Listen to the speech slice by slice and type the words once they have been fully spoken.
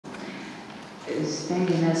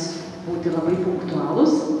stengiamės būti labai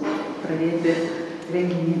punktualūs, pradėti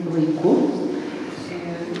renginį laiku.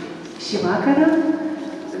 Šį vakarą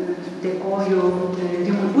dėkoju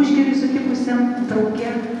Rimui Užgeriui sutikusiam drauge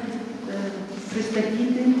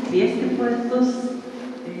pristatyti, kviesti poetus.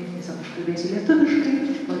 Tiesiog aš kalbėsiu lietuviškai,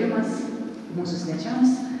 o Rimas mūsų svečiams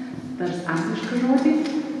tars anglišką žodį.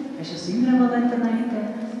 Aš esu Indrė Valantinaitė,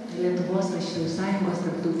 Lietuvos rašytojų sąjungos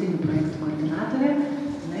tarptautinių projektų koordinatorė.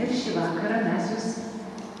 Na ir šį vakarą mes jūs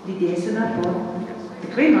lydėsime po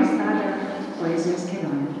tikrai nuostabią poezijos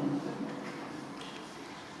kelionę.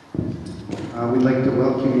 We'd like to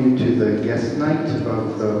welcome you to the guest night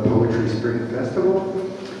of the Poetry Spring Festival.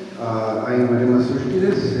 I am Marius,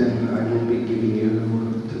 and I will be giving you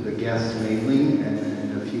to the guests mainly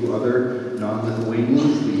and a few other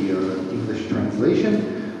non-Lithuanians the English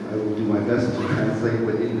translation. I will do my best to translate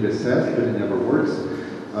what Indrė says, but it never works.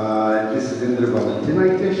 This is Indrė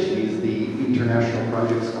Valantinaitė. She's the International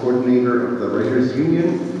Projects Coordinator of the Writers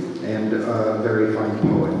Union and a very fine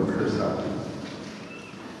poet herself.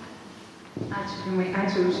 Ačiū, Rimai,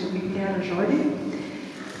 ačiū už gerą žodį.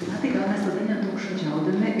 Na, tai gal mes tada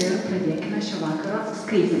nedaugžodžiaudami ir pradėkime šio vakaro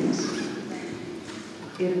skaitymus.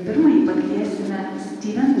 Ir pirmąjį pakviesime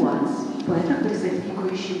Steven Watts, poetą, kuris atvyko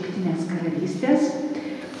iš Jungtinės karalystės,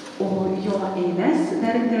 o jo eiles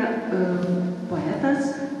vertė poetas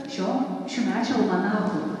šiųmečio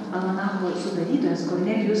almanacho sudarytojas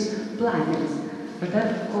Kornelijus Plateris. Ir dar,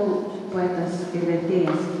 kol poetas ir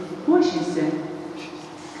vertėjas ruošiasi,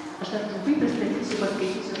 aš dar trumpai pristatysiu,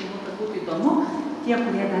 paskaitysiu, žinau, kad būtų įdomu, tie,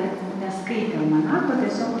 kurie dar neskaitė almanacho,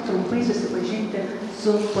 tiesiog trumpai susipažinti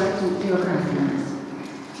su poetų biografijomis.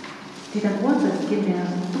 Steven Wattsas gimė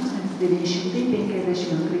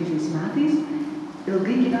 1952 metais,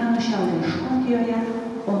 ilgai gyveno Šiaurės Škotijoje,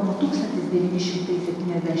 o nuo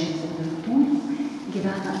 1977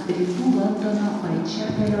 gyvena rytų Londono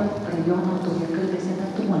Whitechapelio rajono daugiakalbėse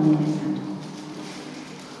bendruomenėse.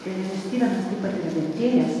 Stevenas taip pat yra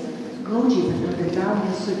vertėjas, glaudžiai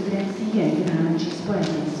bendradarbiauja su tremtyje gyvenančiais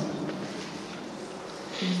poetais.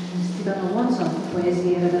 Steveno Wattso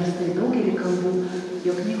poezija yra versta į daugelį kalbų,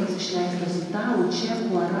 jo knygos išleistos italų,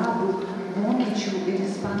 čekų, arabų, vokiečių ir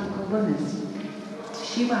ispanų kalbomis.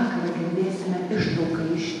 Šį vakarą girdėsime ištrauką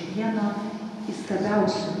iš vieno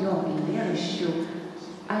įstabiausių jo eilėraščių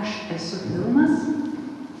Aš esu filmas.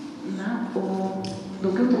 Na, o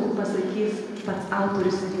daugiau turbūt pasakys pats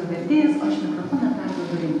autorius ir jo vertėjas, o aš mikrofoną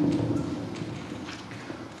perduodu Rimui.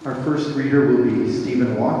 Our first reader will be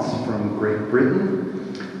Steven Watts from Great Britain.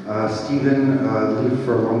 Steven lived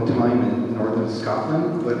for a long time in northern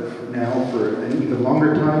Scotland, but now for an even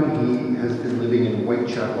longer time he has been living in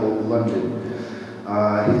Whitechapel, London.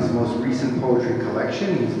 His most recent poetry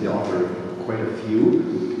collection, he's the author of quite a few,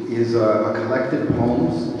 is a collected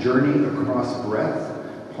poems, Journey Across Breath,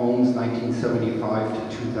 Poems 1975 to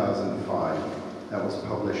 2005. That was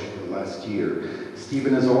published last year.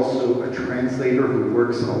 Steven is also a translator who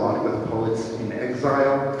works a lot with poets in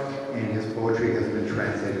exile, and his poetry has been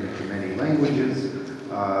translated into many languages,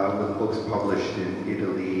 with books published in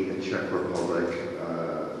Italy, the Czech Republic,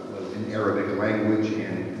 in Arabic language,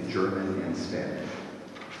 and German and Spanish.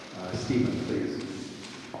 Steven, please.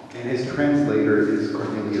 And his translator is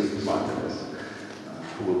Cornelius Plateris,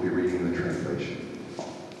 who will be reading the translation.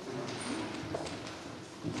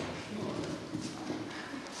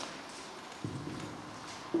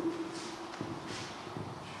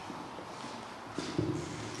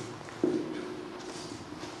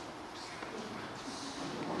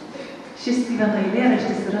 Šis Steveno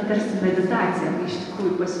eilėraštis yra tarsi meditacija, kai iš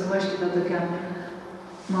tikrųjų pasiruoškite tokiam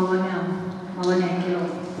maloniam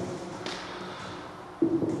kelionei.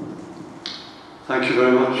 Thank you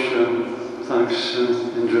very much. Thanks,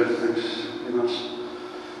 Indrė, thanks, Miłosz,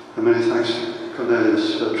 and many thanks to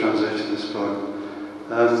Cornelius for translating this poem.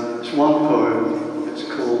 It's one poem. It's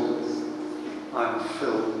called I'm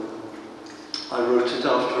Phil. I wrote it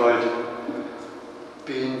after I'd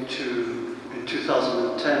been in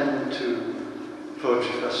 2010 to a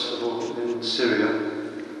poetry festival in Syria,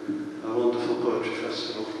 a wonderful poetry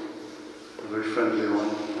festival, a very friendly one,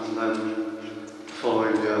 and then the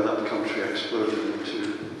following year that country exploded into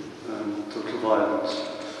total violence,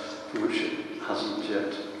 from which it hasn't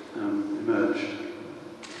yet emerged.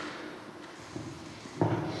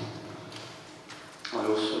 I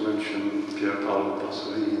also mention Pier Paolo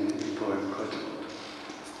Pasolini in the poem quite a lot.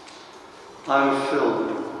 I'm a film.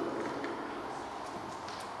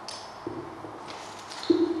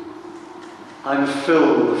 I'm a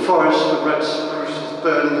film. The forest of red spruce is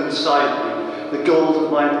burning inside me. The gold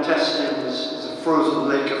of my intestines is a frozen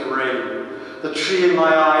lake of rain. The tree in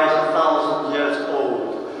my eye is 1,000 years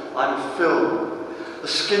old. I'm film. The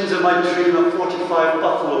skins of my dream are 45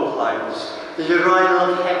 buffalo hides. The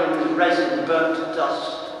urinal of heaven is resin burnt to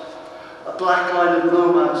dust. A black line of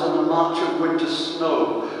nomads on the march of winter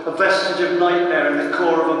snow. A vestige of nightmare in the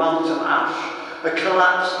core of a mountain ash. A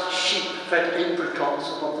collapsed sheep-fed apricots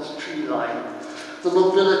above this tree line. The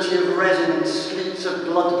mobility of resin in sleets of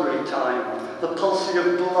bloodberry time. The pulsing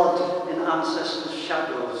of blood in ancestors'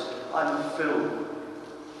 shadows. I'm film.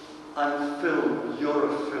 I'm film. You're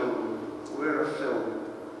a film. We're a film.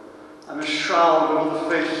 I'm a shroud over the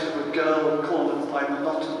face of a girl cornered by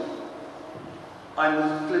monotony. I'm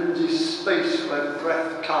the flimsy space where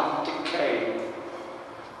breath can't decay.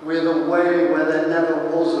 We're the way where there never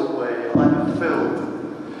was a way. I'm a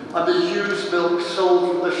film. I'm the used milk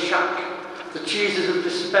sold from the shack. The cheeses of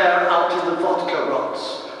despair out in the vodka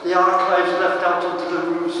ruts. The archives left out onto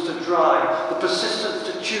the roofs to dry. The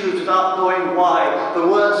persistence to choose without knowing why. The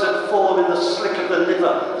words that form in the slick of the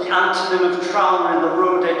liver. The antonym of trauma in the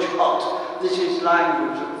road edge hut. This is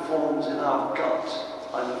language that forms in our gut.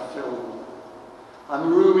 I'm a film. I'm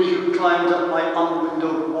Rumi who climbed up my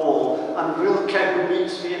unwindowed wall. I'm Rilke who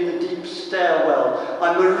meets me in the deep stairwell.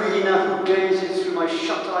 I'm Marina who gazes through my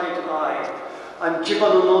shut-eyed eye. I'm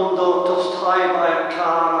Jibananondo tossed high by a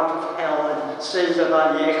car out of hell in Cesar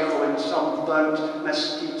Vallejo in some burnt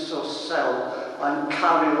mestizo cell. I'm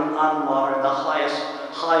Karil Anwar in the highest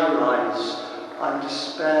high-rise. I'm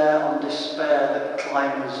despair on despair that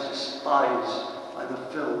climbers despise. I'm a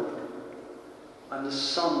film. I'm the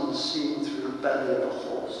sun seen through the belly of a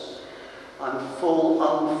horse. I'm a full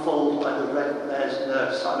unfold by the red mare's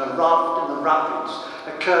nurse. I'm a raft in the rapids,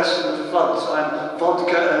 a curse in the floods. I'm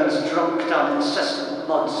vodka urns drunk down incessant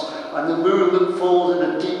floods. I'm the moon that falls in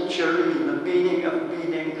a deep tureen, the meaning of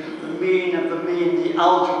meaning, the mean of the mean, the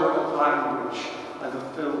algebra of language. I'm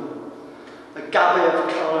a film. A agave of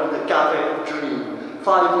colour and a agave of dream.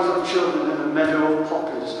 5 little children in a meadow of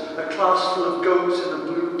poppies. A class full of goats in a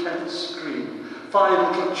blue tent screen.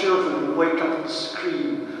 5 little children who wake up and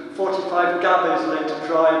scream. 45 gabbes laid to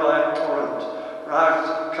dry by a torrent. Rags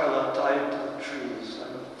of colour tied to the trees.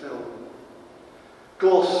 I'm a film.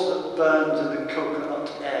 Gorse that burns in the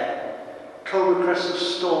coconut air. Cobra crests of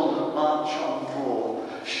storm that march on moor.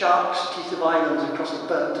 Sharks' teeth of islands across a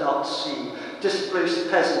burnt-out sea.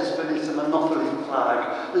 Displaced peasants beneath a monopoly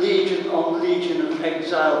flag. Legion on legion of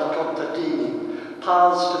exiled contadini.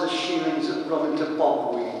 Paths to the shillings that run into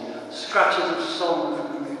bogweed. Scratches of song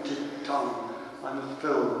from a muted tongue. I'm a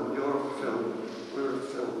film, you're a film, we're a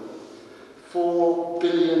film. 4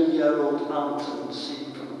 billion-year-old mountains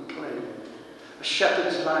seen from a plane. A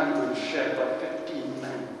shepherd's language shared by 15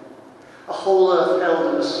 men. A whole earth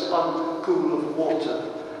held in a spun pool of water.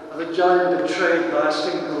 A vagina betrayed by a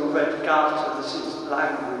single red garter. This is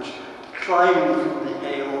language climbing from the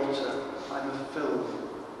aorta. I'm a film.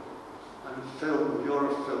 I'm a film, you're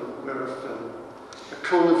a film, we're a film. A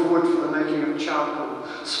cone of wood for the making of charcoal,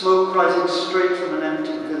 smoke rising straight from an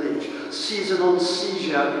empty village, season on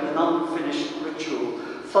seizure in an unfinished ritual,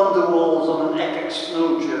 thunder walls on an epic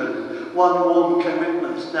snow journey, one warm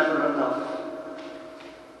commitment, never enough.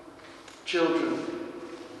 Children,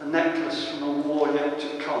 a necklace from a war yet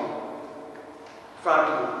to come.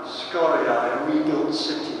 Fragments, scoriae, a rebuilt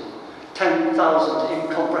city, 10,000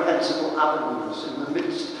 incomprehensible avenues in the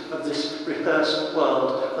midst of this rehearsed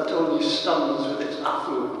world that only stuns with its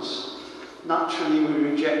affluence. Naturally, we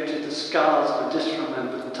rejected the scars of a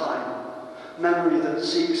disremembered time, memory that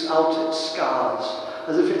seeks out its scars,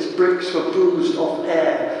 as if its bricks were bruised off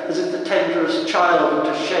air, as if the tenderest child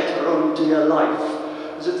were to shed her own dear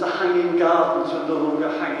life, as if the hanging gardens were no longer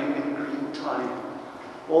hanging in green time.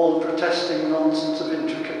 All the protesting nonsense of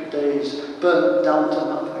intricate days burnt down to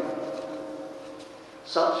nothing.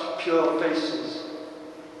 Such pure faces,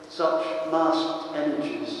 such masked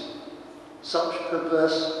energies, such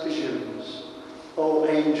perverse visions. O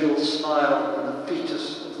angel, smile in the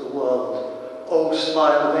fetus of the world. O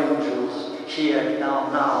smile of angels, here,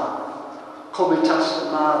 now. Komitas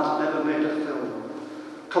the Mad never made a film.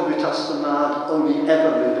 Komitas the Mad only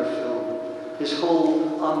ever made a film. His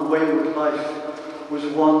whole unwayward life was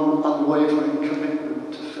one unwavering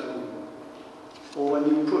commitment to film. Or when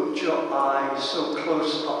you put your eye so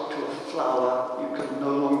close up to a flower, you can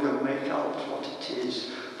no longer make out what it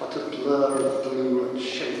is, but a blur of blue and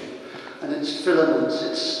shape. And its filaments,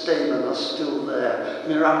 its stamen are still there,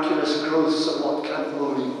 miraculous growths of what can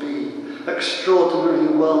only be,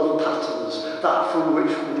 extraordinary world patterns, that from which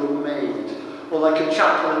we were made. Or like a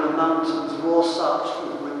chapel in the mountains, raw-sarched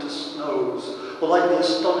with winter snows, or like the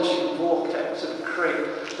astonishing vortex of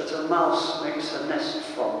crepe that a mouse makes a nest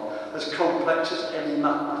from, as complex as any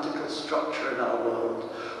mathematical structure in our world,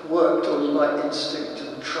 worked only by instinct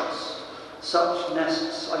and trust. Such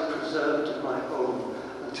nests I preserved in my home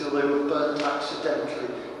until they were burnt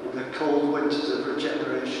accidentally in the cold winters of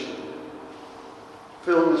regeneration.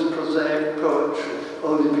 Film is prosaic poetry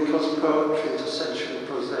only because poetry is essentially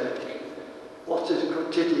prosaic. What is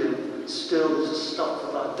quotidian still is the stuff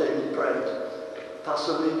of our daily bread.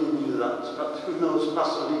 Pasolini knew that, but who knows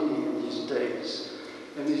Pasolini in these days?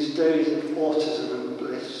 In these days of autism and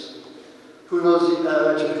bliss. Who knows the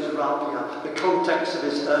urge of his rabbia, the context of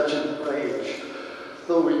his urgent rage?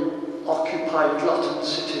 Though we occupy glutton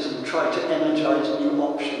cities and try to energize new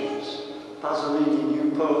options, Pasolini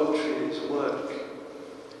knew poetry is work.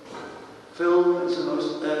 Film is the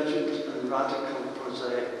most urgent and radical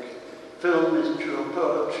prosaic. Film is pure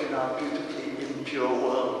poetry in our beautifully impure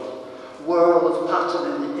world. Whirl of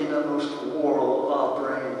pattern in the innermost whorl of our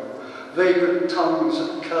brain. Vagrant tongues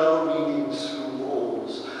that curl meanings through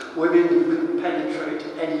walls. Women who can penetrate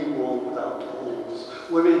any wall without holes.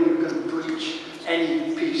 Women who can breach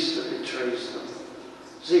any peace that betrays them.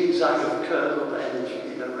 Zigzag of curdled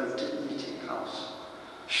energy in a rented meeting house.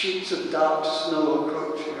 Sheets of dark snow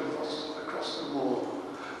approaching across the moor.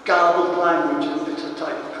 Garbled language and bitter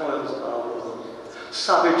tight coils of our world.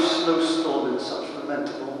 Savage snowstorm in such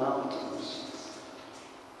lamentable mountains.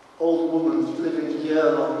 Old woman living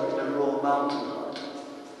year-long in a raw mountain hut.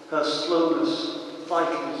 Her slowness,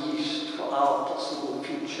 vital yeast for our possible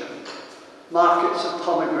future. Markets of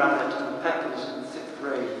pomegranate and peppers in thick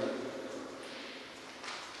rain.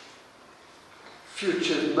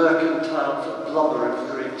 Futures mercantile for blubber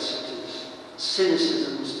in great cities.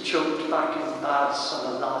 Cynicisms choked back in bad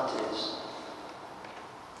summer lattes.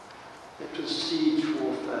 It was siege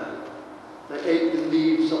warfare. They ate the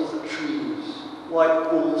leaves off the trees.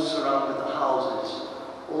 White walls surrounded the houses.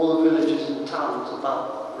 All the villages and towns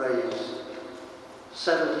about raised.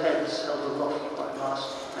 Severed heads held aloft by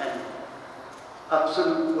masked men.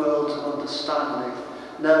 Absolute worlds of understanding,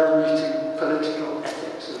 never meeting political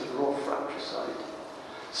ethics of raw fratricide.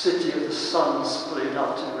 City of the sun splayed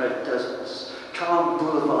out in red deserts. Calm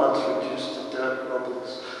boulevards reduced to dirt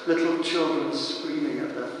rubbles. Little children screaming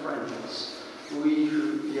at their friends. We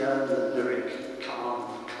who yearn the lyric,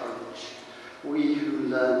 calm courage. We who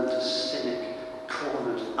learn to cynic,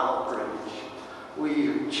 cornered outrage. We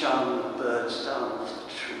who charm the birds down off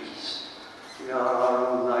the trees. We are our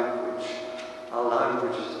own language. Our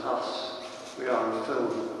language is us. We are a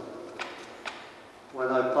film. When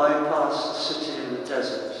I bypass the city in the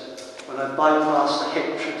desert, when I bypass the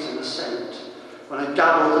hatreds in the Senate, when I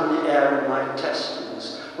gabble in the air in my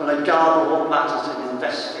intestines, when I garble what matters in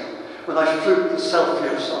investing, when I flute the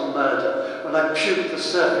selfie of some murder, when I puke the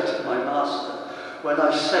circuit of my master, when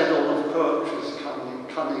I said all of poetry's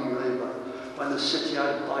cunning labour, when the city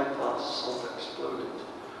I bypassed self-exploded,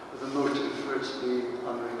 with a motive for its being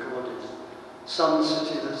unrecorded. Some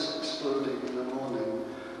city that's exploding in the morning,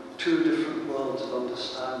 two different worlds of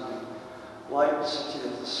understanding. White city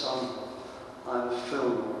of the sun, I'm a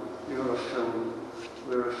film, you're a film,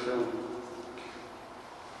 we're a film.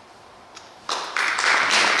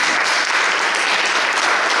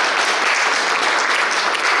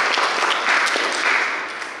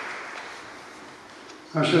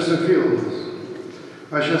 Aš esu filmas.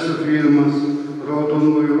 Aš esu filmas,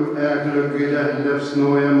 raudonųjų eglių gilia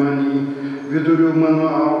liepsnoja manį, vidurių mano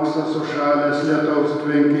auksas sušalęs lietaus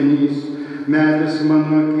tvenkinys, medis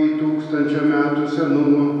mano akį 1000 metų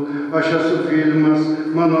senumo. Aš esu filmas,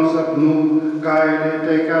 mano sapnų, kailiai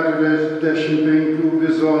tai 45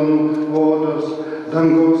 bizonų odos,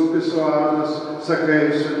 dangaus pisuaras,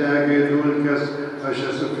 sakai sudegiai dulkės. Aš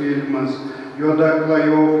esu filmas. Juoda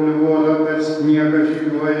klajoklių voda per sniegą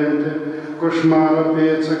žygiuojanti, košmaro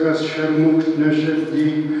pėdsakas šermukšnio širdį,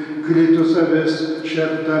 kritus avis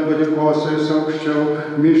šerta abrikosais aukščiau,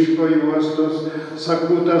 miško juostos,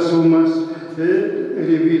 sakutas umas ir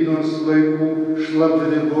rivynos laikų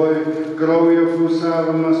šlapdriboj, kraujo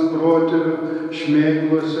pulsavimas protėvių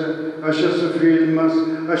šmėklose. Aš esu filmas,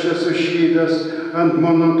 aš esu šydas ant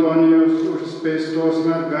monotonijos užspeistos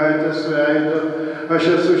mergaitės veido. Aš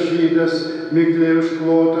esu šydas, mikliai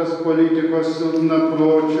užklotas politikos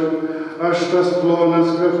silpnapročio. Aš tas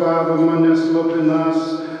plonas kvėpavimo neslopinas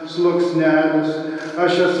sluoksnelis.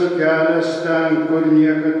 Aš esu kelias ten, kur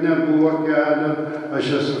niekad nebuvo kelio.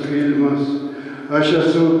 Aš esu filmas. Aš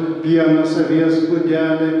esu pienas avies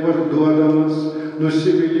būdeliai parduodamas,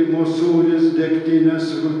 nusivylimo sūris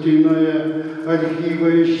degtinės rutinoje,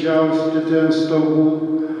 archyvai išdžiaustyti ant stogų,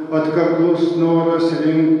 atkaklus noras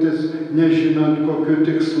rinktis, nežinant kokiu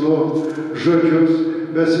tikslu, žodžius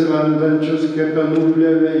besirandančius kepenų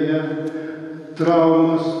plėvėje,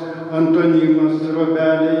 traumas, antonimas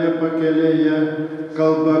drobelėje pakelėje,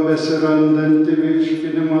 kalba besirandanti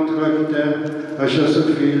virškinimo trakte. Aš esu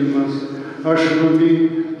filmas, aš rūby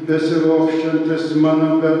besiropščiantis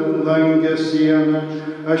mano per langę sieną,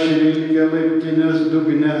 aš rilgė laiptinės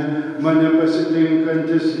dugne, mane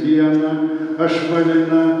pasitinkantis vieną, aš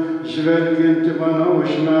valina žvelgianti mano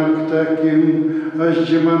užmerktą akim, aš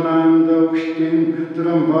džimananda aukštyn,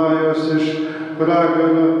 tramvajos iš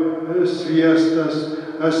pragaro sviestas,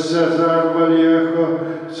 aš Cezar Valiecho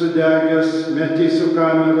sudegęs, metysiu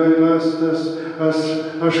kameroj rastas,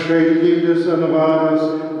 aš kailylis anvaras,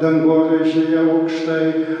 dangoraižyje aukštai,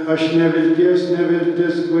 aš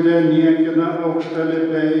neviltis, kuria niekina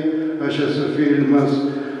aukštalipiai, aš esu filmas,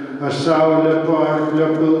 aš saulė po arklio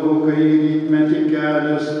pilvu, kai į rytmetį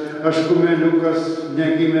kelias, aš kumeliukas,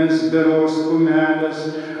 negimęs beros kumelės,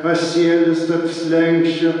 aš sėlis tarp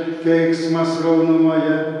slenkščio, keiksmas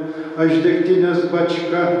raunumoje, aš degtinės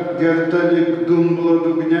bačka, gerta lyg dumblo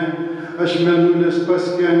dugne, aš mėnulis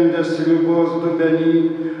paskendęs sriubos dubenį,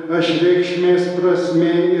 aš reikšmės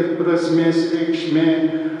prasmė ir prasmės reikšmė,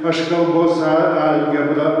 aš kalbos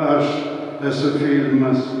algebra, aš esu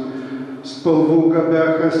filmas. Spalvų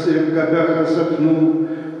gabechas ir gabechas sapnų,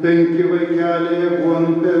 5 vaikeliai,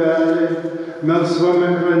 aguonų peveliai, melsvam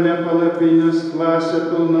ekrane palapinės klasė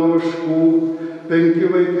pilna ožkų, 5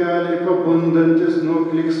 vaikeliai pabundantis nuo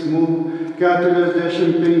kliksmų,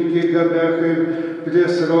 45 gabechai prie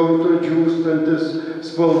srauto džiūstantis,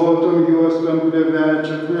 spalvotom juostom prie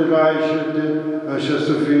večio priraišyti, aš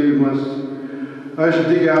esu filmas. Aš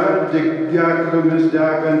diakromis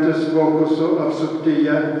degantis fokuso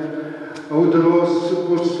apsuptyje, audros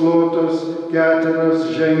supuslotos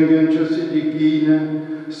keteros žengiančios į dykynę,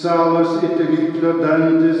 salos it ryklio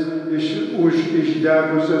dantis už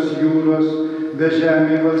išdegusios jūros,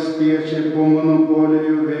 bežemiai valstiečiai po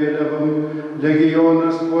monopolijų vėliavom,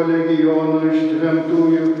 legionas po legiono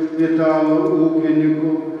ištremtųjų italų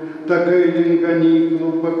ūkininkų, takai link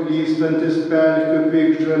ganyklų paklystantis pelkių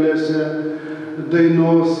piktžolėse,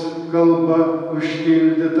 dainos kalba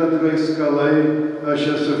užtildyta draiskalai, aš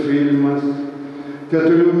esu filmas.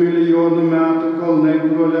 4 milijonų metų kalnai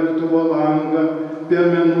pro lėktuvo langą,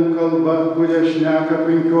 piemenų kalba, kuria šneka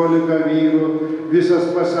 15 vyrų, visas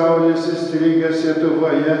pasaulis įstrigęs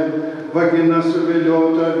Lietuvoje, vagina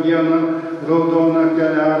suviliota vieno raudono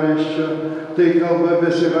keliaraiščio, tai kalba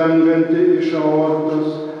besiranganti iš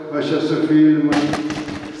aortos, aš esu filmas.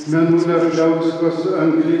 Mėnulio pliauskos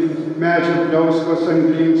medžio pliauskos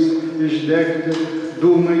anglims išdegti,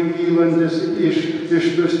 dūmai kylantis iš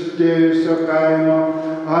ištustėjusio kaimo,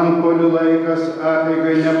 antpolių laikas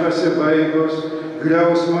apeigai nepasibaigus,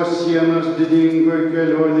 griausmos sienos didingoj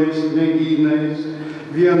kelioniais mėgynais,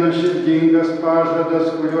 vienas širdingas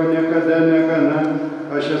pažadas, kurio niekada negana,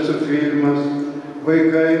 aš esu filmas.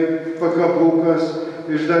 Vaikai, pakabukas,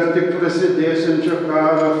 iš dar tik prasidėsiančio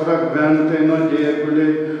karo fragmentai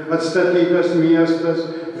nuodėguliai, atstatytas miestas,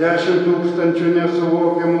 10 000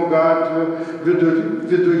 nesuvokiamų gatvių,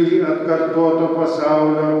 vidury atkartoto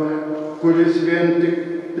pasaulio, kuris vien tik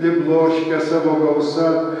pribloškia savo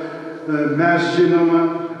gausa. Mes, žinoma,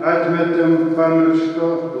 atmetėm pamiršto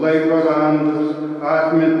laiko randus,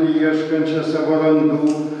 atmetį ieškančią savo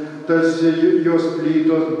randų, tarsi jos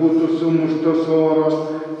plytos būtų sumuštos oro,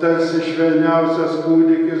 tarsi švelniausias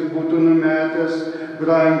kūdikis būtų numetęs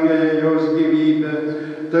brangiąją jos gyvybę,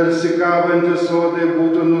 tarsi kabantys sodai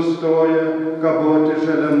būtų nustoję kaboti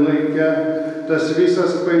žaliam laike, tas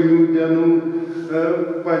visas painių dienų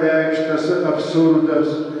pareikštas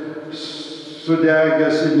absurdas,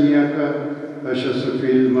 sudegęs į nieką, aš esu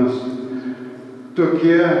filmas.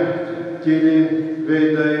 Tokie tyri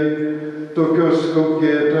veidai, tokios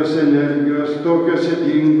kaukėtos energijos, tokios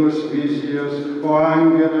įdingos vizijos, o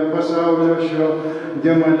angelė pasaulio šio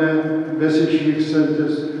gemale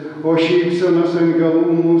besišypsantis, o šypsenos angelų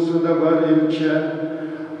mūsų dabar ir čia.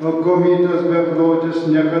 O komitas beprotis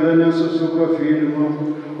niekada nesusuko filmo,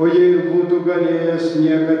 o jei būtų galėjęs,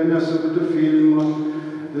 niekad nesuktų filmo.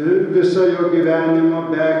 Visa jo gyvenimo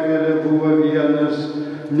bekelė buvo vienas,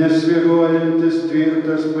 nesvyruojantis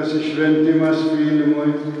tvirtas pasišventimas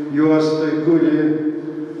filmui, juostai, kuri,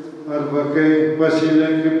 arba kai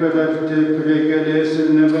pasilenki per arti prie gėlės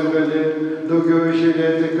ir nebegali daugiau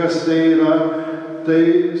žiūrėti, kas tai yra, tai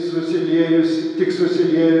tik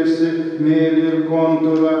susiliejusi mėlį ir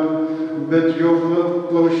kontūrą, bet jo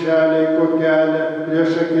plaušeliai kokelė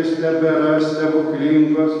prieš akis tebėra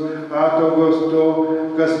stebuklingos atogos to,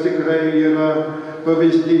 kas tikrai yra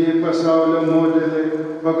pavyzdiniai pasaulio modeliai,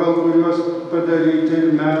 pagal kuriuos padaryti ir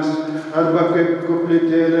mes, arba kaip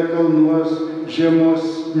koplytėlė kalnuos žiemos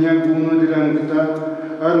sniegų nudrengta,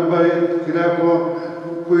 arba krepo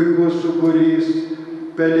puikus sukūrys,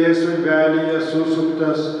 pelės urvelyje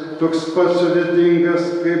susuktas, toks pats sudėtingas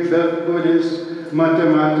kaip bet kuris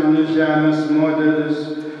matematinis žemės modelis,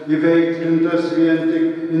 įveiklintas vien tik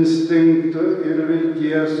instinktų ir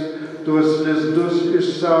vilties, tuos lizdus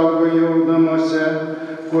išsaugojau namuose,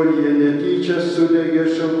 kur jie netyčia sudegė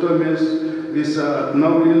šaltomis, visą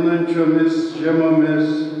atnaujinančiomis žiemomis.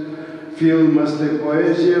 Filmas tai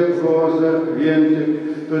poezija, proza vien tik,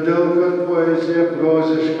 todėl kad poezija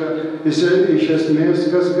proziška, iš esmės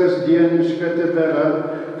kas kasdieniška tebėra,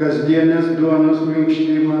 kasdienės duonos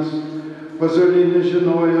minkštimas. Pazolinis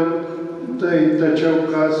žinojo tai, tačiau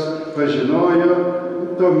kas pažinojo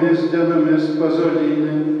tomis dienomis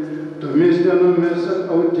Pazolinį, tomis dienomis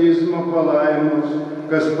autizmo palaimos,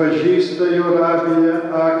 kas pažįsta jo rabiją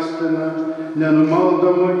akstina,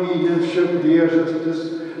 nenumaldomo įniršio priežastis,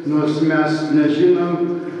 nors mes nežinom,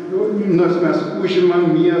 nors mes užimam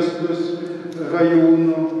miestus,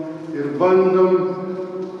 rajūnų ir bandom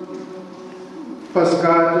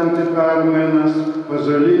paskatinti permainas.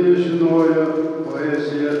 Pazolinis žinojo,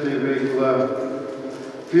 poezija tai veikla.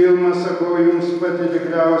 Filmas, sakau jums, pati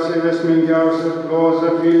tikriausiai esmingiausia proza,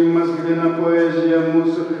 filmas grina poezija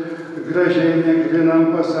mūsų gražiai negrinam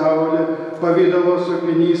pasaulį, pavydalo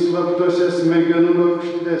sukinys slaptose smegenų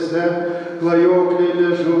raukštėse, klajokliai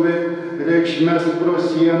liežuviai, reikšmes pro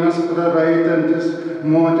sienas praraitantis,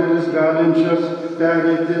 moteris galinčios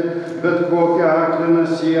pereiti bet kokią akliną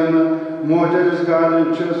sieną, moteris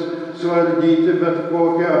galinčios suardyti bet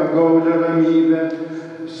kokią apgaulę ramybę,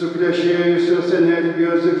 sukrešėjusios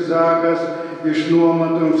energijos zigzagas,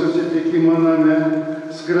 išnuomatom susitikimo name,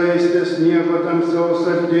 skraistės sniego tamsaus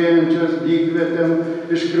artėjančios dykvietėm,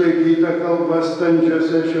 iškraipyta kalba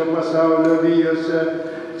standžiose šio pasaulio vijose,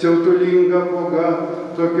 siautulinga poga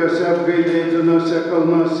tokiuose apgailėtinuose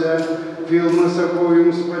kalnuose. Filmas, sakau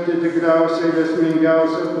jums, pati tikriausiai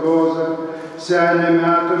esmingiausia proza, senė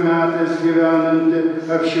metų metais gyvenanti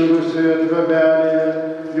apšilusioje trobelėje,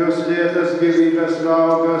 jos lėtas gyvybės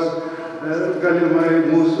raugas, galimai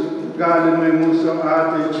mūsų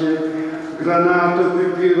ateičiai, granatų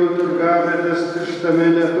pipirų turgavietės tirštame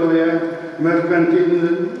Lietuvoje,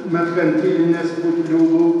 merkantilinės putlių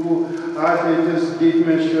lūpų ateitis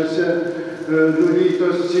didmiesčiuose,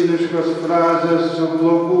 nurytos ciniškos frazės su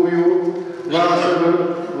blogųjų vasarų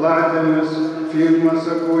latėmis. Filmas,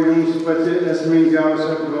 sakau jums, pati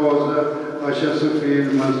esmingiausia proza, aš esu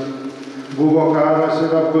filmas. Buvo karas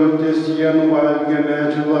ir apgulti sienų valgė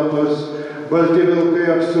medžių lapus, balti vilkai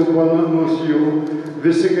apsupo namus jų,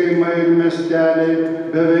 visi kaimai ir miesteliai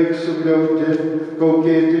beveik sugriauti,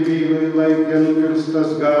 kaukėti vyrai laikė nukirstas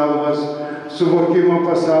galvas, suvokimo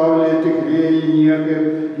pasaulyje tikrieji niekaip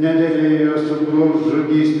nederėjo su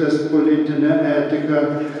žudystės politinė etika,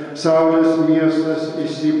 saulės miestas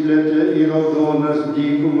įsiplėtė į raudonas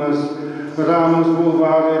dykumas, ramus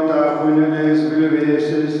bulvarai tapo niūriais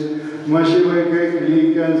griuvėsiais, maži vaikai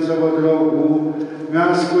klykia ant savo draugų,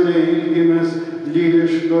 mes, kurie ilgimės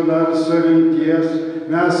lyriško narso rimties,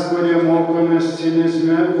 mes, kurie mokomės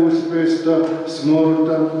cinizme užspeisto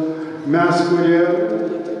smurto, mes, kurie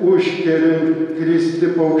užkeliam kristi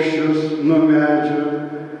paukščius nuo medžių.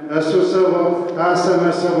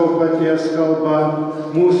 Esame savo paties kalba,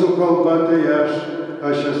 mūsų kalba tai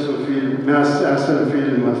aš esu filmas, mes esame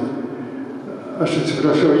filmas. Aš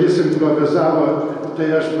atsiprašau, jis improvizavo, tai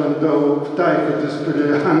aš bandau taikytis prie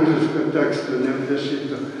angliško teksto, ne prie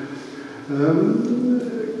šito.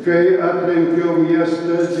 Kai aplenkiau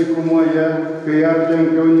miestą dykumoje, kai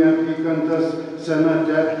aplenkiau neapykantas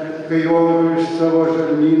senate, kai orų iš savo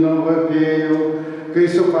žarnyno vapėjau, kai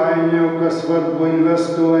supainiau, kas svarbu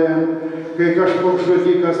investuojant, kai kažkoks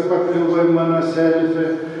žudikas pakliuvo į mano selfį,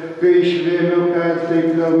 kai išvėmiau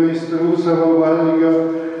perteiklio meistrų savo valgio,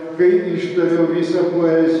 kai ištaviau visą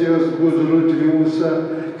poezijos gudrų triūsą,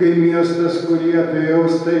 kai miestas, kurį apėjau,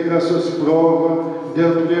 staiga susprogo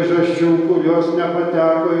dėl priežasčių, kurios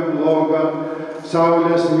nepateko į blogą,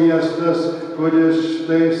 saulės miestas, kuris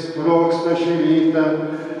štai sprogsta šį rytą,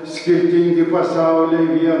 skirtingi pasauliai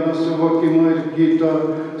vieno suvokimo ir kito,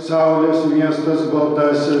 saulės miestas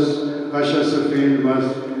baltasis, aš esu filmas,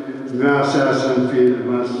 mes esam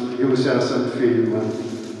filmas, jūs esat filmas.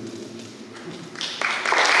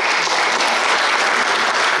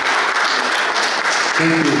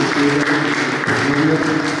 Thank you, Stephen.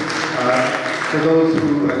 For those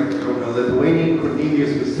who don't know, Lithuanian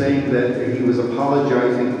Cornelius was saying that he was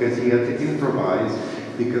apologizing because he had to improvise,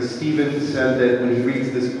 because Stephen said that when he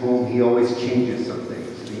reads this poem, he always changes some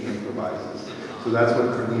things, he improvises. So that's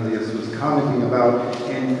what Cornelius was commenting about.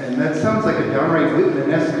 And that sounds like a downright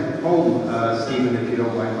Whitman-esque poem, Stephen, if you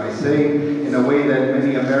don't mind my saying, in a way that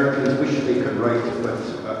many Americans wish they could write, but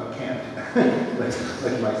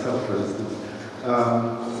like myself, for instance.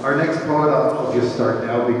 Our next poet, I'll just start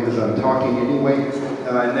now because I'm talking anyway,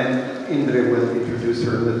 and then Indrė will introduce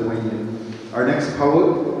her Lithuanian. Our next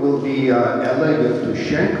poet will be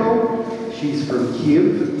Jevtušenko. She's from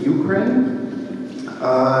Kyiv, Ukraine.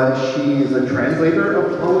 She is a translator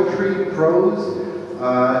of poetry, prose,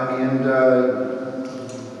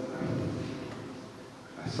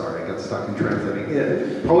 sorry, I got stuck in translating.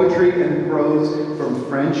 Poetry and prose from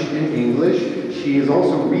French and English. She has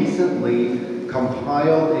also recently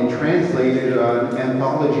compiled and translated an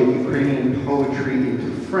anthology of Ukrainian poetry into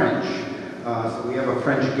French. So we have a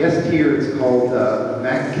French guest here. It's called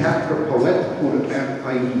 24 Poètes pour un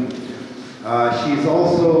pays. She's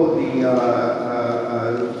also the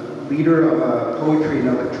leader of a poetry and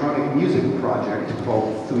electronic music project called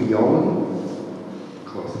Thuyon.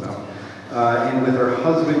 Close enough. And with her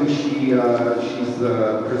husband, she's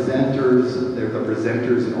the presenters. They're the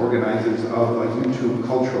presenters and organizers of a YouTube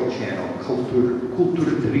cultural channel,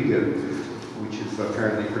 Kulturtrigger, which is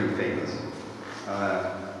apparently pretty famous.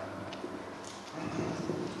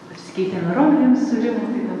 Pasikeitėme rolėmis su Rimu,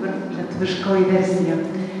 tai dabar lietuviškoji versija.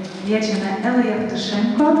 Kviečiame Elą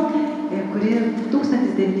Jevtušenko, kuri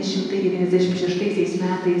 1996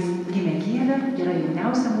 metais gimė Kijeve, yra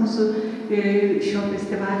jauniausia mūsų šio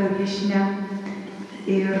festivalio viešnia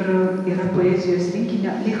ir yra poezijos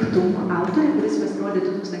rinkinio Lichtung autorė, kuris pasirodė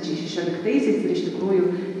 2016 ir iš tikrųjų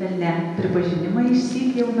pelnė pripažinimą išsyk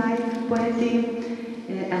jaunai poetei.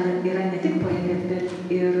 Ela yra ne tik poetė, bet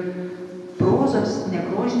ir prozos,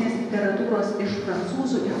 negrožinės literatūros iš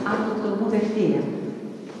prancūzų ir anglų kalbų vertėja.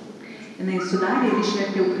 Jis sudarė ir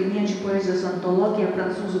išvertė ukrainiečių poezijos antologiją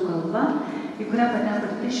prancūzų kalba, į kurią pateko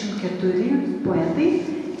 24 poetai.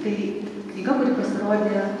 Tai knyga, kuri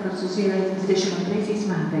pasirodė Prancūzijoje 22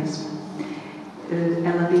 metais.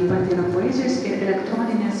 Ela taip pat yra poezijos ir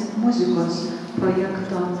elektroninės muzikos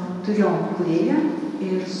projekto Thuyon kūrėja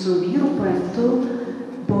ir su vyru poetu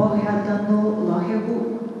Bohdanu Lohevu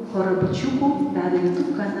Horobačiuku veda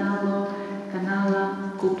YouTube kanalą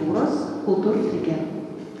Kulturtrigger.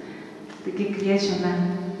 Taigi kviečiame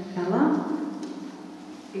Elą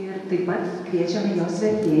ir taip pat kviečiame jos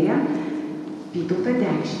vertėją Vytautą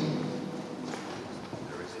Dekšnį.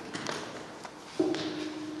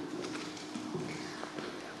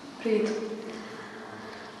 Привіт.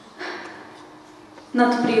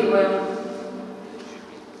 Над прірвою.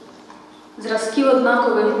 Зразків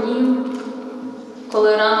однакових днів,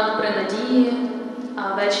 коли ранок при надії,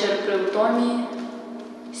 а вечір при утомі,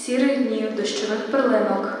 сірих днів дощових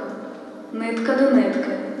перлинок, нитка до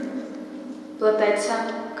нитки, плететься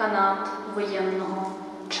канат воєнного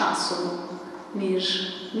часу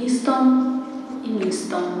між містом і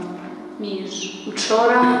містом, між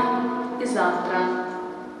учора і завтра,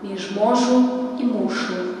 між можу і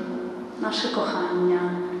мушу, наше кохання,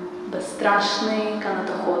 безстрашний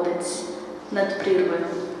канатоходець над прірвою.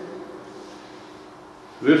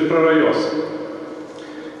 Virš prarajos,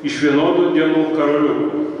 iš vienodų dienų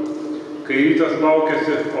karoliukų, kai rytas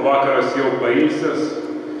laukiasi, o vakaras jau pailsęs,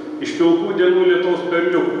 iš pilkų dienų lietaus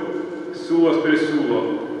perliukų, siūlos prie siūlo,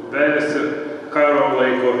 vejasi karo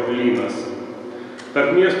laiko lynas.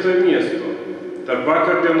 Tarp miesto ir miesto, tarp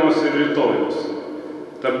vakar dienos ir rytojus,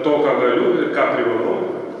 tarp to, ką galiu ir ką privalau,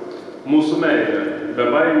 mūsų meilė,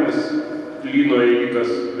 bebaimis, lyno ėjikas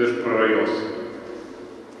virš prarajos.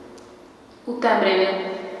 У темряві.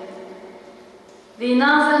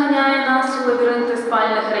 Війна заганяє нас у лабіринти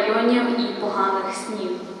спальних районів і поганих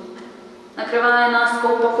снів. Накриває нас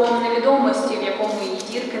ковпаком невідомості, в якому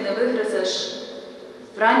і дірки не вигризеш.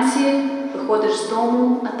 Вранці виходиш з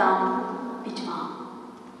дому, а там пітьма.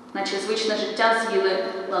 Наче звичне життя з'їли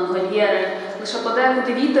лангольєри. Лише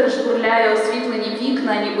подекуди вітер жбурляє освітлені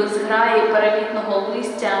вікна, ніби зграї перелітного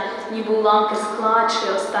листя, ніби уламки скла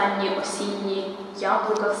чи останні осінні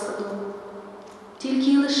яблука в саду.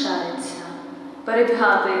 Тільки й лишається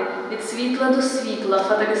перебігати від світла до світла,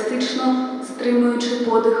 фаталістично стримуючи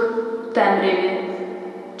подих в темряві,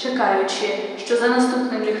 чекаючи, що за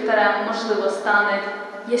наступним ліхтарем, можливо, стане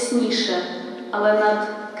ясніше, але над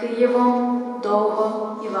Києвом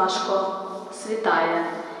довго і важко світає,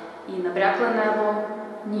 і набрякле небо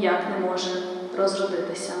ніяк не може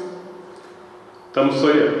розродитися.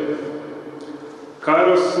 Tamsoje.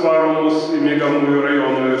 Karas svaro mus į miegamųjų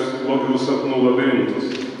rajonų ir slogių sapnų labirintus,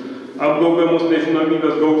 apgaubia mus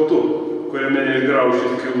nežinomybės gaubtu, kuriame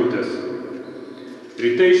neišgraužys skylutės.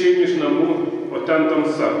 Ryte išeini iš namų, o ten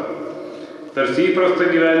tamsa. Tarsi įprasta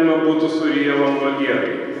gyvenimą būtų suryję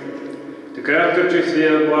langolierai. Tik retkarčiais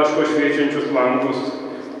vėjas blaško šviečiančius langus,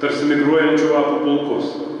 tarsi migruojančių lapų pulkus,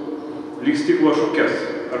 lyg stiklo šukes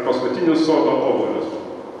ar paskutinius sodo obuolius.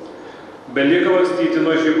 Belieka lakstyti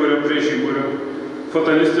nuo žiburio prie žiburio,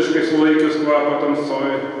 fatalistiškai sulaikius kvapą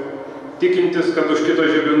tamsoj, tikintis, kad už kito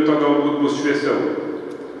žibinto galbūt bus šviesiau.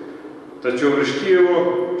 Tačiau virš Kijevo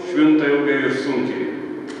švinta ilgai ir sunkiai,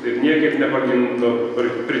 ir niekaip nepagimdo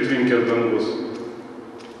притвінків dangus.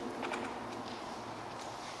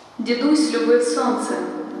 Дідусь любив сонце.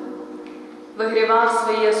 Вигрівав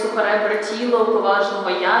своє сухоребре тіло поважного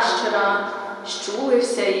ящера,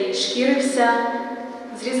 щулився і шкірився,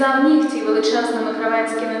 зрізав нігті величезними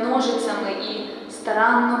кравецькими ножицями і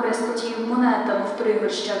старанно брязкотів монетами в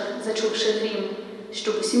пригорщах, зачувши грім,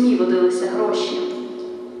 щоб у сім'ї водилися гроші.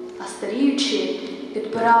 А старіючи,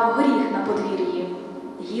 підпирав горіх на подвір'ї,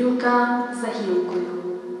 гілка за гілкою.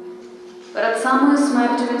 Перед самою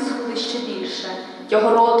смертю він схудив ще більше. Його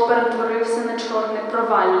рот перетворився на чорне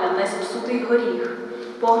провалля, на зіпсутий горіх.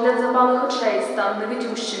 Погляд запалих очей став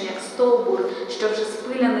невидющим, як стовбур, що вже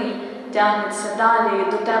спиляний, тягнеться далі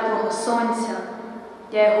до теплого сонця.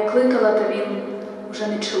 Я його кликала, та він уже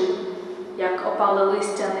не чув, як опале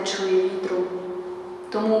листя не чує вітру.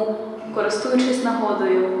 Тому, користуючись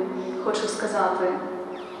нагодою, хочу сказати: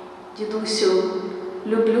 дідусю,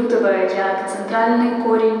 люблю тебе, як центральний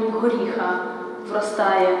корінь горіха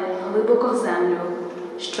вростає глибоко в землю,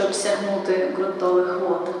 щоб сягнути ґрунтових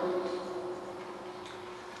вод.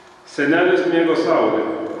 Senelis mėgo saulę,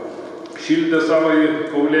 šildė savąjį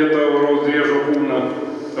kaulėtą oraus driežo kūną,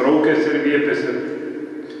 raukėsi ir viepėsi,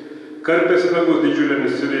 karpėsi nagus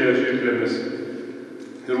didžiulėmis siuvėjo žirklėmis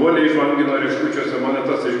ir uoliai žvangino rieškučiuose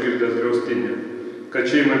monetas išgirdęs griaustinį, kad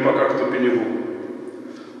šeimai pakaktų pinigų.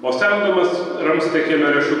 O semdamas ramstė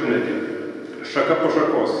kieme riešutmedį, šaka po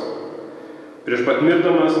šakos. Prieš pat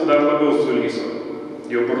mirdamas dar labiau sulyso.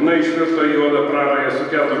 Jo burna išvirto į juodą prarają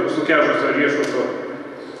sukežusio riešuto.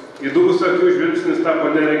 Įdūgus akių žvilgsnis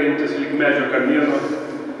tapo neregintis lyg medžio kamieno,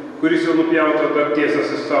 kuris jau nupjauto dar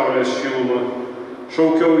tiesęs į saulės šilumą.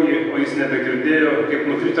 Šaukiau jį, o jis nebegirdėjo, kaip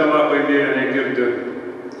nukritę lapai vėjo negirdi.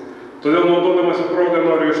 Todėl naudodamasi progą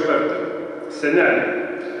noriu ištarti: seneli,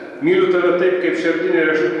 myliu tave taip, kaip šerdinė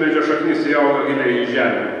riešutmedžio šaknis įauga giliai į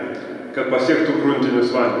žemę, kad pasiektų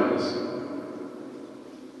gruntinius vandenis.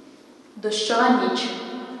 Дощова ніч.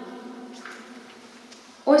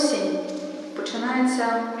 Осінь починається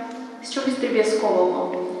з чогось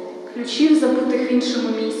дріб'язкового. Ключів, забутих в іншому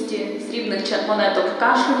місті, срібних монеток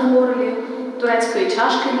кашлю в горлі, турецької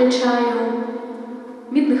чашки для чаю,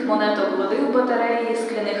 мідних монеток води у батареї,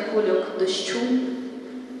 скляних кульок дощу.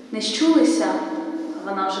 Не щулися, а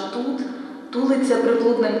вона вже тут, тулиться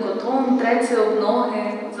приблудним котом, треться об ноги,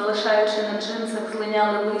 залишаючи на джинсах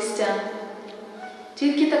злиняле листя.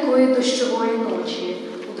 Тільки такої дощової ночі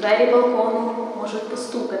у двері балкону можуть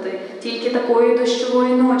постукати. Тільки такої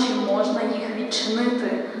дощової ночі можна їх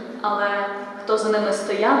відчинити. Але хто за ними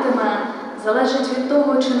стоятиме, залежить від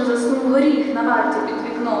того, чи не заснув горіх на варті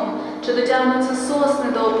під вікном, чи дотягнуться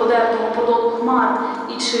сосни до подертого подолу хмар,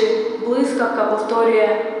 і чи блискавка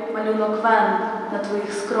повторює малюнок вен на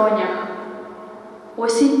твоїх скронях.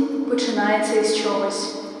 Осінь починається із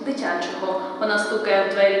чогось дитячого. Вона стукає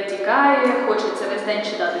в двері, тікає, хочеться весь день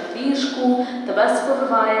читати книжку, тебе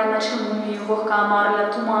сповиває, наче мумію вогка марля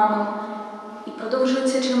туману. І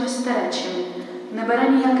продовжується чимось старечим. Не бере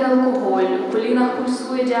ніякий алкоголь, у колінах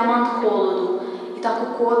пульсує діамант холоду. І так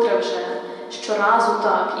укотре вже. Щоразу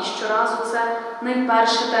так, і щоразу це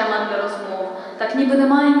найперша тема для розмов. Так ніби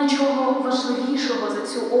немає нічого важливішого за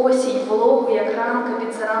цю осінь, вологу, як ранка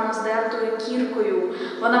під зарано здертою кіркою.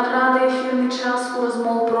 Вона краде ефірний час у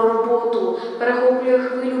розмов про роботу, перехоплює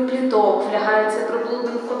хвилю пліток, влягається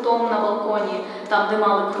приблудним котом на балконі, там, де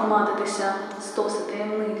мали б громадитися стоси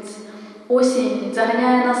таємниць. Осінь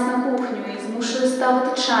заганяє нас на кухню і змушує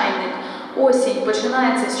ставити чайник. Осінь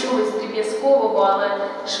починається з чогось дріб'язкового, але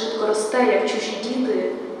швидко росте, як чужі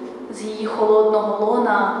діти. З її холодного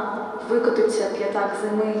лона викотиться п'ятак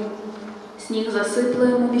зими. Сніг засипле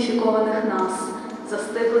муміфікованих нас,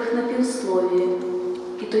 застиглих на півслові.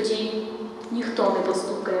 І тоді ніхто не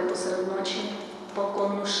постукає посеред ночі в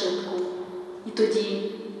балконну шибку. І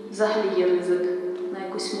тоді взагалі є ризик на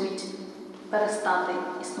якусь мить перестати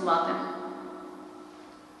існувати.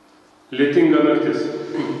 Lietinga naktis.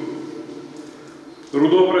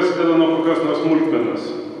 Ruduo prasideda nuo kokios nors smulkmenos,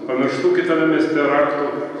 pamirštų kitame mieste raktų,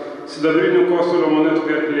 sidabrinių kosulio monetų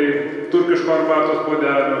gerkliai, turkiško arbatos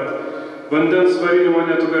puodelio, vandens varinių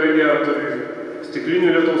monetų radiatoriui,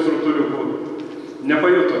 stiklinių lietaus rutuliukų.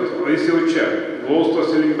 Nepajutot, o jis jau čia,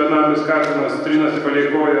 glaustosi lyg benamis katinas, trinasi palei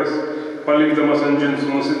kojas, palikdamas ant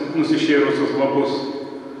džinsų nusišėrusius lapus.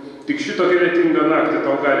 Tik šitokią lietingą naktį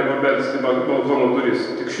tau gali pabelsti balkono duris.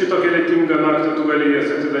 Tik šitokią lietingą naktį tu gali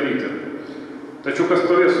jas atidaryti. Tačiau kas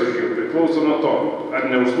stovės už jų, priklauso nuo to, ar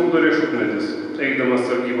neužsnūdo riešutmedis, eikdamas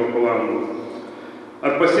sargybą po langu.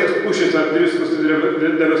 Ar pasieks pušis ar driskusi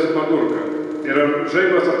debesų padurką. Ir ar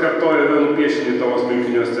žaibas atkartoja vienų piešinį tavo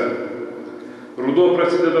smilkiniuose. Ruduo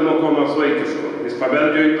prasideda nuo ko nors vaikiško. Jis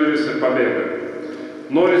pabeldžia į duris ir pabėga.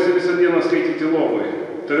 Norisi visą dieną skaityti lovai.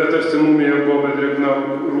 Tave tarsi mumija gobia drėgna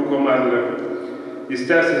rūko marlė. Jis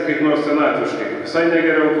tęsiasi kaip nors senatviškai. Visai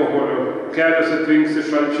negeria alkoholio. Keliuose tvinksi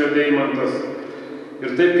šalčio deimantas. Ir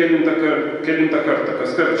taip kelintą kartą.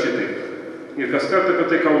 Kaskart šitaip. Ir kaskart apie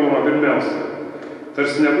tai kalbama pirmiausia.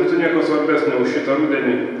 Tarsi nebūtų nieko svarbesnio už šitą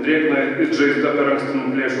rudenį, drėgną it žaizda per anksti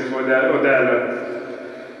nuplėšus odelę.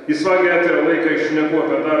 Jis vagia eterio laiką iš šnekų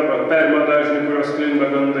apie darbą, perima dažnį, kurios sklinda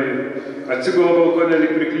gandai. Atsigula balkone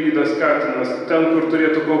lyg priklydęs katinas, ten, kur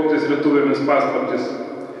turėtų kauptis lietuvėmis paslaptis.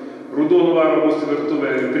 Ruduo nuvaro mūsų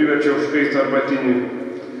virtuvę ir priverčia užkaistą arbatinį.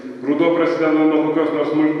 Ruduo prasideda nuo kokios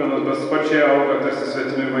nors smulkmenos, bet sparčiai auga tarsi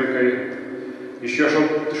svetimi vaikai. Iš jo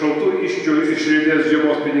šaltų iščių išridės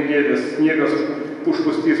žiemos pinigėlės, sniegas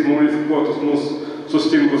užpustys mumifikuotus mūsų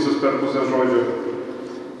sustingusius per pusę žodžio.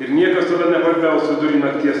 Ir niekas tada neparbels vidury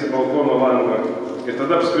nakties į balkono langą. Ir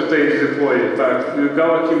tada apskritai rizikuoji tą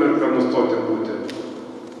gal akimirką nustoti būti.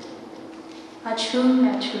 Ačiū,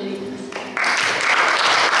 Vytas.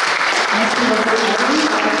 Ačiū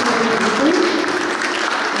Vytui.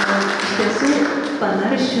 Iš tiesų,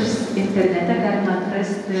 panaršius internete galima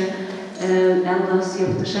atrasti Elos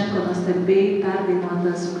Jevtušenko nuostabiai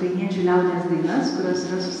perdainuotas ukrainiečių liaudies dainas, kurios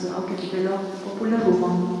yra susilaukę didelio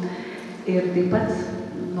populiarumo. Ir taip pat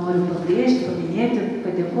noriu pabrėžti, paminėti,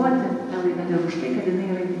 padėkoti Elai Vedė už tai, kad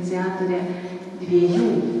jinai yra iniciatorė 2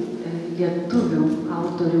 lietuvių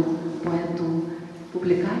autorių poetų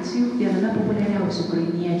publikacijų viename populiariausių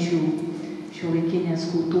ukrainiečių šiuolaikinės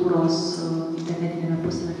kultūros internetinėme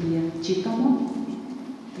puslapyje Čitomo.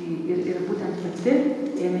 Ir būtent pati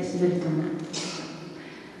ėmėsi vertimą.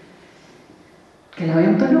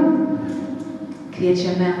 Keliaujam toliau.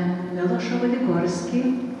 Kviečiame Miłoszą Waligórski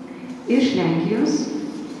iš Lenkijos.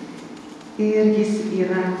 Ir jis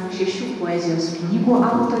yra 6 poezijos knygų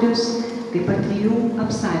autorius, taip pat 3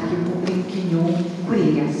 apsakymų rinkinių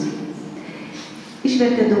kūrėjas.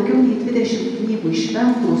 Išvertė daugiau nei 20 knygų iš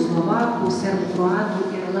vengrų, slovakų, serbų,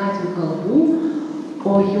 kroatų ir latvių kalbų,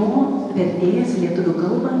 o jo vertėjas į lietuvių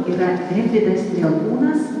kalbą yra Rimvydas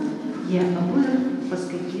Strielkūnas. Jie abu ir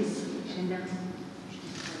paskaitys šiandien.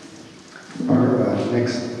 Our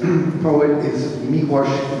next poet is Miłosz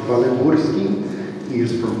Waligórski. He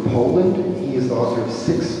is from Poland. He is the author of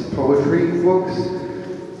 6 poetry books,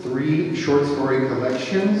 3 short story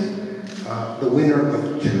collections, the winner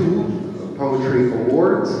of 2 poetry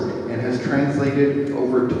awards, and has translated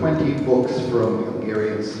over 20 books from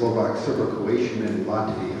Hungarian, Slovak, Serbo-Croatian, and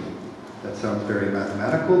Latvian. That sounds very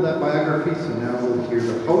mathematical, that biography, so now we'll hear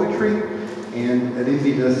the poetry, and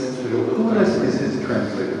Rimvydas is his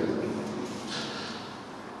translator.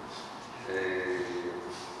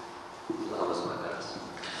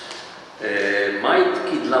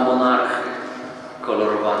 Majtki dla monarchy,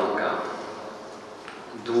 kolorowanka.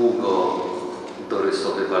 Długo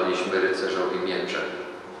dorysowywaliśmy rycerzowi miecze.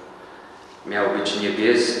 Miał być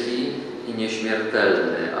niebieski i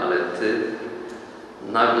nieśmiertelny, ale ty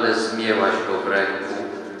nagle zmięłaś go w ręku,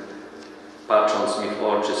 patrząc mi w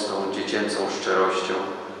oczy z tą dziecięcą szczerością,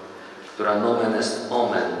 która nomen est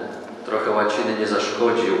omen, trochę łaciny nie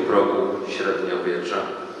zaszkodzi u progu średniowiecza,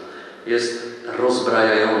 jest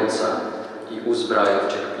rozbrajająca i uzbraja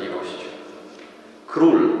w cierpliwość.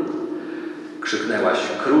 Król, krzyknęłaś,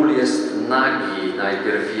 król jest nagi,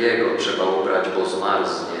 najpierw jego trzeba ubrać, bo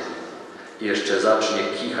zmarznie i jeszcze zacznie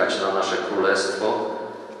kichać na nasze królestwo.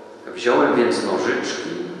 Wziąłem więc nożyczki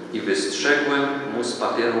i wystrzegłem mu z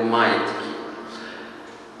papieru majtki.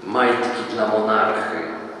 Majtki dla monarchy.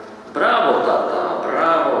 Brawo, tata,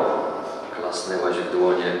 brawo! Klasnęłaś w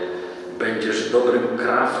dłonie. Będziesz dobrym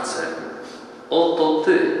krawcem. Oto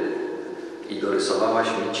ty. I dorysowałaś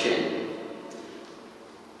mi cień.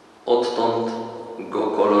 Odtąd go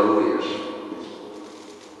kolorujesz.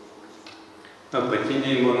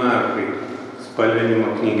 Apatiniai monarchai, spalvinimo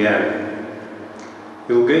knygelė.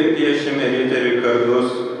 Ilgai piešėme riterių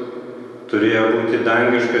kardus, turėjo būti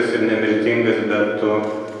dangiškas ir nemirtingas, bet tu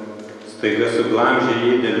staiga suglamžė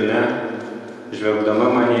jį delne, žvelgdama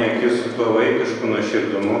man į akis su tuo vaikišku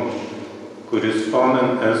nuoširdumu, kuris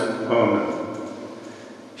omen est omen.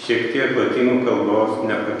 Šiek tiek lotynų kalbos,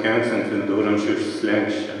 nepakenksant viduramžių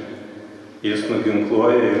slenksčio. Jis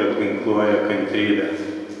nuginkluoja ir atginkluoja kantrybę.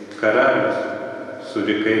 Karalius,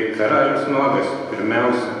 surikai, karalius nuogas,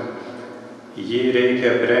 pirmiausia. Jį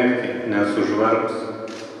reikia aprengti, nes užvargs.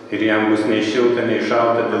 Ir jam bus nei šilta, nei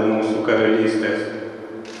šalta dėl mūsų karalystės.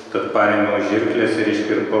 tad paėmiau žirklės ir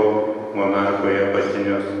iškirpau monarchoje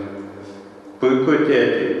apatinius. Puiku,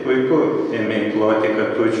 tėti, puiku, ėmė ploti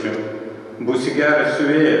katučių. Būsi geras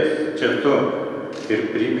siuvėjas, čia tu. Ir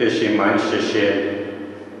pripiešiai man šešėlį.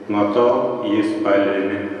 Nuo to jis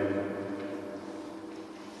spalvini.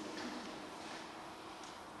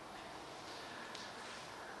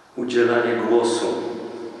 Udzielanie głosu,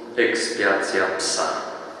 ekspiacja psa.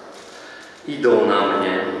 Idą na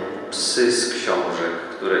mnie psy z książek,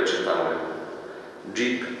 które czytałem.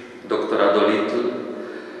 Jeep doktora Dolittle,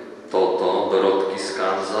 Toto Dorotki z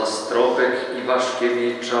Kansas, Tropek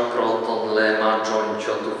Iwaszkiewicza, Proton, Lema,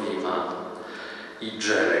 Dżoncio, Tuwima i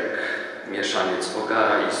Dżerek, mieszaniec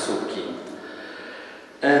ogara i suki.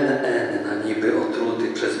 NN na niby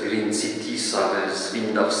otruty przez Green Citisa z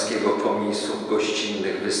windawskiego komisu w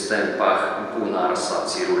gościnnych występach Gunarsa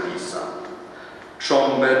Cirulisa.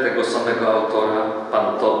 Cząbę tego samego autora,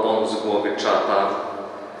 Pantopon z głowy czata,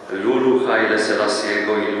 Lulu Haile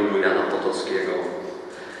Selassiego i Lulu Jana Potockiego.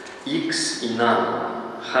 X i Nana,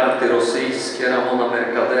 harty rosyjskie Ramona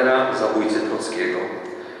Mercadera, zabójcy Trockiego.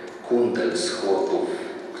 Kundel z chłopów,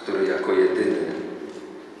 który jako jedyny,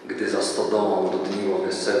 gdy za stodołą dudniło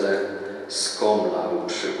wesele, skomlał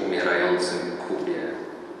przy umierającym Kubie.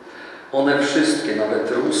 One wszystkie,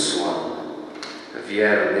 nawet Rusłan,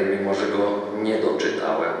 wierny, mimo że go nie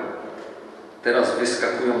doczytałem, teraz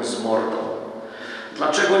wyskakują z mordą.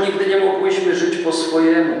 Dlaczego nigdy nie mogłyśmy żyć po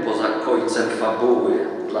swojemu, poza kojcem fabuły?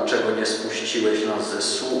 Dlaczego nie spuściłeś nas ze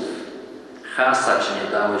słów? Hasać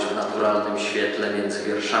nie dałeś w naturalnym świetle między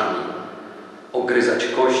wierszami. Ogryzać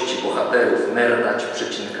kości bohaterów, merdać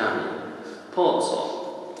przecinkami. Po co?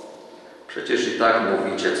 Przecież i tak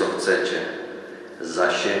mówicie, co chcecie.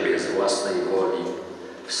 Za siebie, z własnej woli.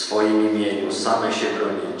 W swoim imieniu same się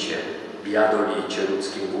bronicie. Biadolicie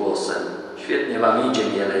ludzkim głosem. Świetnie wam idzie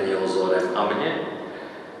mielenie ozorem, a mnie?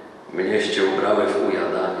 Mnieście ubrały w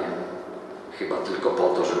ujadanie. Chyba tylko po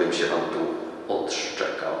to, żebym się wam tu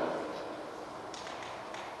odszczekał.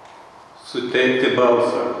 Suteikti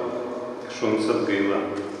balsą. Šuns atgaila.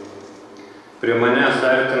 Prie manęs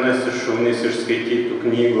artinasi šunys iš skaitytų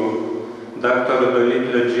knygų. Daktaro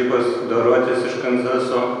Dolitlio džibas Dorotis iš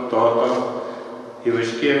Kanzaso, Toto,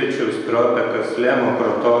 Ivaškievičiaus Tropekas, Lemo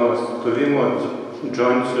Protonas, Tuvimo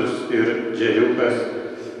Džoncius ir Džeriukas,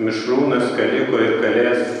 Mišrūnas Kaliko ir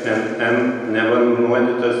Kalės, NN,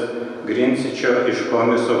 nevanuodytas, Grinsičio iš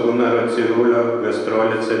komiso Gunaro Cirulio,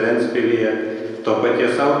 gastrolė Celenspilyje, to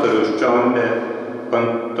paties autoriaus Čiombe,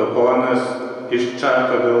 Pantoponas iš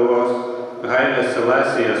Čato galvos, Haile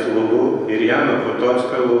Selassijas Lulu ir Jano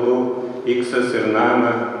Potockio Lulu, Iksas ir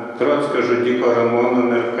Nana, Trockio žudiko Ramono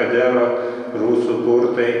Mercadero, rusų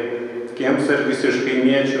burtai, kiemsargis iš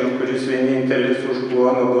kaimiečių, kuris vienintelis už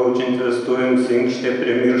kluono gaudžiant vestuvėms inkštė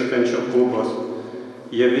prie mirštančio Kubos.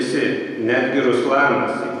 Jie visi, netgi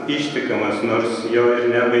Ruslanas, ištikamas, nors jo ir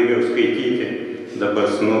nebaigiau skaityti, dabar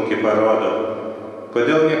snukį parodo.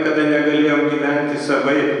 Kodėl niekada negalėjom gyventi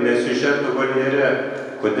savaip, nesiužetų voljere?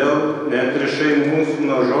 Kodėl neatrišai mūsų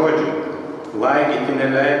nuo žodžių? Laigyti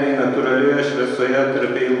neleidai natūralioje šviesoje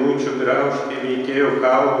tarp eilučių graužti veikėjų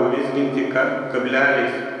kaulų, vizginti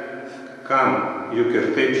kableliais. Kam? Juk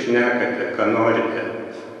ir taip šnekate, ką norite.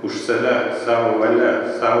 Už save, savo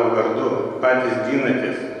valia, savo vardu, patys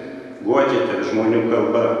ginatės, guodžiate žmonių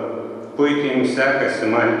kalba. Puikiai jums sekasi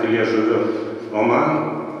malti liežuviu, o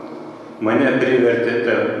mane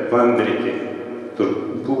privertėte vandryti,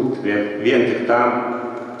 turbūt vien tik tam,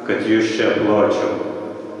 kad jūs čia pločiau.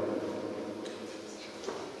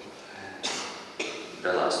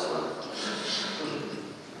 The last one.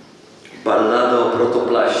 Ballada o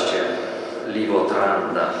protoplaście,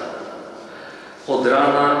 Livotranda. Od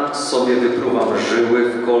rana sobie wypruwam żyły,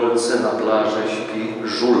 w kolce na plaży śpi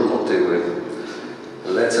żul otyły.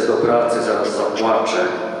 Lecę do pracy, zaraz zapłaczę,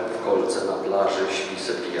 w kolce na plaży śpi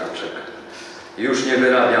se pijaczek. Już nie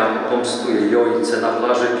wyrabiam, pomstuję jojce, na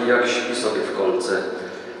plaży pijak śpi sobie w kolce.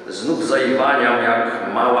 Znów zaiwaniam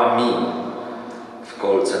jak mała mi, w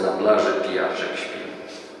kolce na plaży pijaczek śpi.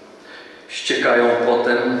 Ściekają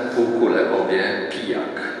potem półkule obie,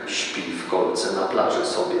 pijak śpi w kolce na plaży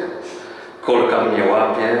sobie. Kolka mnie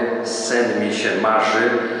łapie, sen mi się marzy,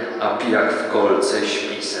 a pijak w kolce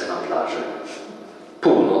śpi se na plaży.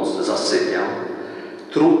 Północ zasypiam,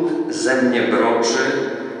 trud ze mnie broczy,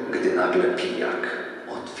 gdy nagle pijak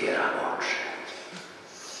otwiera oczy.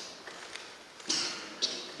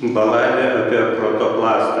 Baladė apie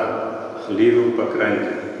protoplastą, Lyvių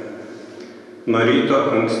pakrantė. Nuo ryto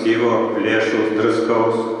ankstyvo plėšaus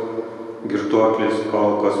draskaus, girtuoklis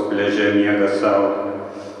kolkos pleže miega savo.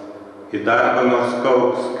 Į darbą nors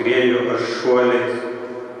kauk skrieju aš šuoliais,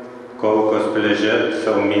 kolkos pliaže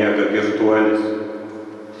sau miega girtuolis.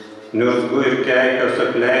 Niurzgu ir keikios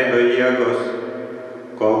apleido jėgos,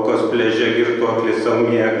 kolkos pliaže girtuoklis sau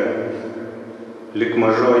miega. Lik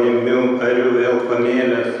mažoji arių vėl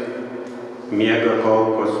pamėlės, miega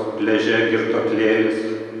kolkos pliaže girtuoklėlis.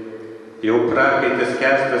 Jau prakaitis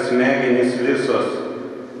kestas smegenys visos,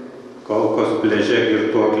 kolkos pliaže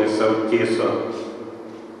girtuoklis sau tyso.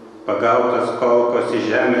 Pagautas kolkos į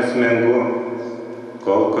žemę smengu,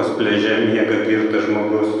 kolkos pliaže miega girtas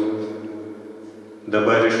žmogus.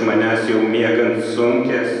 Dabar iš manęs jau miegant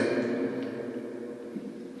sunkės,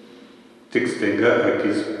 tik staiga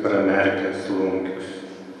akis pramerkia slunkius.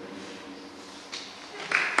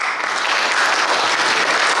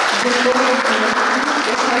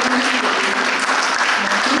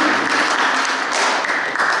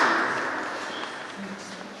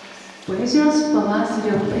 Poezijos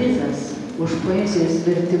pavasario prizas už poezijos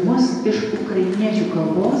vertimus iš ukrainiečių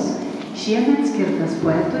kalbos šiemet skirtas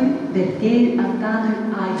poetui, vertėjui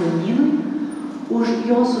Antanui A. Jonynui už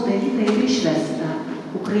jo sudarytą ir išvestą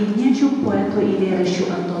ukrainiečių poetų eilėraščių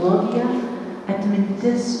antologiją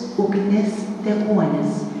Atmintis, ugnis,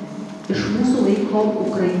 deguonis iš mūsų laiko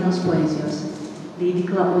Ukrainos poezijos.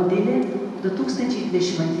 Leidykla Odilė,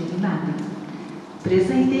 2022 metai.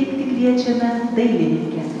 Prizą įteikti kviečiame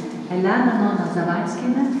dailininkę Eleną Noną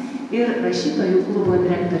Zavadskienę ir rašytojų klubo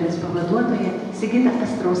direktorės pavaduotoją Sigitą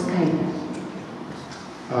Astrauskaitę.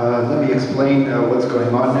 Let me explain what's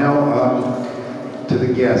going on now to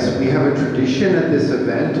the guests. We have a tradition at this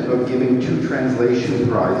event of giving 2 translation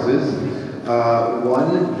prizes.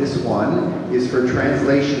 This one is for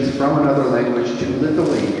translations from another language to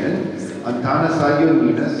Lithuanian. Antanas A.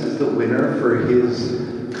 Jonynas is the winner for his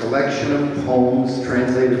collection of poems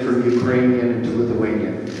translated from Ukrainian into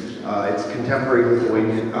Lithuanian. It's contemporary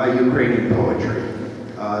Ukrainian poetry.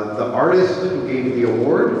 The artist who gave the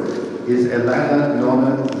award is Elena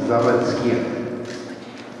Nona Zavadskienė.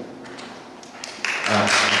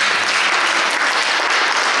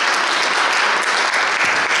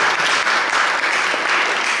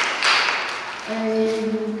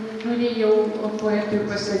 Norėjau poetui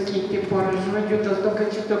pasakyti porą žodžių, dėl to, kad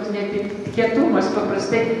šitoks netikėtumas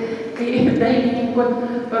paprastai, kai dailininko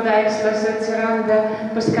paveikslas atsiranda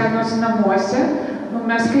pas ką nors namuose,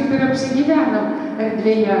 mes kaip ir apsigyvenam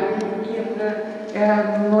erdvėje ir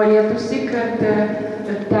norėtųsi, kad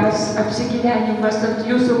tas apsigyvenimas ant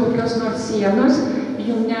jūsų kokios nors sienos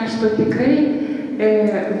jums neštų tikrai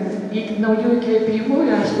naujų įkvėpimų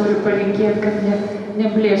ir aš noriu palinkėti, kad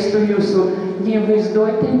neblėstų jūsų nei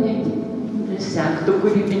vaizduotė, nei sektų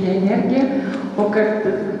kūrybinė energija, o kad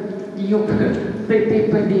jums tai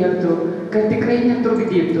padėtų, kad tikrai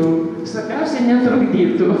netrukdytų. Svarbiausia,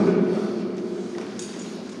 netrukdytų.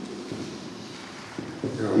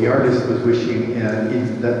 The artist was wishing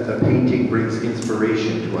that the painting brings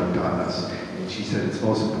inspiration to Antanas. And she said it's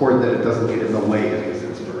most important that it doesn't get in the way of his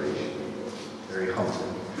inspiration. Very humble.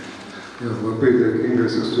 Labai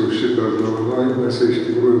dėkingas esu už šitą apdovanojimą, jis iš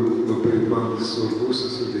tikrųjų labai man svarbus,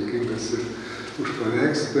 esu dėkingas ir už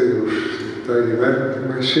paveikslą, ir už tą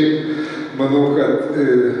įvertinimą. Šiaip manau, kad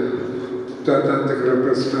tam tikrą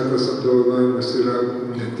prasme tas apdovanojimas yra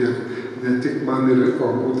ne tik man,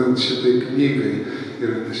 o būtent šitai knygai. Ir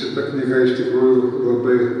šita knyga iš tikrųjų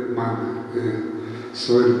labai man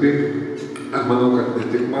svarbi. Manau, kad ne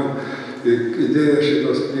tik man. Idėja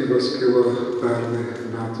šitos knygos kilo pernai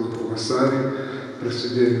metų vasarį,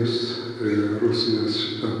 prasidėjus Rusijos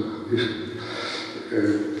šitam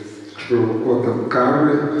išprovokuotam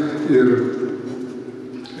karui. Ir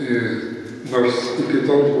nors iki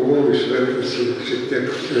tol buvau išvertęs šiek tiek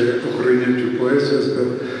ukrainiečių poezijos, bet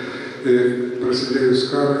prasidėjus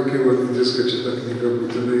karui kilo mintis, kad šitą knygą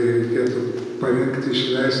būtinai reikėtų parengti,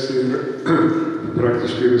 išleisti ir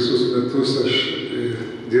praktiškai visus metus aš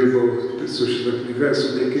dirbau su šitą knygą. Esu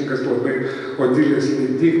dėkingas labai Odilės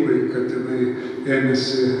leidyklai, kad jinai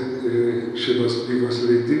ėmėsi šitos knygos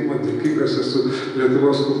leidimo. Dėkingas esu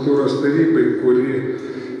Lietuvos kultūros tarybai, kuri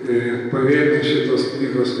pavėmė šitos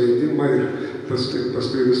knygos leidimą ir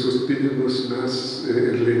paskui visus pinigus mes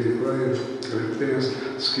ir leidykla ir vertėjas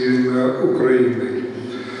skyrėme Ukrainai.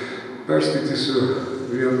 Perskaitysiu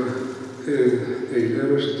vieną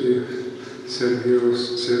eilėraštį Sergejaus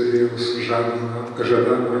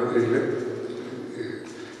Žadano eilė.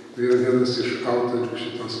 Vienas iš autorių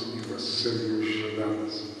šitos knygos, Sergejus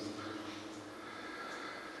Žadanas.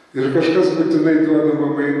 Ir kažkas būtinai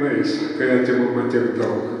duodama mainais, kai atimama tiek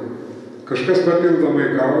daug. Kažkas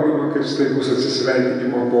papildomai gaunama, kaip staigus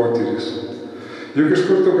atsisveikinimo potyris. Juk iš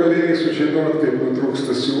kur tu galėjai sužinoti, kaip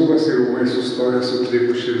nutrūksta siūlas ir ūmai sustoja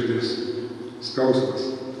sutrikų širdis. Skausmas.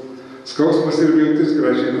 Skausmas ir viltis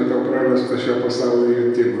grąžina tau prarastą šio pasaulio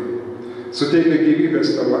jutimą. Suteikia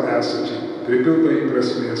gyvybės tavo esančiai, pripildo į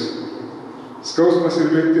prasmės. Skausmas ir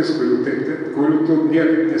viltis, kurių tu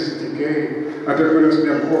niekaip nesitikėjai, apie kurias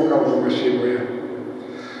nebuvo kalbama šeimoje.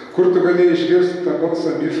 Kur tu galėjai išgirsti tą balsą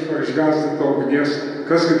miško, išgąsdinti ugnies,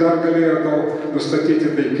 kasgi dar galėjo tau nustatyti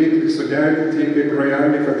taikiklį, suderinti jį kaip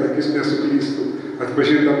rojalį, kad akis nesuklystų,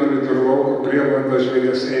 atpažindama vidur lauko prieblandą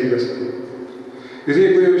žvėries eigasį. Ir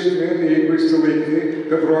jeigu jau ištvėrė, jeigu išsilaikai,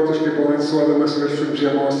 beprotiškai balansuodamas viršum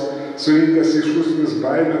žiemos, surinkęs iš šūsnis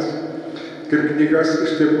baimės, kaip knygas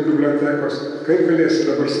iš tėvų bibliotekos, kaip galėsi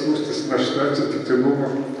dabar skūstis našta atsitiktinumo,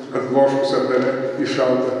 atbloškusio tave į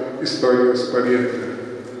šaltą istorijos pavietę.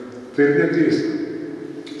 Tai ir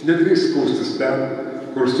nedrįsk skūstis ten,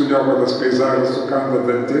 kur suniokotas peizažas sukanda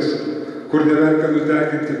dantis, kur nevenka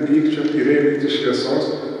nudeginti pykčio ir rėminti šviesos,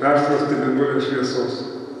 perstrasti mėnulio šviesos.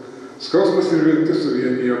 Skausmas ir viltis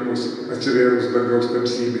suvienijo mus atsivėrus dangaus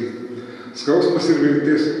tamsybei. Skausmas ir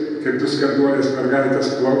viltis, kaip du skanduolės mergaitės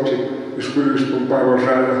plaučiai, iš kurių išpumpavo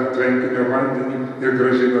žalią tvenkinio vandenį ir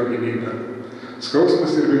grąžino gyvybę.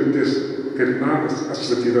 Skausmas ir viltis, kaip namas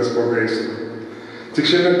atstatytas po gaisro. Tik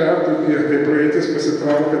šiame pertraukyje, kai praeitis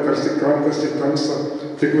pasitraukia tarsi krantas į tamsą,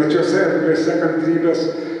 tik plačiose erdvėse kantrybės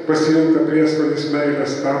pasijunta prieskonis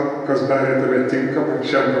meilės tam, kas darė tave tinkamą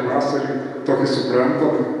šiam pavasariui, tokį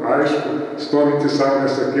suprantamą, aišku, stovintį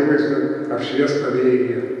saulės akivaizdą, apšviestą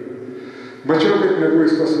vėjyje. Mačiau, kaip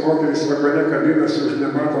mieguistos moterys vagone kabinasi už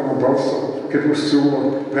nematomo balso, kaip už siūlo,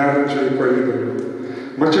 vedančio į koridorių.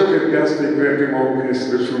 Mačiau, kaip gęsta įkvėpimo ugnis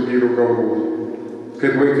viršų vyrų galvų,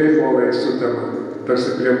 kaip vaikai puola į sutemą, tarsi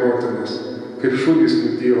prie motinos, kaip šunys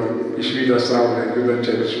nutyla, išvydę saulę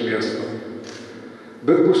judančią virš miesto.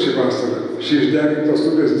 Bet bus šį vasarą, šį išdegintos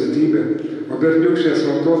upės didybė, o berniukščiai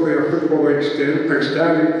asfaltuotoje futbolo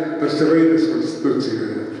aikšteliai tarsi raidės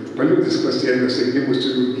konstitucijoje, paliudys pasieniuose gimusių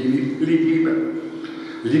lygybę.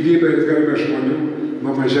 Lygybę ir garbę žmonių,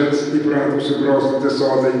 nuo mažens įpratusių grostinti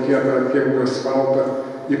sodą į kietą kiemų asfaltą,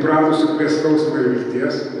 įpratusių prie skausmo ir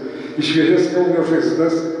vilties, išvėžės kauno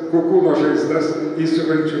žaizdas, kukūno žaizdas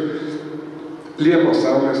įsiuvančių liepos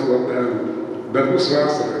saulės lapelių. Bet bus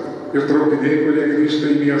vasara ir traukiniai, kurie grįžta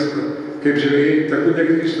į miestą, kaip žvejai, tegu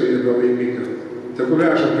negrįžta jie be laimikio, tegu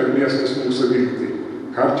veža per miestus mūsų viltį,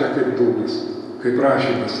 karčia kaip dūmas, kaip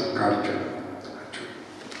rašymas karčia. Ačiū.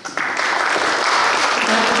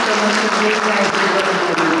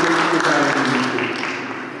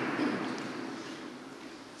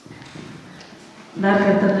 Dar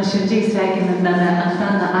kartą nuoširdžiai sveikiname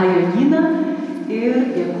Antaną Ajonyną ir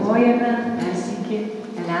dėkojame persykį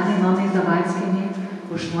Elenai Nonai Zavalskienei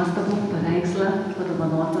už nuostabų paveikslą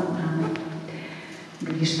padovanotą Antanai.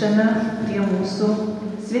 Grįžtame prie mūsų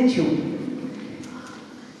svečių.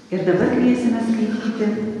 Ir dabar kviesime skaityti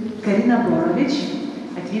Kariną Borowicz,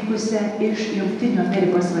 atvykusią iš Jungtinių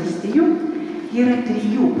Amerikos valstijų. Ji yra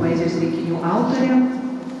 3 poezijos rinkinių autorė,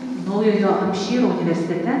 Naujojo Hampšyro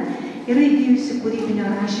universitete yra įgijusi kūrybinio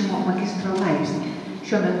rašymo magistro laipsnį.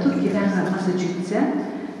 Šiuo metu gyvena Masačusetse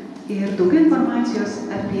ir daugiau informacijos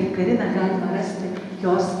apie Kariną galima rasti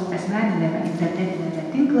jos asmeninėme internetinėme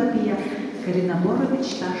tinklapyje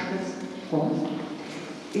karinaborowicz.com.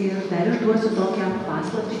 Ir dar išduosiu tokią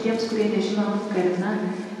paslaptį tiems, kurie nežino, Karina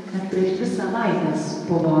net prieš 2 savaitės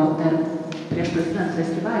buvo dar prieš prasidedant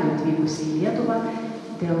festivaliui atvykusi į Lietuvą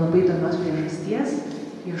dėl labai įdomios priežasties,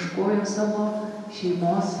 ieškojo savo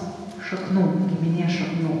šeimos šaknų, giminės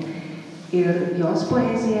šaknų. Ir jos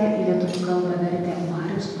poeziją į lietuvių kalbą vertė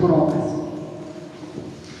Marius Burokas.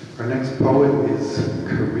 Our next poet is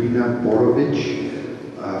Karina Borowicz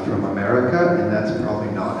from America, and that's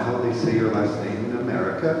probably not how they say your last name in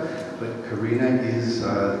America, but Karina is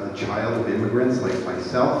the child of immigrants like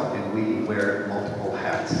myself, and we wear multiple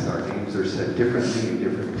hats. Our names are said differently in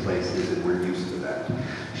different places, and we're used to that.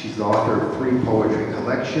 She's the author of 3 poetry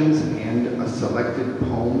collections and a selected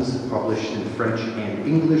poems published in French and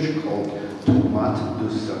English called Tomate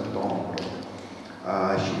de Septembre.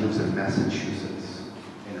 She lives in Massachusetts,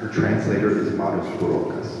 and her translator is Marius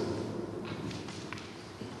Burokas.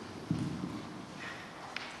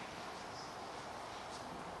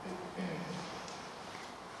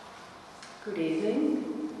 Good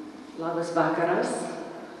evening. Labas vakaras.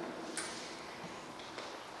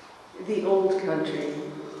 The old country.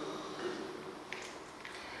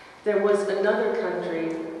 There was another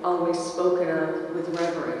country always spoken of with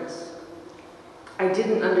reverence. I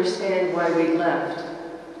didn't understand why we left.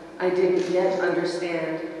 I didn't yet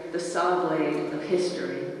understand the saw blade of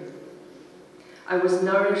history. I was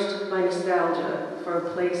nourished by nostalgia for a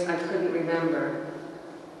place I couldn't remember.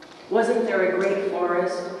 Wasn't there a great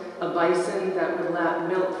forest a bison that would lap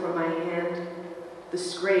milk from my hand, the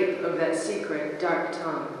scrape of that secret dark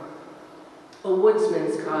tongue. A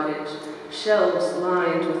woodsman's cottage, shelves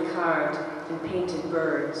lined with carved and painted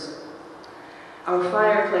birds. Our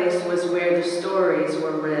fireplace was where the stories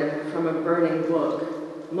were read from a burning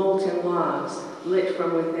book, molten logs lit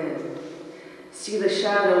from within. See the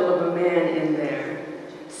shadow of a man in there.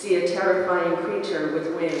 See a terrifying creature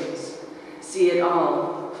with wings. See it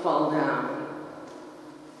all fall down.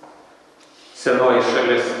 Senoji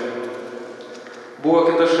šalis. Buvo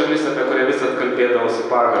kita šalis, apie kurią visad kalbėdavosi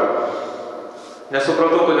pagarbą.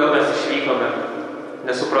 Nesupratau, kodėl mes išvykome.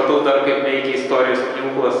 Nesupratau dar, kaip veikia istorijos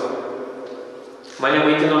pjūklas. Mane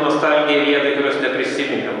maitino nostalgija vietai, kurios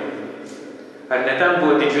neprisiminiau. Ar ne ten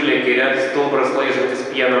buvo didžiulė giria, stumbras laižantis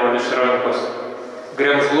pieną man iš rankos,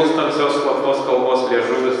 gremžlus tamsios slaptos kalbos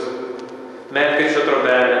liežuvis, medkirčio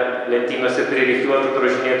trobelė, lentynose pririkiuotų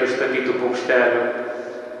drožinėtų ištapytų paukštelių.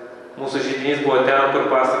 Mūsų židinys buvo ten, kur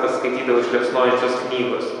pasakas skaitydavo iš liepsnojančios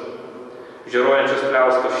knygos. Žiūrojančios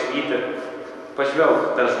pliauskos švyti,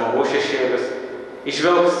 pažvelk ten žmogaus šešėlis,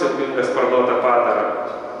 išvelk siaubingą sparnuotą padarą,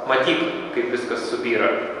 matyk, kaip viskas subyra.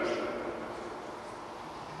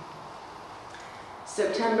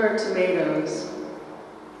 September tomatoes.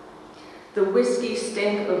 The whiskey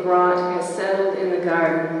stink of rot has settled in the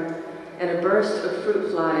garden, and a burst of fruit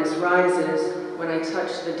flies rises when I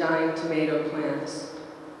touch the dying tomato plants.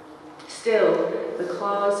 Still, the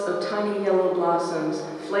claws of tiny yellow blossoms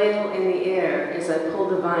flail in the air as I pull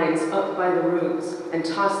the vines up by the roots and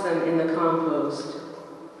toss them in the compost.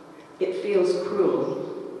 It feels cruel.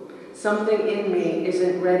 Something in me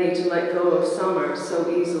isn't ready to let go of summer so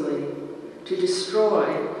easily, to destroy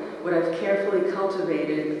what I've carefully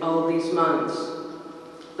cultivated all these months.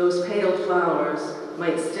 Those pale flowers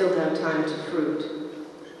might still have time to fruit.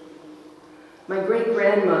 My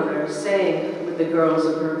great-grandmother sang with the girls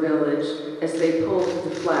of her village as they pulled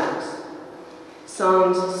the flax.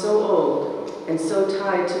 Songs so old and so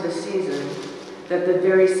tied to the season that the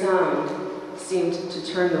very sound seemed to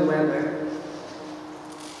turn the weather.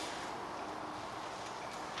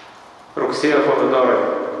 Rugsėjo pomidorai.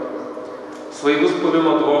 Svaigus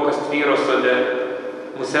puvimo dvokas tvyro sode.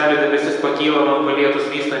 Muselių debesis pakyla man palietus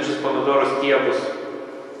vystančius pomidorų stiebus.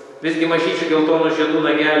 Visgi mažyčių geltonų žiedų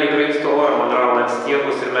nageliai graibsto orą man raunant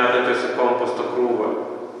stiebus ir metantis į komposto krūvą.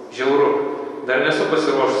 Žiauru, dar nesu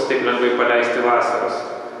pasiruošus taip lengvai paleisti vasaros.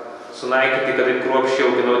 Sunaikyti, kad taip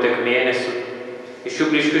kruopščiai auginau tiek mėnesių. Iš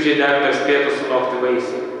jų blyškių žiedelių dar spėtų sunokti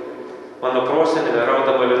vaisiai. Mano prosenelė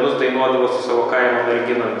raudama linus dainuodavo su savo kaimo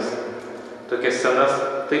merginomis. Tokias senas,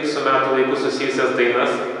 taip su metų laiku susijusias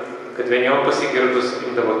dainas, kad vieniau pasigirdus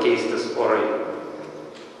imdavo keistis orai.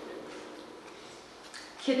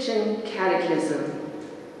 Kitchen catechism.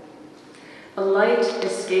 A light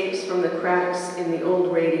escapes from the cracks in the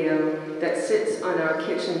old radio that sits on our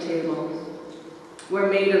kitchen table.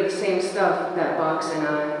 We're made of the same stuff, that box and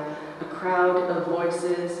I, a crowd of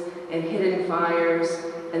voices and hidden fires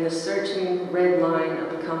and the searching red line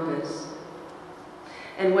of a compass.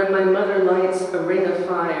 And when my mother lights a ring of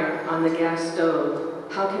fire on the gas stove,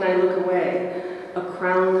 how can I look away? A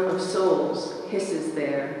crown of souls hisses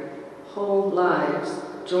there, whole lives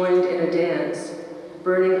joined in a dance,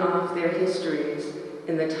 burning off their histories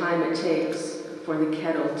in the time it takes for the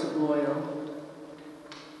kettle to boil.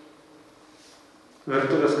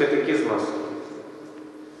 Virtuvės katekizmas.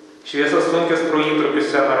 Šviesas sunkės pro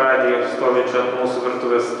įtrūkius seną radiją, stovinčią ant mūsų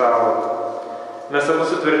virtuvės stalo. Mes abu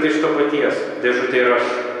sutverti iš to paties, dėžutė ir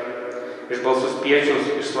aš. Iš balsų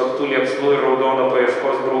spiečiaus, iš slaptų liepsnų ir raudono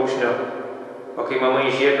paieškos brūkšnio. O kai mama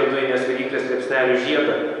įžiebė dujinės viryklės liepsnelių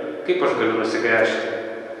žiedą, kaip aš galiu nusigręžti?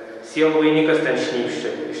 Sielų vainikas ten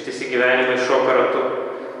šnypščia, ištisi gyvenimai šoka ratu,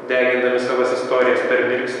 degindami savas istorijas per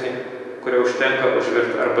mirksnį, kurio užtenka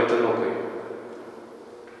užvirti arbatinukui.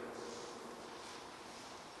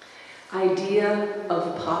 Idea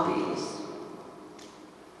of poppies.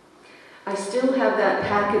 I still have that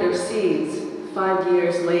packet of seeds 5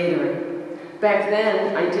 years later. Back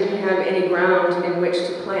then, I didn't have any ground in which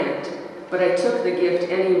to plant, but I took the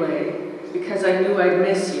gift anyway, because I knew I'd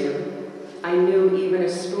miss you. I knew even a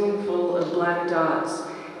spoonful of black dots,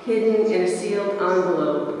 hidden in a sealed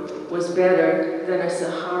envelope, was better than a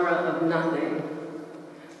Sahara of nothing.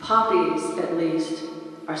 Poppies, at least,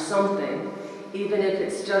 are something, even if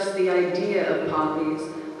it's just the idea of poppies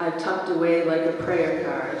I've tucked away like a prayer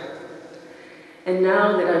card. And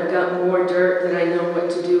now that I've got more dirt than I know what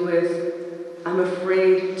to do with, I'm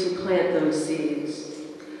afraid to plant those seeds.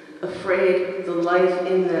 Afraid the life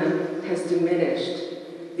in them has diminished.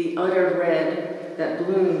 The utter red that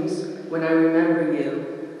blooms when I remember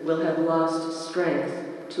you will have lost strength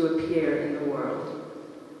to appear in the world.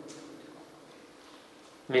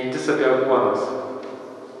 Mintis apie aguonas.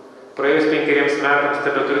 Praėjus 5 metams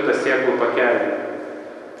tebeturiu tą sėklų pakelį.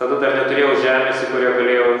 Tada dar neturėjau žemės, į kurią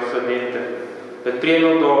galėjau sodinti. Bet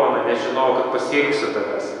priėmiau dovaną, nes žinojau, kad pasieksiu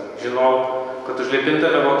tavęs. Žinojau, kad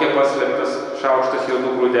užlipintame voke paslėptas šaukštas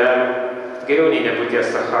jaunų grūdelių, geriau nei nebūties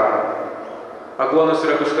Sahara. Aguonos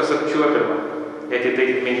yra kažkas apčiuopiama, net į tai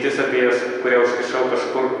tik mintis apie jas, kurią užkišau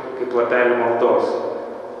kažkur kaip lapelį maldos.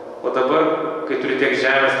 O dabar, kai turiu tiek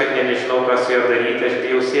žemės, kad nežinau, ką su ją daryti, aš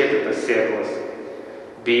bijau sėti tas sėklas.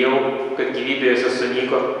 Bijau, kad gyvybė jose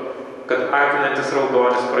sunyko, kad akinantis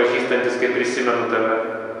raudonis, pražįstantis, kaip prisimenu tave,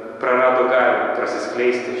 prarado galią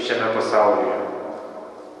prasiskleisti šiame pasaulyje.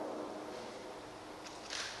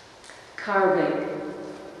 Carving.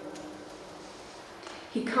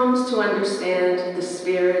 He comes to understand the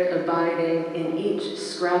spirit abiding in each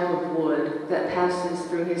scrap of wood that passes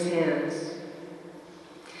through his hands.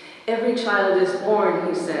 Every child is born,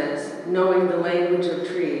 he says, knowing the language of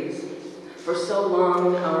trees. For so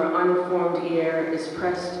long our unformed ear is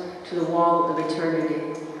pressed to the wall of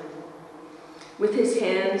eternity. With his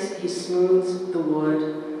hands he smooths the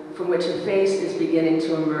wood from which a face is beginning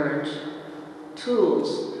to emerge.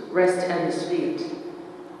 Tools rest at his feet,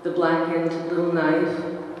 the blackened little knife,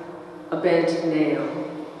 a bent nail.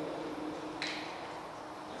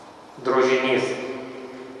 Drožinys.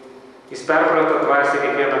 Jis perpranta dvasią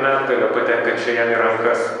kiekvieną medgalio patenkančią jam į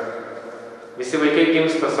rankas. Visi vaikai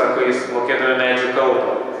gimsta, sako jis, mokėdami medžių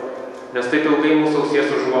kalbą, nes taip ilgai mūsų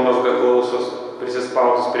ausies užuomazga klausos,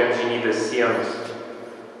 prisispaudus prie amžinybės sienos.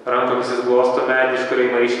 Rankomis jis glosto medį, iš kurio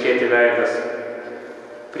ima ryškėti veidas.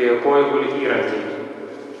 Prie jo kojų guli įrankiai,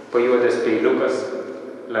 pajuodęs peiliukas,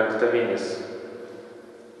 lenktavinis.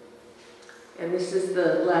 And this is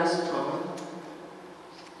the last poem.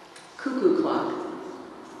 Cuckoo clock.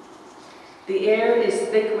 The air is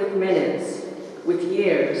thick with minutes, with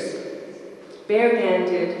years.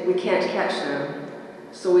 Bare-handed, we can't catch them,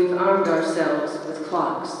 so we've armed ourselves with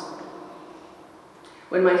clocks.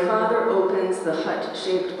 When my father opens the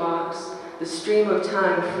hut-shaped box, the stream of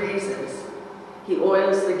time freezes. He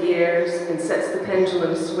oils the gears and sets the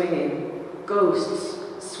pendulum swinging. Ghosts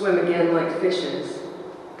swim again like fishes.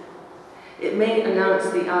 It may announce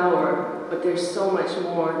the hour, but there's so much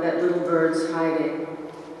more that little bird's hiding.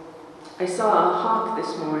 I saw a hawk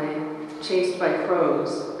this morning, chased by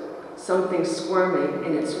crows, something squirming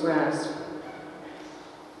in its grasp.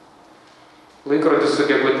 Laikrodis su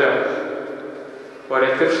gegute. Ore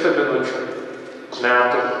tiršta minučių,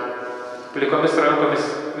 metų. Plikomis rankomis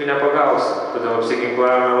jų nepagausi, todėl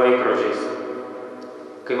apsiginklavome laikrodžiais.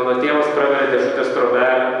 Kai mano tėvas praveria dėžutės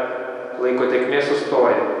trobelę, laiko tėkmė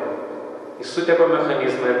sustoja. Jis sutepa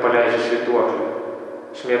mechanizmą ir paleidžia švytuoklį.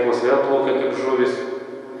 Šmėklos vėl plaukia kaip žuvis.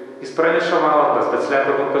 Jis praneša valandas, bet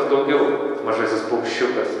slepia kur kas daugiau, mažasis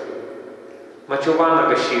paukščiukas. Mačiau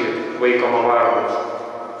vanagą šįryt, vaikomą varną.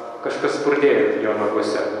 Kažkas spurdėjo jo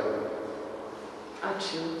naguose.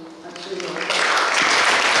 Ačiū. Ačiū.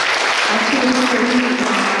 Ačiū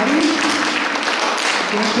Marius.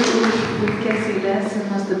 Dėkui už puikias eiles ir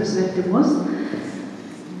nuostabius vertimus.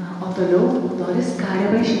 O toliau Doris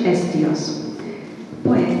Kareva iš Estijos.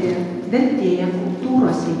 Poetė, vertėja,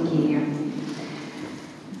 kultūros veikėja.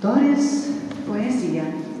 Doris poezija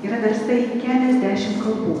yra versta į keliasdešimt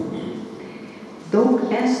kalbų. Daug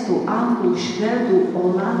estų, anglų, švedų,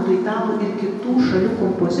 olandų, italų ir kitų šalių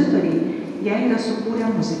kompozitoriai jai yra sukūrę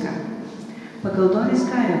muziką. Pagal Doris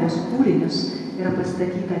Karevos kūrinius yra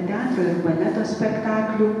pastatyta teatro ir baleto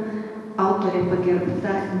spektaklių, autorė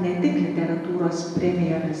pagerbta ne tik literatūros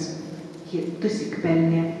premijomis. Ji dusik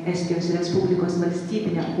pelnė Estijos Respublikos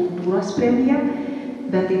valstybinę kultūros premiją,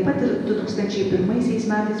 bet taip pat ir 2001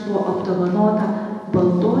 metais buvo apdovanota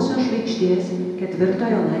Baltosios žvaigždės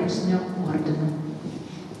 4 laipsnio ordinu.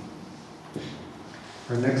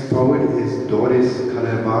 Our next poet is Doris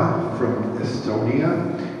Kareva from Estonia.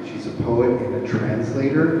 She's a poet and a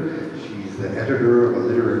translator. She's the editor of a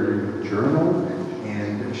literary journal,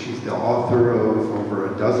 and she's the author of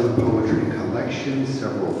over a dozen poetry collections,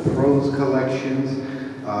 several prose collections.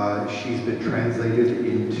 She's been translated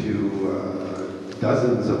into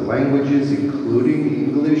dozens of languages, including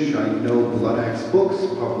English. I know Vladas Books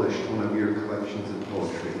published one of your collections of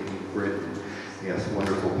poetry in Britain. Yes,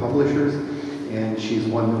 wonderful publishers. And she's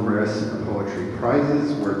won numerous poetry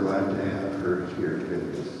prizes. We're glad to have her here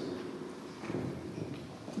with us.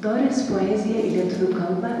 Doris poeziją į lietuvių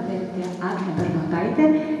kalbą vertė Agnė Bernotaitė.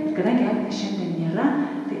 Kadangi Agnė šiandien nėra,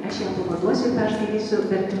 tai aš ją pavaduosiu ir perskaitysiu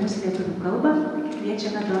vertimus į lietuvių kalbą.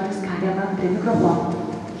 Kviečiame Doris Karevą prie mikrofono.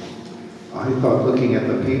 I thought, looking at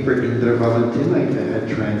the paper, Indrė Valantinaitė had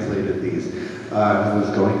translated these. I was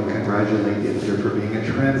going to congratulate Indrė for being a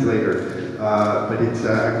translator. but it's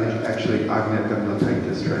actually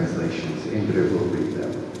Agnetaitis translations. Indrė will read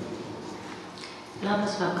them.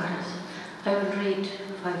 Labas vakaras. I will read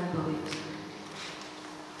 5 poems.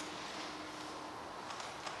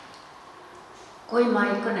 Kui ma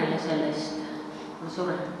ei kõnele sellest, ma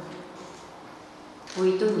suren.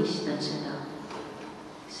 Kui tunnistan seda,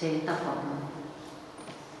 see tapab mu.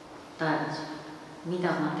 Taevas,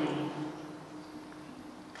 mida ma teen?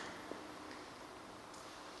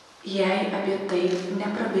 Jei apie tai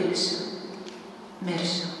neprabilsiu,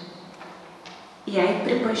 mirsiu. Jei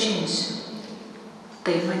pripažinsiu,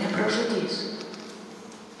 tai mane pražudys.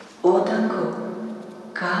 O dangau,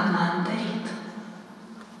 ką man daryti?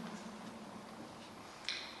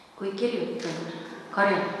 Kui kirjutan,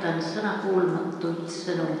 karjatan sõnakuulmatuid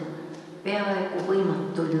sõnu, peaaegu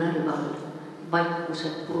võimatul nõlval,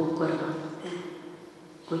 vaikuse puru kõrval.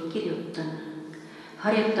 Kui kirjutan,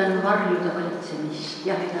 harjutan varjuda valitsemist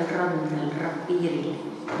jahedal rannel, rapiiril,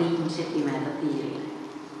 viimse pimeda piiril.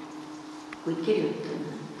 Kui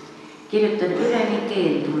kirjutan üleni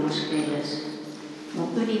keeldumuskeeles,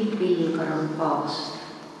 mu ülim pilgar on paast,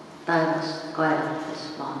 taevast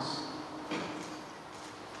kaevates maast.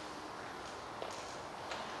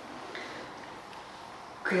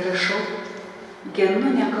 Kai rašau, genu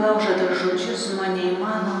neklaužadas žodžius nuo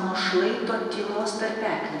neįmanomo šlaito tylos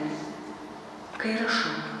tarpeklimi. Kai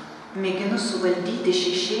rašau, mėginu suvaldyti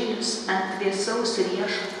šešėlius ant vėsaus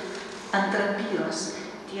riešo, ant rapyros,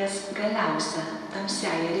 ties galiausia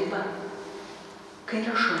tamsiaja riba. Kai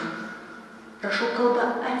rašau kalbą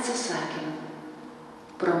atsisakymą,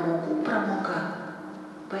 pramogų pramoga,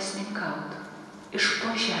 pasninkaut, iš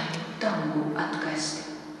po žemių dangų atkasti.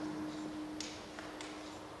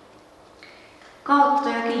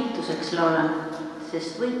 Kaotaja kiituseks laulan,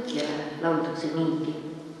 sest võitlejale lauldakse niigi.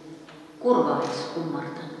 Kurva ees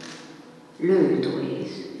kummardan, löödu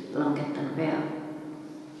ees langetan pea.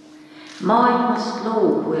 Maailmast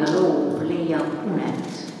loobuja loob leiab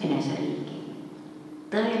unemes eneseriigi.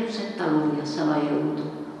 Tõeluse taluja salajõudu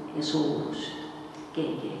ja suurust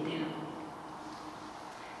keegi ei tea.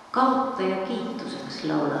 Kaotaja kiituseks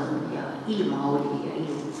laulan ja ilma oli ja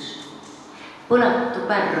ilus. Põlatu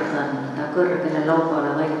pärgan ta kõrgele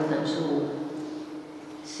laubale vajutan suu.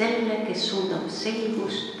 Selle, kes suudab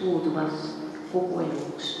selgust puuduvast kogu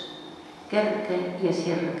eluks, kerge ja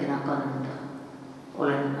sirgena kanda,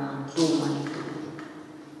 olen ma tuumanitu.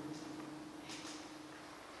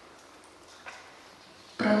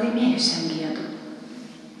 Pralaimėjusiam gėdu,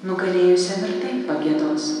 nugalėjusiam ir taip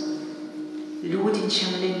pagėdos,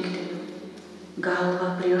 liūdinčiam linkti,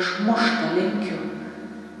 galvą prieš muštą lenkiu.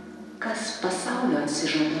 Kas pasaulio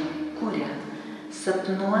atsižada, kuria,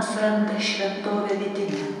 sapnuos randa šventovę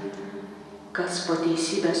vidinę. Kas po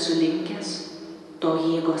teisybę sulinkęs, to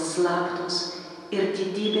jėgos slaptos ir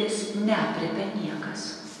didybės neaprėpia niekas.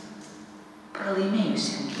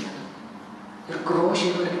 Pralaimėjusiam gėdu ir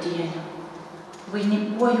grožiai vargdienio,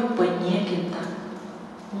 vainikuoju paniekintą,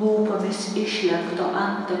 lūpomis išlenkto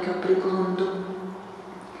antakio priglundu.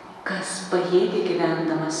 Kas pajėgia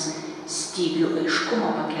gyvendamas stygių aiškumo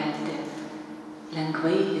pakelti,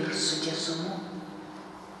 lengvai ir su tiesumu,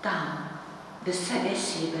 tam visa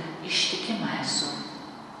esybė ištikima esu.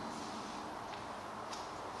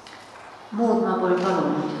 Muud ma pole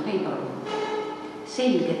palunud, ei palunud.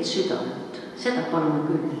 Selget südant, seda palun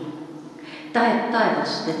küll. Tahet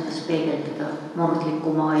taevast endas peegeldada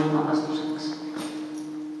mordliku maailma vastuseks.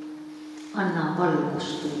 Anna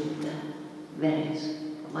valgust tunde veres,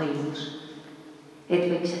 vaimus, et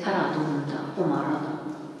võiks ära tunda oma rada.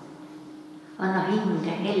 Anna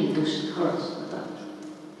hinge heldust halastada.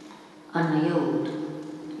 Anna jõud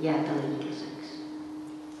jääda õigeseks.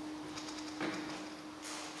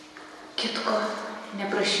 Kitko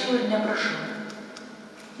neprašiau ir neprašau.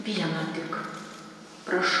 Vieno tik.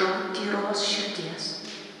 Prašau tyros širdies.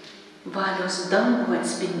 Valios dangų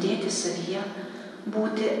atspindėti savyje,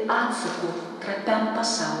 būti atsaku trapiam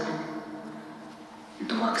pasauliu.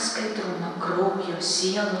 Duok skaidrumą kraujo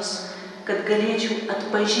sielos, kad galėčiau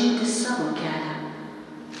atpažinti savo kelią.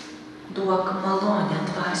 Duok malonę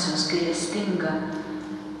dvasios gailestingą,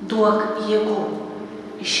 duok jėgų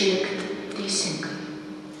išlikti teisingai.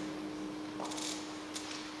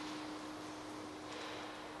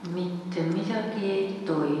 Mitte midagi ei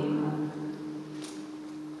toimu.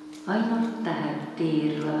 Ainult tähed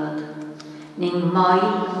tiirlevad ning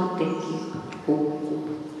maailmu tekib, hukkub,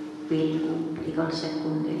 pilgub igal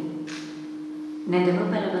sekundil. Nende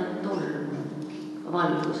võbelevad tolmu,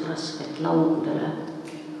 valgus rasket laugudele.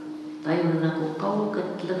 Tajun nagu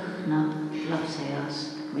kauget lõhna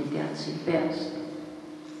lapseeast, ma teadsin peast.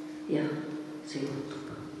 Jah, see juhtub.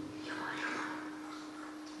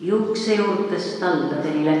 Juukse juurtes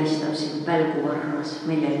talladeni lävistab sind välguvarras,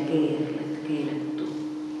 millel keerled keeletu.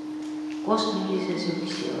 Kosmilises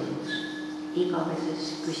üksiolus, igaveses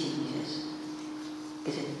püsimises,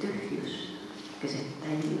 keset tühjust, keset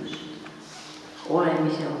täiust,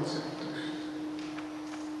 olemise otsatust.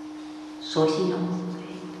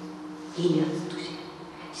 Sosinookeid, hiljatusi,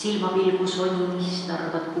 silmapilgu sonimist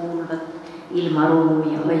arvad kuulvad, ilma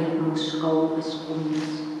ruumi ja aimus kauges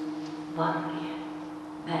kummis, varje,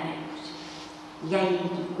 värevusi,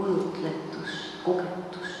 jälgi kujutletust,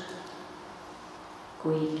 kogetust,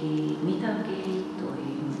 kuigi midagi ei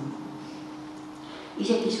toimu.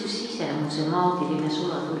 Isegi su sisemuse maagiline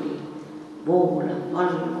sulatuli, voolav,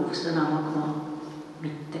 valguv sõnamagma,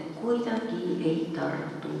 mitte kuidagi ei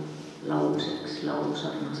tardu lauseks,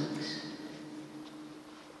 lausarnaseks.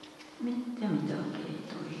 Mitte midagi ei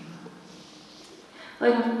toimu.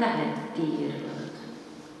 Ainult tähed tiirlevad,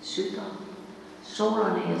 süda,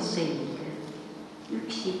 soolane ja selge,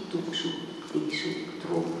 üksi tuksub, tiksub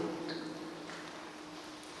truut.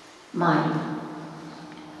 Maailm,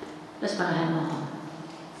 las ma lähen maha.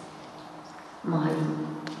 Maailm,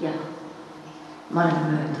 jah, ma olen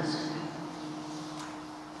möödas.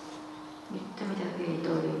 Mitte midagi ei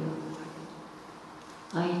toimu.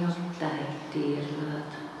 Ainult tähed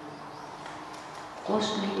tiirlevad.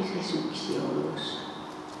 Kosmilises üksiolus,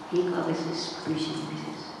 igaveses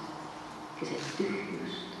püsimises, keset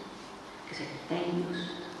tühjust, keset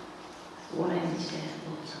täiust, olemise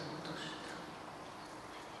otsatust.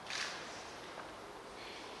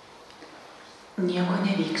 Nieko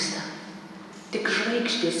nevyksta. Tik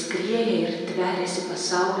žvaigždės skrieja ir tveriasi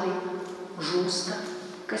pasaulį, žūsta,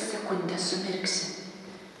 kas sekundę sumirksi.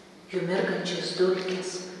 Jų mirgančios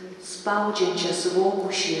dulkės, spaudžiančias vokų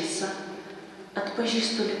šviesa,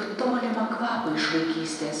 atpažįstu lyg tolimą kvapą iš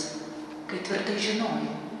vaikystės, kai tvirtai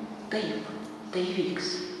žinojau, taip, tai vyks.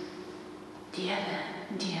 Dieve,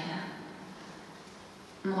 Dieve,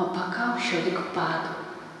 nuo pakaušio lyg padų,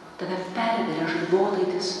 tave perveria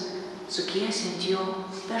žaibolaidis, sukiesi ant jo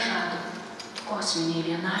be žado, kosminiai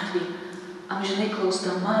vienatvai, amžinai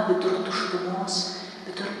klausdama vidur tuštumos,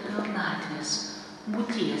 vidur pilnatvės,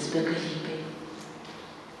 būties begalybei.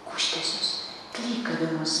 Kuštesius,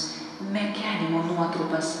 klykavimus, mekenimo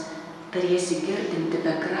nuotrupas, tariesi girdinti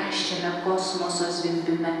bekraščiame kosmoso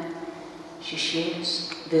zvimbime, šešėlius,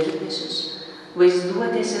 virpesius,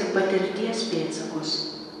 vaizduotės ir patirties pėdsakus,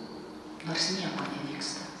 nors nieko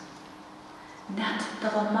nevyksta. Net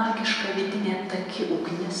tavo magiška vidinė taki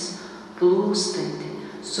ugnis, plūstanti,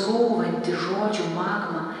 srūvanti žodžių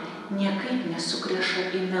magma, niekaip nesukreša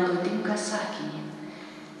į melodingą sakinį.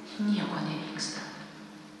 Nieko nevyksta,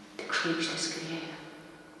 tik žvaigždės skrieja,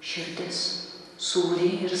 širdis,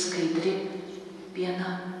 sūri ir skaidri,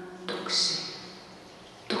 viena tuksi,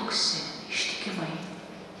 ištikimai.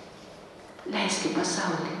 Leiski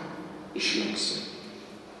pasaulį, išlipsiu.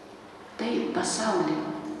 Taip, pasaulį,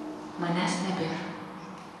 manęs nebėra.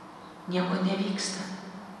 Nieko nevyksta.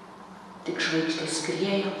 Tik žvaigždės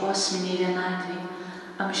skrieja kosminiai vienatvai,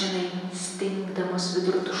 amžinai stingdamos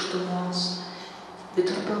vidur tuštumos,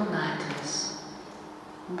 vidur pilnatvės,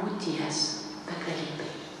 būties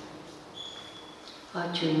begalybei.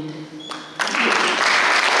 Ačiū, Indrė.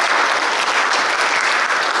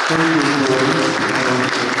 Thank you, Doris.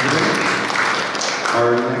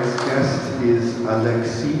 Our next guest is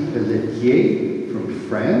Alexis Pelletier from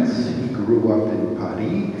France. He grew up in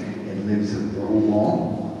Paris and lives in Rouen.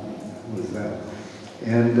 What was that?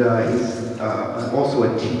 And he's also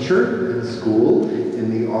a teacher in school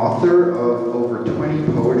and the author of over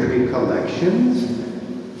 20 poetry collections.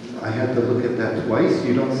 I had to look at that twice.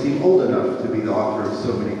 You don't seem old enough to be the author of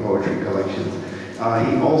so many poetry collections.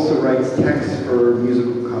 He also writes texts for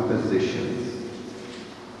musical compositions.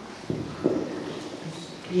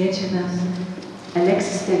 Kviečiame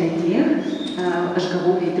Alexis Pelletier. Aš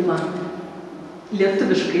gavau leidimą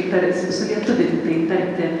lietuviškai sulietuvintai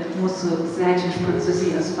tarti mūsų svečių iš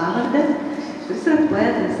Prancūzijos pavardę, kuris yra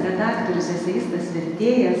poetas, redaktorius, eseistas,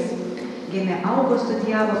 vertėjas, gimė, augo,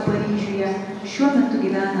 studijavo Paryžiuje, šiuo metu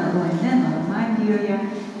gyvena Roene, Normandijoje,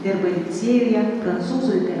 dirba licėjuje,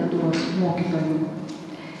 prancūzų literatūros mokytojų.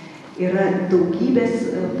 Yra daugybės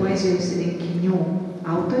poezijos rinkinių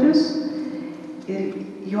autorius ir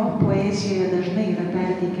jo poezijoje dažnai yra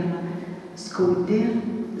perteikiama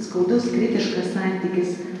skaudus, kritiškas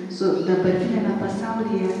santykis su dabartinėme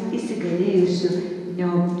pasaulyje įsigalėjusiu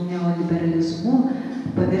neoliberalizmu,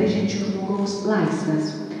 paveržiančiu žmogaus laisvės.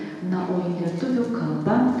 Na, o į lietuvių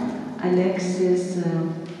kalbą Alexis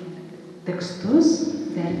tekstus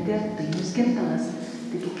vertė Dainius Gintalas.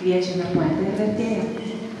 Taigi kviečiame poetą ir vertėją.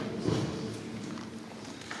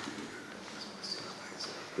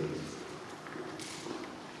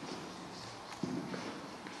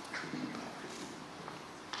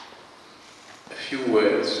 A few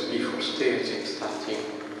words before starting.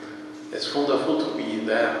 It's wonderful to be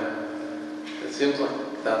there. It seems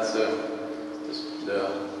like that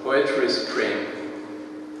the poetry spring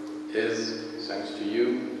is, thanks to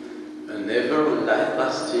you, an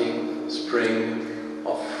everlasting spring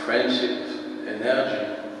of friendship,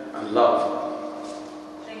 energy, and love.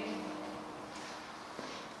 Thank you.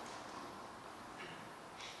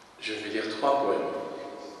 Je vais lire 3 poèmes.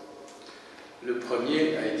 Le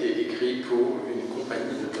premier a été écrit pour une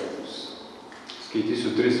compagnie de danse.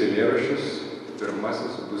 Skaitysiu 3 eilėraščius.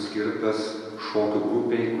 Pirmasis bus skirtas šokių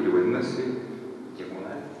grupiai, kuri vadinasi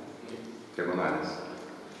Diagonalės.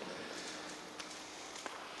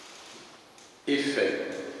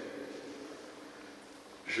 Effet.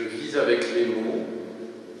 Je vis avec les mots,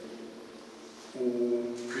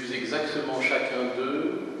 ou plus exactement chacun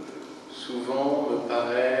d'eux, souvent me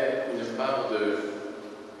paraît une part de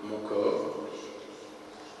mon corps.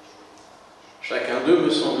 Chacun d'eux me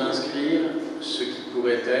semble inscrire ce qui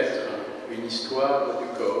pourrait être une histoire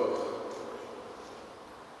du corps.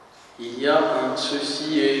 Il y a un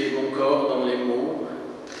ceci est mon corps dans les mots,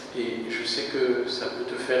 et je sais que ça peut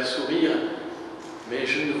te faire sourire, mais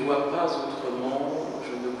je ne vois pas autrement,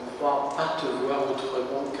 je ne crois pas te voir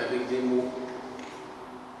autrement qu'avec des mots.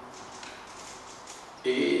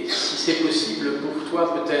 Et si c'est possible pour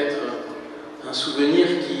toi, peut-être un souvenir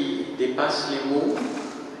qui dépasse les mots,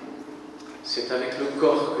 c'est avec le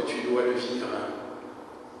corps que tu dois le vivre.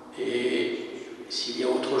 Et s'il y a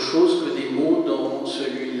autre chose que des mots dans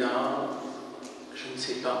celui-là, je ne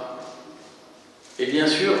sais pas. Et bien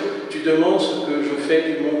sûr, tu demandes ce que je fais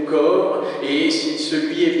du mon corps, et si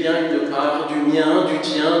celui est bien une part du mien, du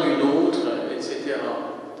tien, d'une autre, etc.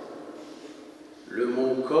 Le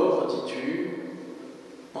mot corps, dis-tu,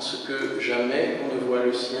 en ce que jamais on ne voit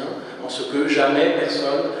le sien, en ce que jamais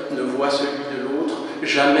personne ne voit celui de l'autre,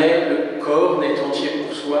 jamais le corps n'est entier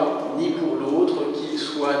pour soi, ni pour l'autre, qu'il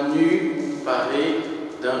soit nu ou paré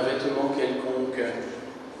d'un vêtement quelconque.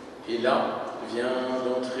 Et là vient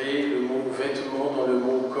d'entrer le mot vêtement dans le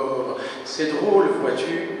mot corps. C'est drôle,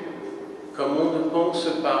 vois-tu, comme on ne pense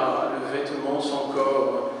pas le vêtement sans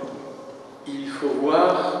corps. Il faut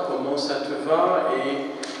voir comment ça te va,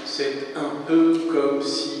 et c'est un peu comme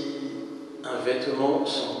si un vêtement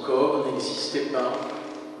sans corps n'existait pas.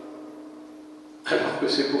 Alors que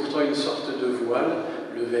c'est pourtant une sorte de voile,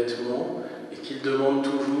 le vêtement, et qu'il demande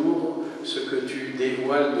toujours ce que tu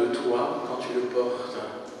dévoiles de toi quand tu le portes.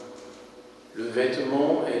 Le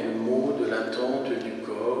vêtement est le mot de l'attente du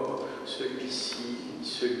corps, celui-ci,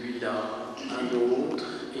 celui-là, un autre,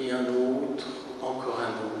 et un autre, encore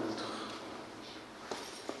un autre.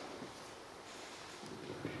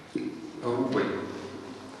 Rūbai.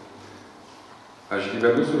 Aš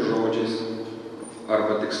gyvenu su žodžiais,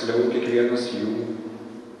 arba tiksliau kiekvienas jų,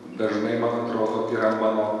 dažnai man atrodo yra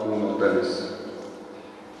mano kūno dalis.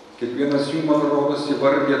 Kiekvienas jų man rodos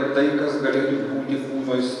įvardė tai, kas galėtų būti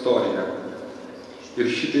kūno istorija. Ir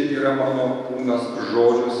šitai yra mano kūnas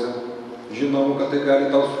žodžiuose. Žinau, kad tai gali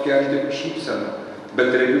tau sukelti šypseną,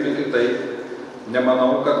 bet regiu ne kitaip.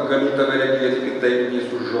 Nemanau, kad galiu tave regėti kitaip nei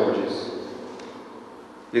su žodžiais.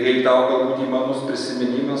 Ir jei tau galbūt įmanus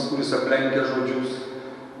prisiminimas, kuris aplenkia žodžius,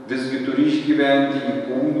 visgi turi išgyventi į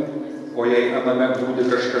kūną, o jei aname būdi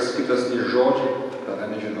kažkas kitas nei žodžiai, tada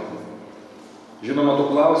nežinau. Žinoma, tu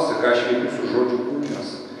klausi, ką aš veikiu su žodžiu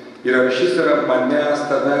kūnas. Ir ar šis yra manęs,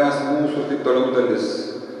 tavęs, mūsų ir taip toliau dalis.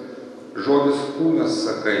 Žodis kūnas,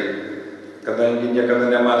 sakai, kadangi niekada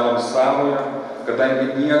nematom savojo,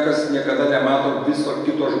 kadangi niekas niekada nemato viso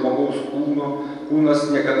kito žmogaus kūno, kūnas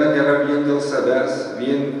niekada nėra vien dėl savęs,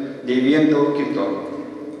 nei vien dėl kito,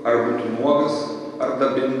 ar būtų nuogas, ar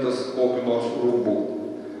dabintas kokiu nors rūbu.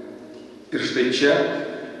 Ir štai čia,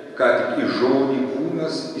 ką tik į žodį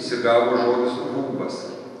kūnas įsigavo žodis rūbas.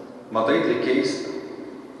 Matai, tai keista.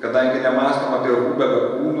 Kadangi nemastom apie rūbę be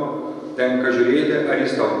kūno, tenka žiūrėti, ar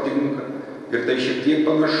jis tau tinka. Ir tai šiek tiek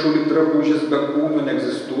panašu, lyg drabužis be kūno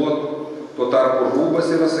neegzistuotų. Tuo tarpu rūbas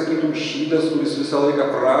yra, sakytum, šydas, kuris visą laiką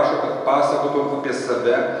prašo, kad pasakotum apie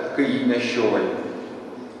save, kai jį nešioji.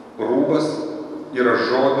 Rūbas yra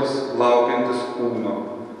žodis laukiantis kūno.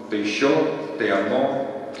 Tai šio, tai ano,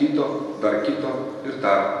 kito, dar kito ir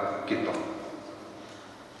dar kito.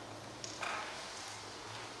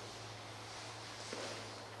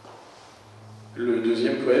 Le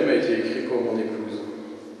deuxième poème a été écrit pour mon épouse.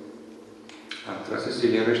 Antrasis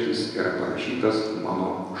eilėraštis yra parašytas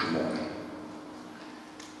mano žmonai.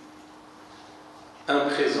 Un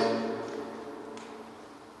présent.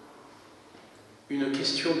 Une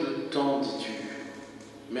question de temps, dis-tu.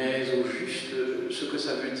 mais au juste ce que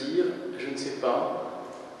ça veut dire, je ne sais pas.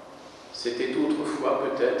 C'était autrefois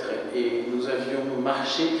peut-être, et nous avions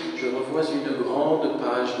marché, je revois une grande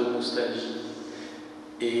page de nostalgie.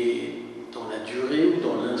 Et dans la durée ou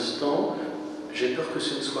dans l'instant, j'ai peur que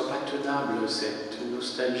ce ne soit pas tenable, cette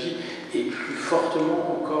nostalgie, et plus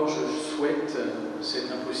fortement encore, je souhaite,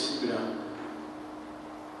 c'est impossible.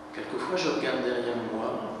 Quelquefois, je regarde derrière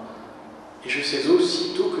moi, et je sais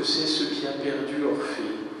aussitôt que c'est ce qui a perdu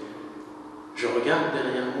Orphée. Je regarde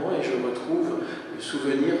derrière moi et je retrouve le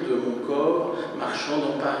souvenir de mon corps marchant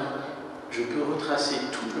dans Paris. Je peux retracer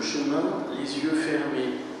tout le chemin, les yeux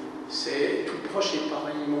fermés. C'est tout proche et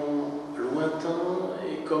pareillement lointain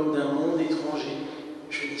et comme d'un monde étranger.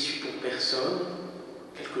 Je n'y suis pour personne.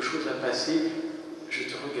 Quelque chose a passé. Je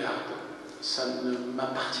te regarde. Ça ne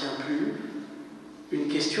m'appartient plus. Une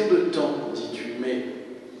question de temps, dis-tu, mais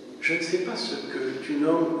je ne sais pas ce que tu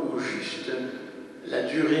nommes au juste la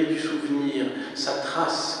durée du souvenir, sa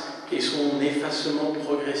trace et son effacement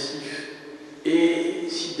progressif. Et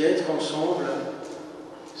si d'être ensemble,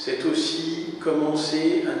 c'est aussi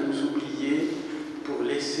commencer à nous oublier pour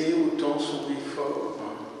laisser au temps son effort.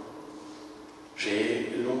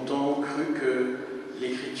 J'ai longtemps cru que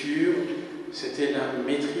l'écriture, c'était la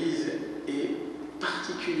maîtrise et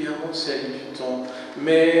particulièrement celle du temps.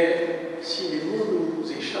 Mais si les mots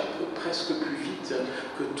nous échappent presque plus vite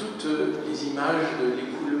que toutes les images de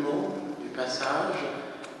l'écoulement, du passage,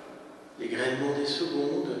 les grainements des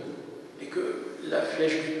secondes, et que la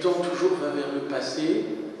flèche du temps toujours va vers le passé,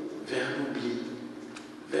 vers l'oubli,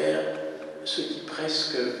 vers ce qui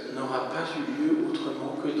presque n'aura pas eu lieu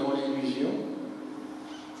autrement que dans l'illusion,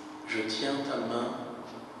 je tiens ta main,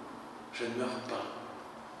 je ne meurs pas.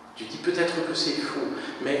 Tu dis peut-être que c'est faux,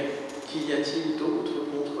 mais qu'y a-t-il d'autre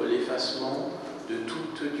contre l'effacement de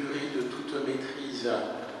toute durée, de toute maîtrise?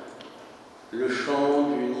 Le champ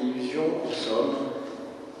d'une illusion, en somme,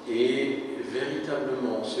 est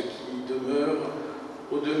véritablement ce qui demeure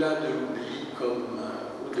au-delà de l'oubli comme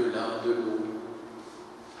au-delà de l'eau.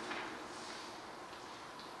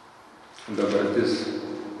 Dabartis.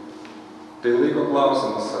 Tai laiko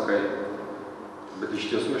klausimas, sakai, bet iš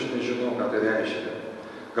tiesų aš nežinau, ką tai reiškia.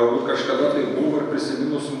 Galbūt kažkada tai buvo ir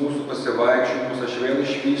prisiminus mūsų pasivaikščiojimus, aš vėl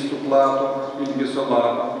išvystu platų ilgesio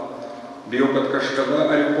lapą. Bijau, kad kažkada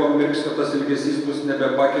ar jau po mirksnio tas ilgesys bus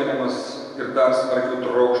nebepakeliamas ir dar smarkiau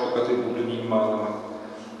trokštų, kad tai būtų neįmanoma.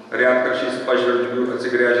 Retkarčiais pažvelgiu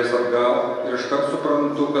atsigręžęs atgal ir iškart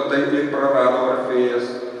suprantu, kad tai ir prarado Orfėjas.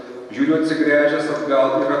 Žiūriu atsigręžęs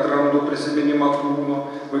atgal ir atrandu prisiminimą kūno,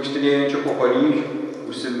 vaikštinėjančio po Paryžių,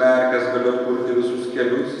 užsimerkęs galiu atkurti visus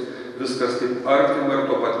kelius, viskas taip artima ir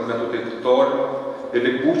tuo pat metu taip tolima, ir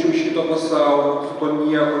lyg būčiau iš kito pasaulio, su to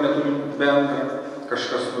nieko neturiu bendra,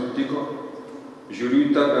 kažkas nutiko. Žiūriu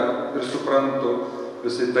į tave ir suprantu,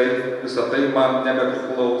 visa tai man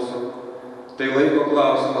nebepriklauso. Tai laiko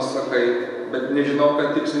klausimas, sakai, bet nežinau,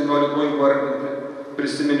 ką tiksliai nori to įvardinti.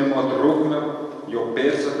 Prisiminimo trukmę, jo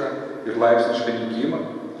pėdsaką ir laipsnišką nykimą.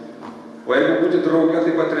 O jeigu būti drauge,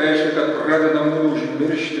 taip pat reiškia, kad pradedam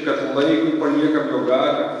užmiršti, kad laikui paliekam jo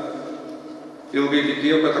galią. Ilgai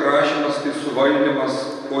tikėjau, kad rašymas tai suvaldymas,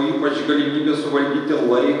 o ypač galimybė suvaldyti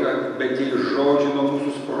laiką, bet jei žodžiai nuo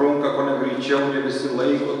mūsų sprunka, ko negreičiau, ne visi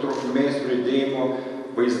laiko trukmės judėjimo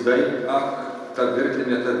vaizdai, ta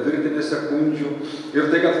virtinė sekundžių. Ir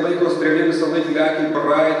tai, kad laiko strėlė visą laiką lekia į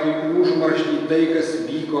praeitį, užmarštį į tai, kas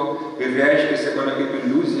vyko ir reiškėsi ko ne kaip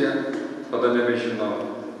iliuzija, tada nebežinau.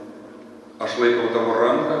 Aš laikau tavo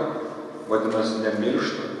ranką, vadinasi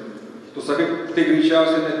nemiršta. Tu sakai, tai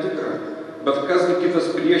greičiausiai netikra, bet kasgi kitas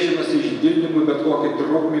priešinasi išdilnimui, bet kokį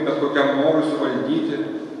trukmį, bet kokiam norui suvaldyti.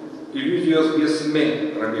 Iliuzijos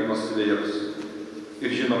giesmė ramiai pasvėrus. Ir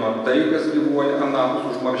žinoma, tai, kas gyvuoja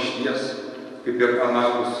anapus užmaršties, kaip ir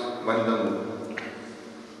anapus vandenų.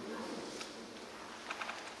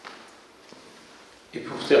 Et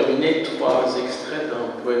pour terminer, 3 extraits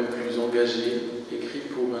d'un poème plus engagé, écrit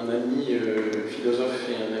pour un ami philosophe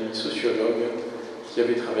et un ami sociologue qui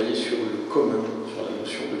avait travaillé sur le commun, sur la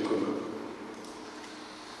notion de commun.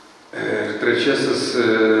 Trečiasis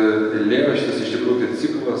eilėraštis, iš tikrųjų tai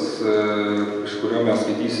ciklas, iš kurio mes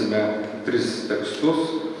skaitysime 3 tekstus,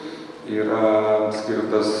 yra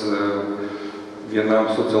skirtas vienam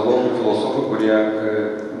sociologui, filosofui,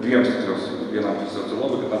 vienam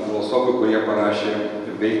sociologui, kitam filosofui, kurie parašė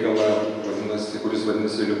veikalą, kuris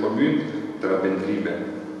vadinasi Le Commune, tai yra bendrybė.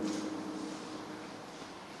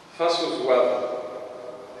 Face aux oies,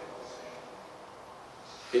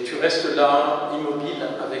 et tu restes là, immobile,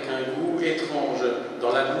 avec un goût étrange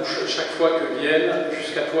dans la bouche chaque fois que viennent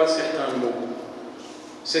jusqu'à toi certains mots.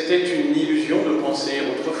 C'était une illusion de penser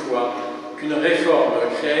autrefois qu'une réforme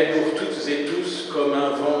créée pour toutes et tous comme un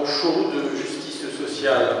vent chaud de justice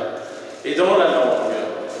sociale. Et dans la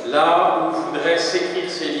langue, là où voudraient s'écrire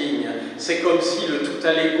ces lignes, c'est comme si le tout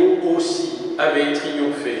à l'ego aussi avait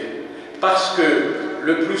triomphé. Parce que,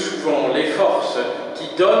 le plus souvent, les forces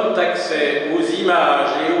qui donnent accès aux images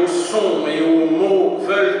et aux sons et aux mots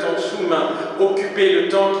veulent en sous-main occuper le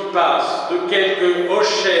temps qui passe de quelques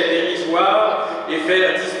hochets dérisoires et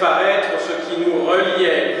faire disparaître ce qui nous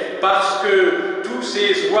reliait, parce que tous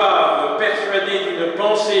ces zouaves persuadés d'une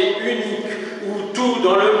pensée unique où tout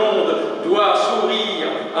dans le monde doit sourire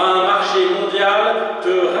à un marché mondial te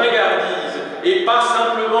ringardisent, et pas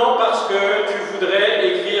simplement parce que tu voudrais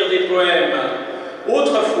écrire des poèmes.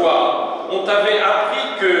 Autrefois, on t'avait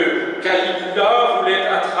appris que Caligula voulait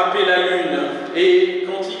attraper la lune et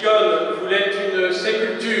qu'Antigone voulait une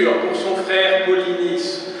sépulture pour son frère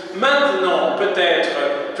Polynice. Maintenant,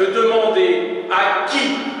 peut-être, te demander à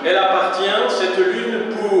qui elle appartient, cette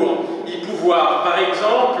lune, pour y pouvoir, par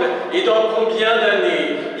exemple, et dans combien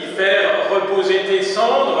d'années, y faire reposer tes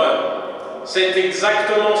cendres. C'est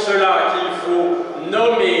exactement cela qu'il faut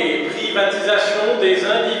nommer privatisation des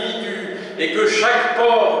individus, et que chaque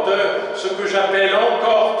pore de ce que j'appelle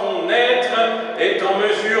encore ton être est en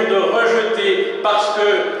mesure de rejeter, parce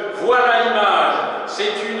que, voilà l'image,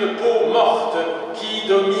 c'est une peau morte qui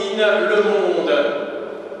domine le monde.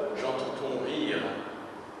 J'entends ton rire,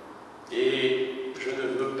 et je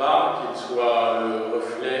ne veux pas qu'il soit le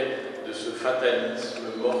reflet de ce fatalisme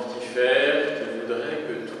mortifère qui voudrait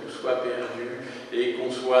que tout soit perdu et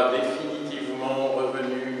qu'on soit définitivement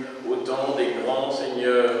revenu au temps des grands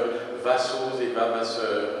seigneurs, vassaux et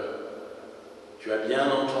vavasseurs. Tu as bien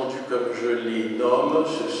entendu comme je les nomme,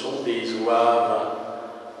 ce sont des zouaves.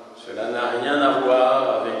 Cela n'a rien à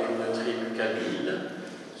voir avec une tribu kabyle,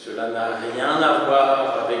 cela n'a rien à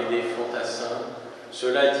voir avec des fantassins,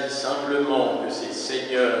 cela dit simplement que ces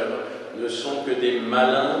seigneurs ne sont que des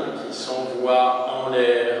malins qui s'envoient en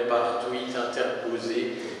l'air par tweets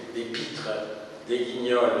interposés des pitres, des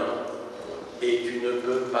guignols, et tu ne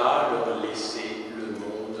peux pas leur laisser le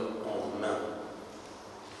monde en main.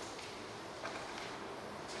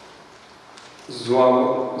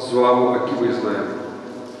 Zouavų akivaizdoje.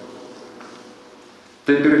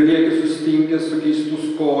 Taip ir lieki sustingęs su keistų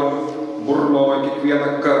skonių, burnoji kiekvieną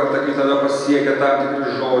kartą, kai tave pasiekia tam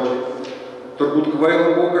tikri žodžiai. Turbūt kvaila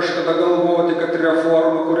buvo kažkada galvoti, kad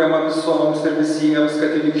reforma kuriama visoms ir visiems,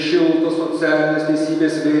 kad įvyk šiltas socialinės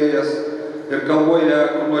teisybės vėjas. Ir galvoje,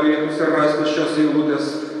 kur norėtųsi rasti šios eilutės,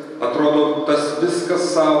 atrodo, tas viskas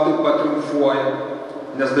savo taip pat triumfuoja.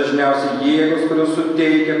 Nes dažniausiai jėgos, kurios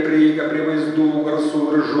suteikia prieigą prie vaizdų, garsų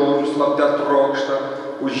ir žodžių, slapte trokšta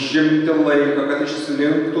užimti laiką,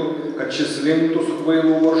 kad šis linktų su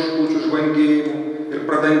kvailų vaškučių žvangėjimu ir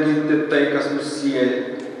pradanginti tai, kas mus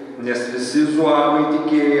sieja. Nes visi zuavai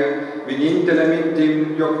tikėja vienintelę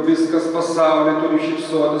mintim, jog viskas pasaulyje turi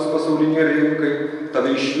šypsotis pasauliniai rinkai,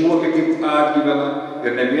 tada išjuokia kaip atgyvena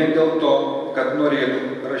ir ne vien dėl to, kad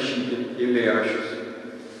norėtų rašyti eilėraščius.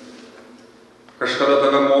 Kažkada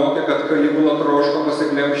tave mokė, kad Kaligula troško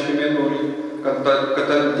pasiglemžti mėnulį,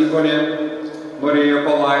 kad Antigonė norėjo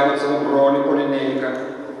palaidoti savo brolį Polineiką.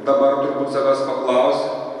 Dabar turbūt savęs paklausi,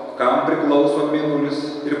 kam priklauso mėnulis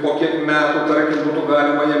ir po kiek metų, tarkim, būtų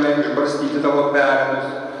galima jame išbarstyti tavo pelenus.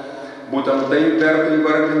 Būtent tai verta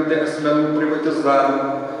įvardinti asmenų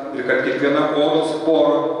privatizavimu ir kad kiekviena odos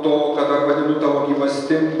pora to, kada vadinu tavo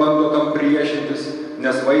gyvastim, bando tam priešintis,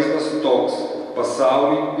 nes vaizdas toks.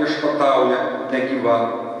 Pasaulį viešpatauja negyva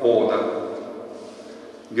oda.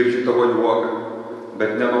 Girdžiu tavo juoką,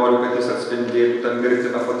 bet nenoriu, kad jis atspindėtų tą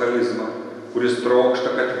mirtiną fatalizmą, kuris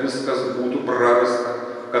trokšta, kad viskas būtų prarasta,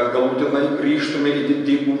 kad galutinai grįžtume į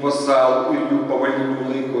didingų vasalų ir jų pavaldinių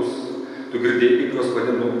laikus. Tu girdėjai, kaip juos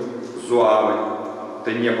vadinu zuavai.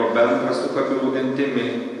 Tai nieko bendra su kabilų gentimi,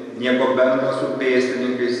 nieko bendra su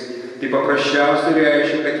pėstininkais. Tai paprasčiausiai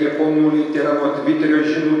reiškia, kad jie ponuliai tai yra nuo Twitterio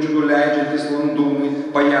žinučių nuleidžiantys landūnai,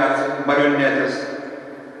 pajacai, marionetės.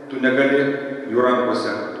 Tu negali jų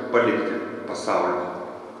rankose palikti pasaulio.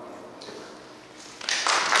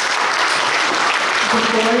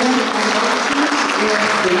 Dėkojame Alexis ir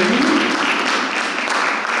Dainiui.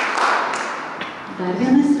 Dar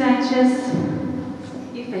vienas svečias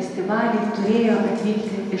į festivalį turėjo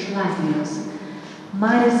atvykti iš Latvijos.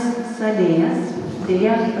 Marius Salėjas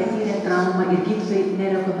dėja patyrė traumą ir gydytojai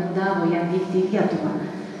nerekomendavo jam vykti į Lietuvą.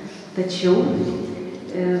 Tačiau,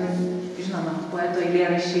 žinoma, poeto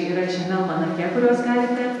eilėraščiai yra šiame almanache, kuriuos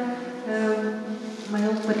galite,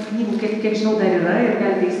 maniau, knygų, kiek žinau, dar yra ir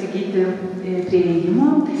galite įsigyti prie įėjimo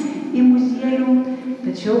į muziejų.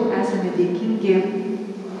 Tačiau esame dėkingi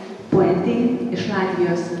poetė poetei iš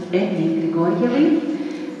Latvijos Emijai Grigorjevai,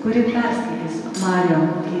 kuri perskaitys Mario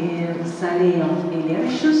ir Salėjo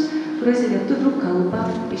eilėraščius, kuriuos į lietuvių kalbą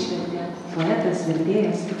išvertė poetas,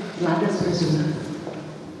 vertėjas Vladas Braziūnas.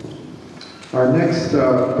 Our next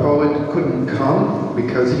poet couldn't come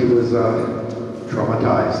because he was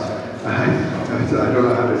traumatized. I don't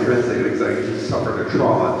know how to translate it exactly. He suffered a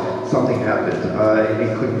trauma. Something happened. He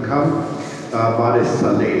couldn't come. Marius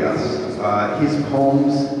Salėjas. His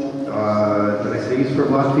poems, did I say he's from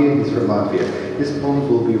Latvia? He's from Latvia. His poems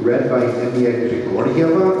will be read by Emija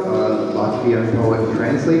Grigorjeva, Latvian poet and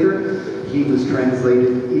translator. He was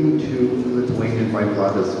translated into Lithuanian by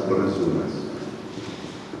Vladas Braziūnas.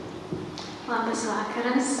 Labas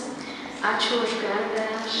vakaras. Ačiū už garbę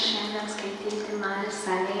šiandien skaityti Marius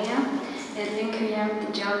Salėją ir linkiu jam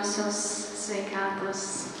didžiausios sveikatos.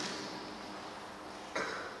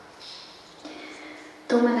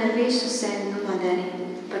 Tu man ar visu sevi nodari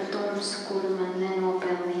par tumsu, kuru man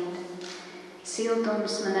nenopelnīt.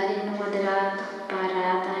 Siltums man arī noderētu pār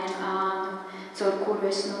ēdainu ādu, caur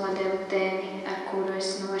kuru es nodevu tevi, ar kuru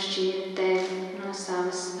es nošķīru tevi no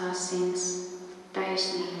savas asins.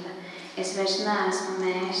 Taisnība. Es vairs neesmu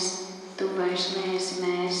mēs, tu vairs neesi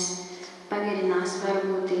mēs. Pagarinās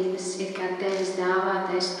varbūtības, it kā tevis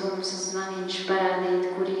dāvātais tumsas zvaniņš parādīt,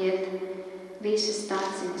 kur iet. Visas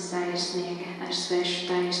taciņas aizsniega ar svešu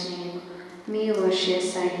taisnību. Mīlošie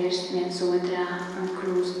sairst viens otrā un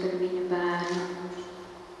kļūst par viņu bērnu.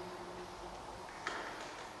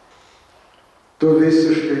 Tu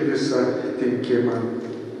visiškai visą tinki man,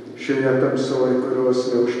 šioje tamsoje, kurios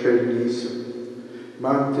neužpelnysiu.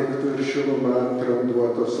 Man tiktų ir šiluma ant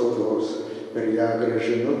randuotos odos, per ją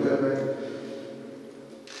grąžinu tave,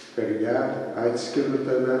 per ją atskiriu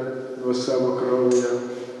tave nuo savo kraujo.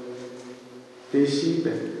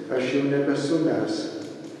 Teisybė, aš jau nebesu mes,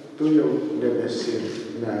 tu jau nebesi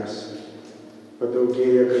mes.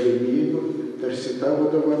 Padaugėja galimybių, tarsi tavo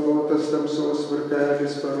dovanotas tamsos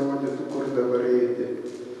varpelis parodytų, kur dabar eiti.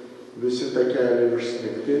 Visi takeliai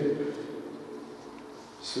užsnigti,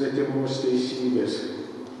 svetimos teisybės.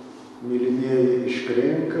 Mylimieji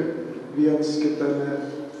iškrenka viens kitame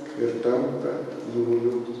ir tampa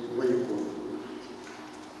jųjų vaikų.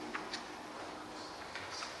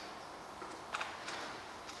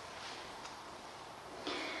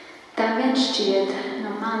 Tā vien šķiet,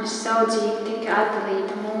 no manis saudzīgi tika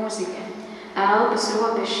atdalīta mūzika. Elpas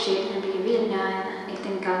robežšķietne bija viļņaina,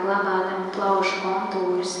 itin kā glabādama plaušu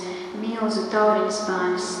kontūras, milzu tauriņu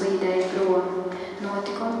spāņas slīdēja prom.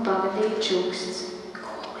 Notikumu pavadīja čuksts.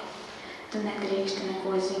 Koli, tu nedrīksti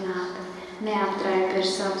neko zināt, neaptraipi ar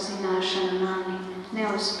savu zināšanu mani,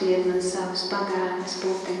 neuzspied man savus pagātnes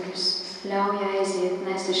putekļus, ļauj aiziet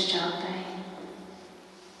nesašķeltai.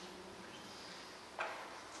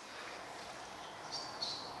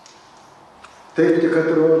 Taip tik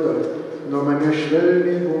atrodo, nuo mane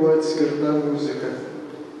švelniai buvo atskirta muzika.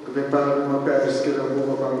 Kvėpavimo perskira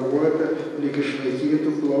buvo banguota, lyg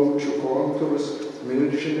išlaikytų plaučių kontūrus,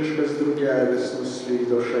 milžiniškas drugelis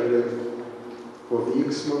nuslydo šalin. Po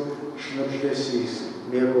vyksmo šnabždesys,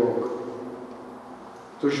 miegok.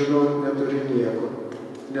 Tu žinot neturi nieko,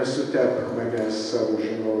 nesutepk manęs savo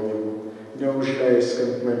žinojimu, neužleisk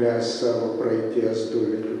ant manęs savo praeities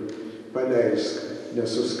dulkių, paleisk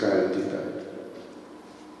nesuskaldytą.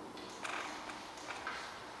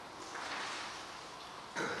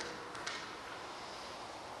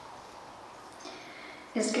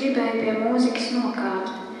 Es gribēju pie mūzikas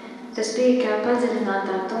nokāpt. Tas bija kā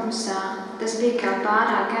padziļinātā tumsā, tas bija kā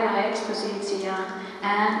pārāk garā ekspozīcijā.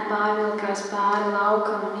 Ēna pārvilkās pāri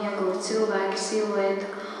laukam un ieguva cilvēka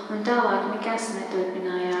siluetu, un tālāk nekas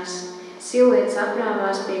neturpinājās. Siluets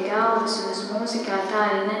aprāvās pie galvas un uz mūzikā tā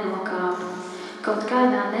arī nenokāpa. Kaut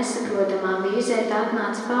kādā nesaprotamā vīzē tā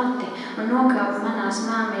atnāca pati un nokāpa manās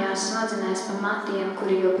māmajās smadzenēs pa matiem,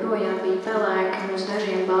 kuri joprojām bija pelēki un uz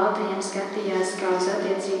dažiem baltajiem skatījās kā uz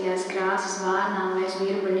attiecīgās krāsas vārnām vai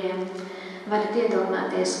zvirbuļiem. Varat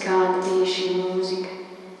iedomāties, kāda bija šī mūzika.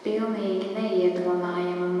 Pilnīgi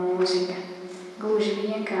neiedomājama mūzika. Gluži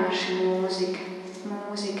vienkārši mūzika.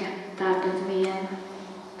 Mūzika tāpat viena.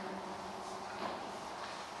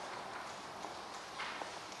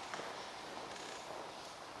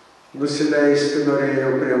 Nusileisti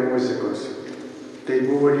norėjau prie muzikos. Tai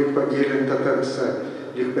buvo lyg pagilinta tamsa,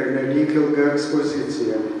 lyg pernelyg ilga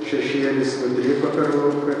ekspozicija. Šešėlis nudrypo per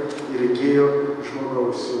lauką ir įgijo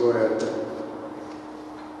žmogaus siluetą.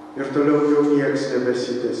 Ir toliau jau nieks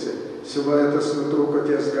nebesitėsi. Siluetas nutrūko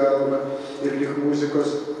ties galva ir lyg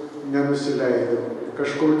muzikos nenusileido.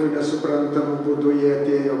 Kažkokiu nesuprantamu būdu jie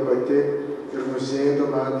atėjo pati ir nusėdo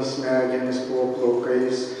man į smegenis po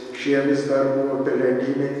plaukais, šie vis dar buvo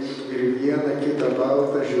peleniniai ir vieną kitą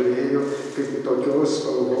baltą žiūrėjo kaip į tokios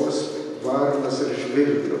spalvos varnas ir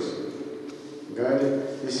žvirblius. Gali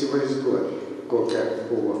įsivaizduoti, kokia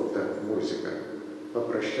buvo ta muzika.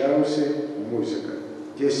 Paprasčiausiai muzika.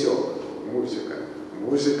 Tiesiog muzika.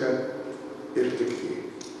 Muzika ir tik jį.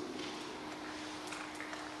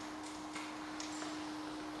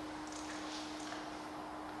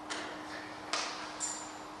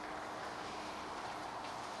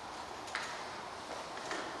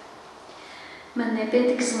 Man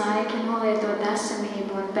nepietiks laika nolietot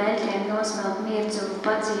esamību un Pelletier nosmelt mirdzumu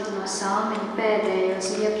padzīt no salmiņa pēdējos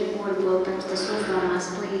iepļu burbuļu pirms tas uzdomās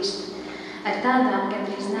plīst. Ar tādām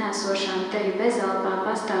gandrīz neesošām teju bezelpā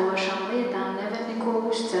pastāvošām lietām nevar neko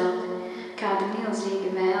uzcelt. Kāda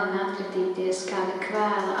milzīga vēlme atkritīties, kāda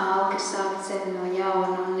kvēla alka sākt sevi no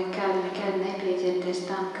jauna un nekad nepieķerties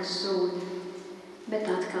tam, kas zūd. Bet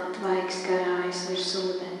atkal tvaiks karājas virs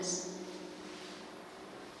ūdens.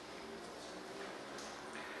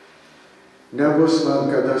 Nebus man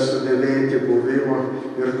kada sudėvėti buvimo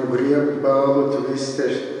ir nugriebt balų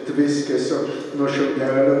tviskesio nuo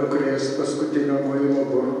šiaudelio nukrėst paskutinio muilo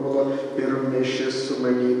burbulo pirmnešis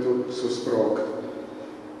sumanytų susprogt.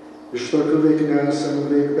 Iš tokių veik nesamų,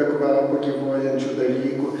 veik be kvapų gyvuojančių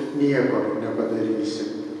dalykų nieko nepadarysi.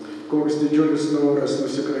 Koks didžiulis noras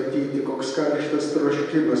nusikratyti, koks karštas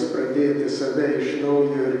troškimas pradėti save iš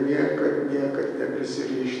naujo ir niekad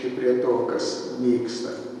neprisirišti prie to, kas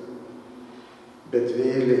nyksta. Bet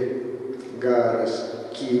vėlį garas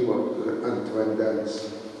kybo ant vandens.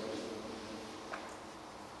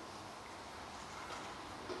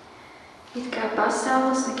 It kā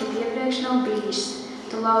pasaules nekad iepriekš nav bijis,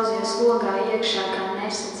 tu lauzies logā iekšā kā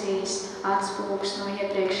nesacījis, atspūgs no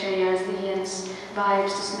iepriekšējās dienas,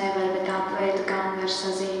 vaibstus nevar, bet apveidu gan var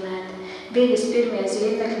sazīmēt. Viļas pirmie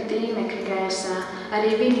zirnekļi tīmekļi gaisā,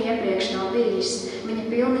 arī viņi iepriekš nav bijis. Viņi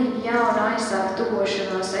pilnīgi jaunu aizsāk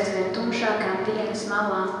tuvošanos aizvien tumšākām dienas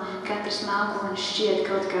malām, katrs mākonis šķiet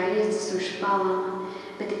kaut kā izdzisuši palama,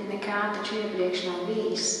 bet it nekā taču iepriekš nav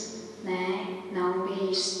bijis. Nē, nav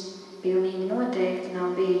bijis. Pilnīgi noteikti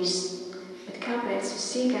nav bijis. Bet kāpēc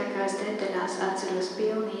vissīkākās detaļās atceros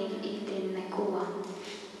pilnīgi itin neko?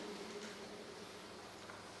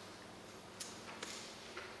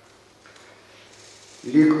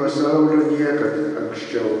 Lyg pasaulio niekad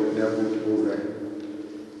anksčiau nebūt buvę.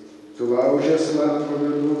 Tu laužęs lanko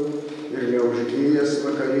vidų ir neužgyjęs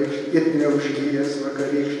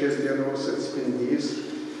vakarykštės dienos atspindys,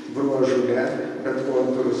 bruožų ne, bet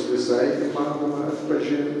kontūrus visai įmanoma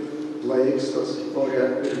atpažinti, plaikstos ore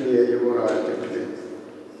pirmieji voratinkliai.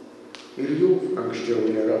 Ir jų anksčiau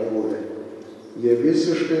nėra buvę. Jie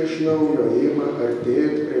visiškai iš naujo ima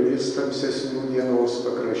artėti prie vis tamsesnių dienos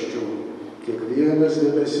pakraščių. Kiekvienas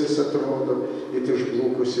debesis atrodo it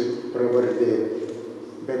išblukusi pravardė.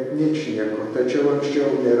 Bet ničnieko, tačiau anksčiau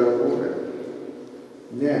nėra buvę.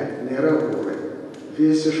 Ne, nėra buvę.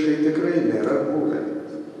 Visiškai tikrai nėra buvę.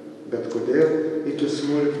 Bet kodėl iki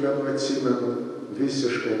smulkmenų atsimenu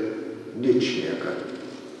visiškai ničnieką.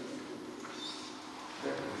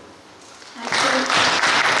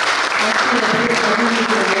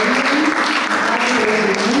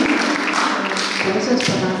 Poezijos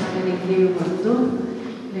pavasario rengėjų vardu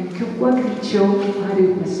linkiu kuo greičiau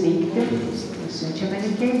Mariui pasveikti. Siunčiame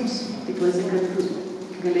linkėjimus. Tikiuosi, kad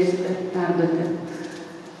galėsite perduoti.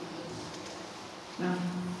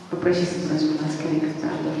 Paprašysim Braziūną atskirai, kad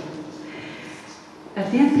perduoti.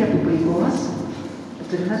 Artėjant prie pabaigos,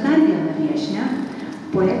 turime dar vieną viešnią,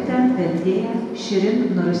 poetę, vertėją Širin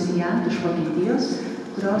iš Vokietijos,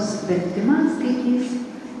 kurios vertimą skaitys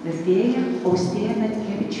vertėja Austėja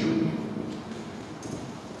Metkevičiūtė.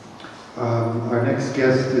 Our next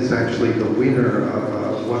guest is actually the winner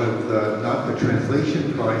of one of the, not the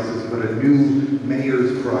translation prizes, but a new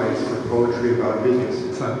mayor's prize for poetry about Vilnius.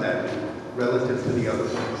 It's not that relative to the other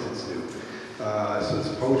ones, it's new. So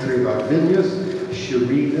it's poetry about Vilnius.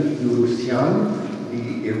 Shirin Nurusyan,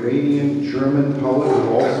 the Iranian-German poet who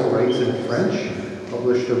also writes in French,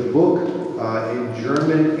 published a book in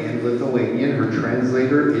German and Lithuanian. Her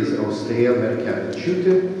translator is Austėja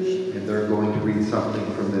Metkevičiūtė, and they're going to read something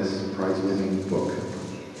from this prize-winning book.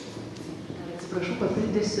 Atsiprašau,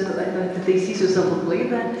 papildysiu, atitaisysiu savo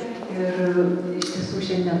klaidą ir iš tiesų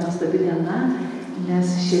šiandien nuostabi diena,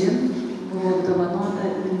 nes Širin buvo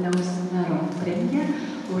apdovanota Vilniaus mero premija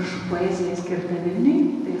už poeziją skirtą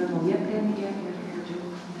Vilniui, tai yra nauja premija ir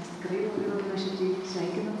mes tikrai labai nuoširdžiai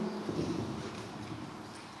sveikinam.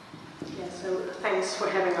 Yeah, so thanks for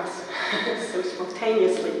having us so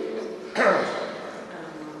spontaneously.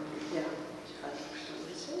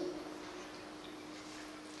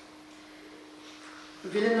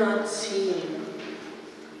 Vilna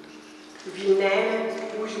Vinäne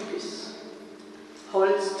Užupis,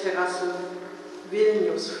 Holzterrasse,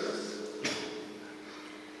 Vilnius-Fluss.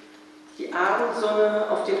 Die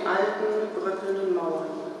Abendsonne auf den alten, bröckelnden Mauern,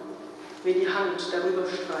 wenn die Hand darüber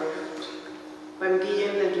streift, beim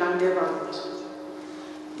Gehen entlang der Wand.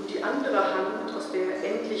 Und die andere Hand aus der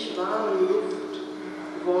endlich warmen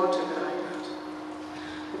Luft Worte greift.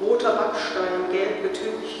 Roter Backstein, gelb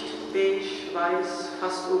getüncht, beige, weiß,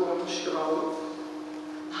 fast orange, grau.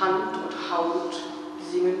 Hand und Haut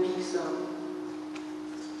singen biegsam.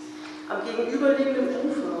 Am gegenüberliegenden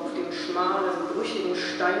Ufer, auf dem schmalen, brüchigen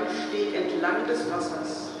Steinsteg entlang des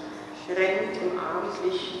Wassers, rennt im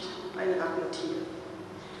Abendlicht ein Rattentier.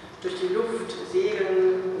 Durch die Luft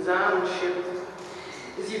segeln Samenschirme.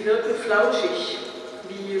 Sie wirken flauschig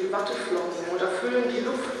wie Watteflocken und erfüllen die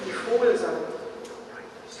Luft wie Vogelsang,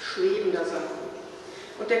 schwebender Sang.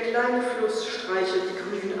 Und der kleine Fluss streichelt die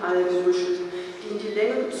grünen Algenbüschel, die in die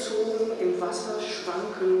Länge gezogen im Wasser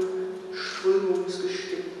schwanken,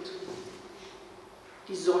 strömungsgestimmt.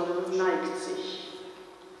 Die Sonne neigt sich,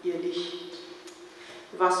 ihr Licht,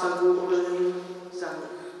 Wassergurgeln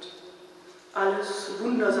sanft. Alles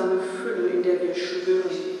wundersame Fülle, in der wir schwirren,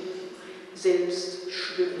 selbst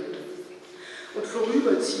schwirrend. Und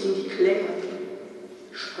vorüberziehen die Klänge.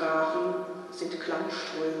 Sprachen sind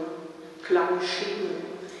Klangströme, Klangschemen,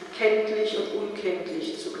 kenntlich und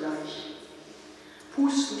unkenntlich zugleich.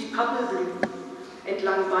 Pusten die Pappelblüten,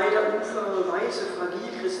 entlang beider Ufer weiße,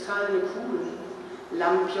 fragil kristallene Kugeln,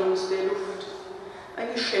 Lampions der Luft,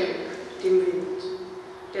 ein Geschenk dem Wind,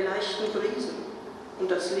 der leichten Brise, und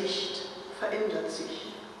das Licht verändert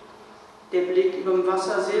sich. Der Blick überm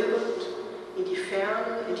Wasser silbert, in die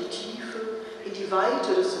Ferne, in die Tiefe, in die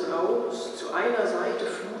Weite des Raums, zu einer Seite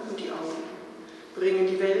fluten die Augen, bringen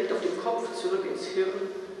die Welt auf dem Kopf zurück ins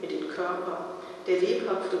Hirn, in den Körper, der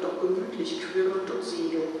lebhaft und doch gemütlich quirlt und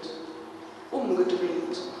segelt.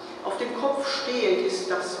 Umgedreht, auf dem Kopf stehend ist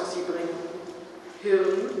das, was sie bringen.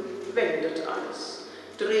 Hirn wendet alles,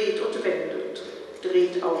 dreht und wendet,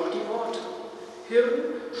 dreht auch die Worte.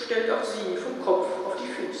 Hirn stellt auch sie vom Kopf auf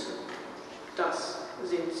die Füße. Das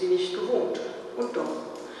sind sie nicht gewohnt, und doch.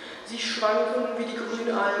 Sie schwanken wie die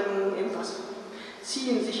grünen Algen im Wasser,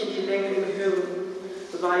 ziehen sich in die Länge im Hirn,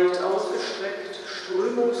 weit ausgestreckt,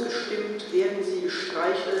 strömungsgestimmt werden sie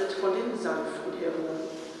gestreichelt von den sanften Hirnen.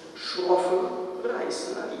 Schroffe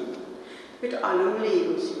reißen an ihnen. Mit allem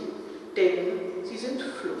leben sie, denn sie sind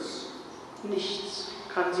Fluss. Nichts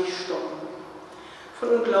kann sie stoppen. Von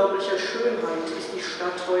unglaublicher Schönheit ist die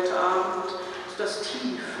Stadt heute Abend, sodass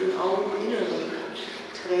tief im Augeninneren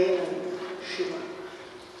Tränen schimmern.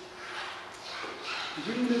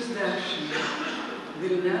 Vilnius 10,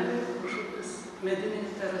 Vilnelė Užupis, medinė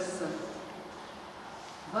terasa.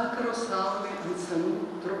 Vakaro saulė ant senų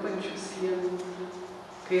trupančių sienų,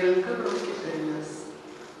 kai ranka braukia per jas,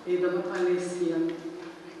 eidama palei sieną.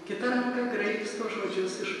 Kita ranka graibsto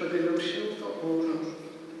žodžius iš pagaliau šilto oro.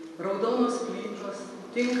 Raudonos plytos,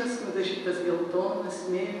 tinkas nudažytas geltonas,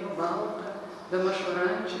 smėlio, balta, bemaž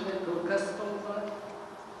oranžinė, pilka spalva.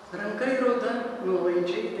 Ranka ir oda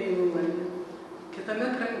nuolaidžiai dainuoja.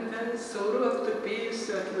 Kitame krante, siauru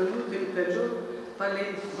aptupėjusiu akmenų tilteliu,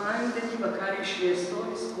 palei vandenį vakarį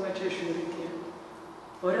šviesoj skuodžia žiurkė.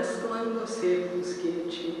 Ore sklando sėklų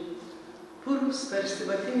skėčiai. Purus tarsi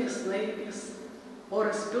vatinės snaigės,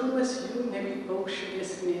 oras pilnas jų nelyg paukščių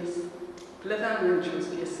giesmės,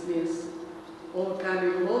 plevenančios giesmės. O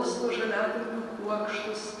upeliai glosto žaliadulkių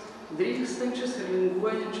kuokštus, drykstančius ir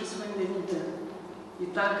linguojančius vandenyje,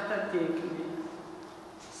 į taktą tėkmei.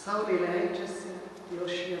 Saulė leidžiasi, jo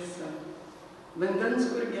šviesa. Vandens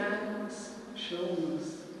gurgenimas,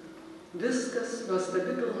 švelnus. Viskas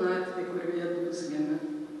nuostabi pilnatvė, kurioje dūzgiame,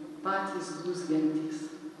 patys dūzgiantys.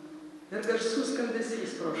 Ir garsus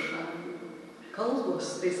skambesys pro šalį.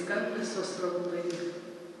 Kalbos tai skambesios rautai,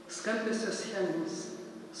 skambesios schemos,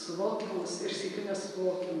 suvokimus ir sykiu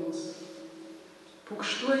nesuvokimus.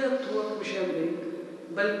 Pukštuoja tuopų žiedai,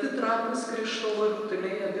 balti trapūs krištolo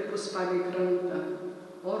rutuliai abipus palei krantą,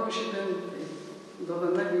 oro žibintai,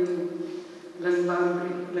 dovana vėjui,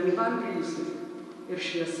 lengvam bryzui ir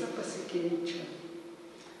šviesa pasikeičia.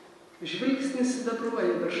 Žvilgsnis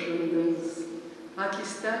sidabruoja virš vandens,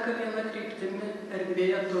 akys teka viena kryptimi,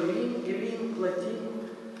 erdvėje tolyn, gilyn, platyn,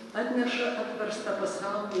 atneša atverstą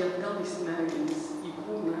pasaulį atgal į smegenis, į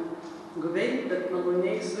kūną, guviai, bet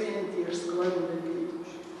maloniai zujantį ir sklandantį.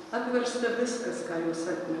 Atversta viskas, ką jūs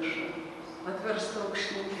atneša, atversta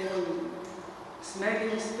aukštyn kojų.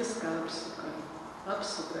 Smegenys viską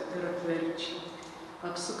apsuka ir atverčia.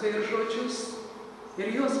 Apsuka ir žodžius,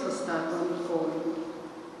 ir juos pastato ant kojų.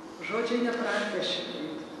 Žodžiai nepratę šitai,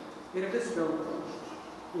 ir vis dėlto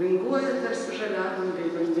linguoja tarsi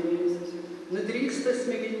žaliavangai vandenys, nudryksta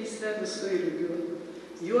smegenyse visų ilgių,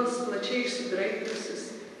 juos plačiai išsidraikiusius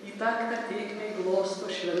į taktą tėkmei glosto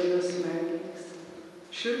švelnios smegenys.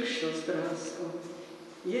 Šiurkščios drasko,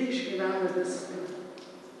 jie išgyvena viską,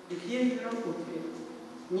 juk jie yra upė,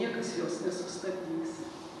 niekas jos nesustabdys.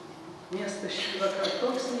 Miestas šįvakar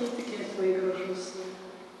toks neįtikėtinai gražus,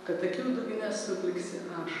 kad akių dugne supliksi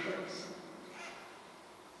ašaros.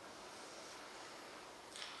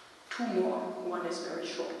 Two more, one is very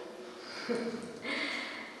short.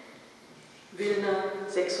 Vilna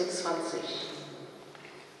 26.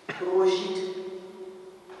 Rožit.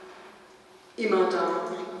 Immer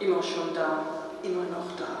da, immer schon da, immer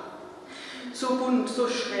noch da. So bunt, so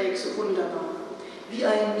schräg, so wunderbar. Wie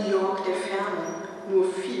ein New York der Ferne, nur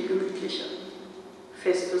viel gemütlicher.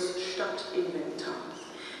 Festes Stadtinventar.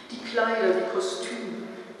 Die Kleider, die Kostüme,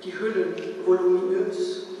 die Hüllen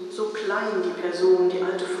voluminös. So klein die Person, die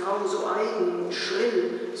alte Frau, so eigen,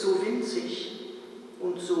 schrill, so winzig.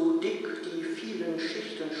 Und so dick die vielen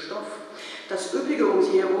Schichten Stoff. Das Üppige um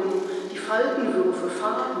sie herum, die Faltenwürfe,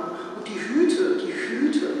 Farben und die Hüte,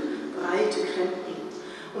 breite Krempen.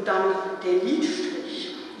 Und dann der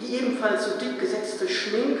Lidstrich, die ebenfalls so dick gesetzte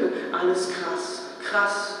Schminke, alles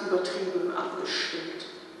krass übertrieben abgestimmt.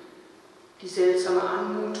 Die seltsame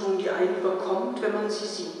Anmutung, die einen überkommt, wenn man sie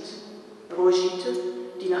sieht. Rojite,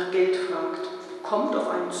 die nach Geld fragt, kommt auf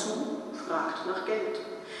einen zu, fragt nach Geld.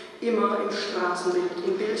 Immer im Straßenbild,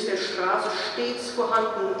 im Bild der Straße stets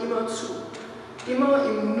vorhanden, immer zu. Immer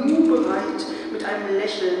im Nu bereit, mit einem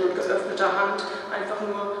Lächeln und geöffneter Hand einfach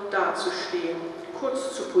nur dazustehen,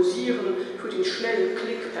 kurz zu posieren für den schnellen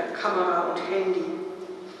Klick per Kamera und Handy.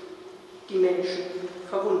 Die Menschen,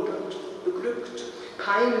 verwundert, beglückt,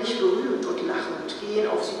 peinlich berührt und lachend, gehen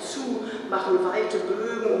auf sie zu, machen weite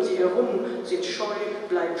Bögen um sie herum, sind scheu,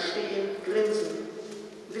 bleiben stehen, grinsen,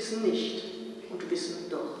 wissen nicht und wissen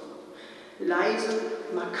doch. Leise,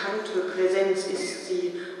 markante Präsenz ist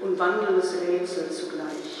sie und wandelndes Rätsel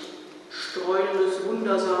zugleich. Streulendes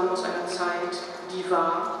Wundersam aus einer Zeit, die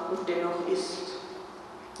war und dennoch ist.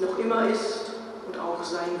 Noch immer ist und auch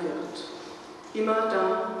sein wird. Immer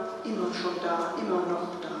da, immer schon da, immer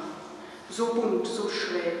noch da. So bunt, so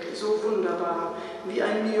schräg, so wunderbar, wie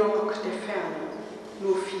ein New York der Ferne,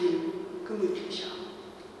 nur viel gemütlicher.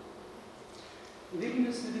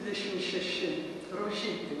 Vilnius 26,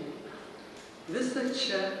 Rožytė. Visa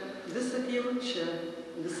čia, visa jau čia,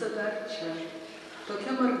 visa dar čia.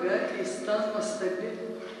 Tokia marga, keista, nuostabi,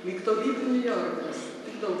 lyg tolydų New Yorkas,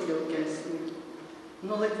 tik daug jaukesnė.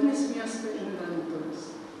 Nuolatinis miesto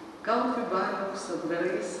inventorius, kaukių baliaus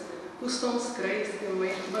apdarais, pūstom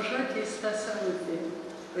skraistymai, maža keista senutė,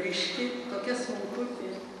 ryški, tokia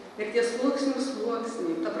smulkutė, ir tie sluoksnių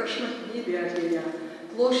sluoksniai, ta prašmatnybė apie ją,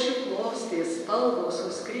 ploščių klostės, spalvos,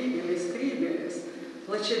 skrybėlės,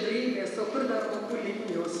 plačiabrybės, o kur dar laukų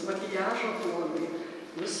linijos, makijažo klodai,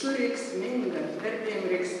 visur reiksminga, perdėm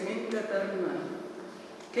reiksminga darna.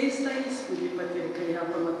 Keistą įspūdį patirti, kai ją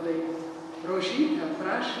pamatai. Rožytę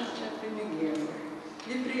prašančią pinigėlio.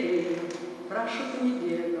 Ji prieina, prašo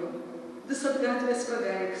pinigėlio. Visat gatvės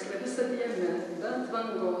paveikslą, visat jame, be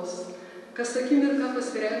atvangos. Kas akimirką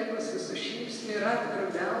pasirengusi su šypsniu ir atviru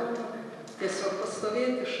delnu, tiesiog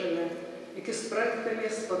pastovėti šalia. Iki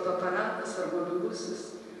spraktelės fotoaparatas ar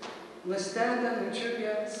mobilusis. Nustebę,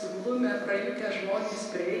 nudžiugę, suglumę, prajukę žmonės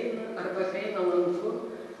prieina arba eina lanku,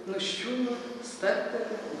 nuščiūna,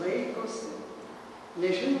 stabteli, laikosi.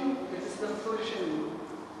 Nežino ir vis dėlto žino.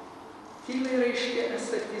 Tyliai raiškė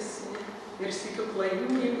esatisi ir sykiu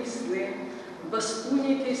klajūnė myslė,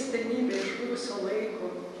 bastūnė keistenybė iš buvusio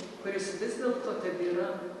laiko, kuris vis dėlto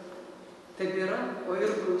tebėra, o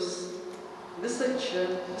ir bus. Visa čia,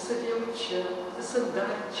 visa jau čia, visa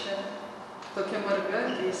dar čia, tokia marga,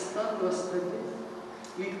 keista, nuostabi,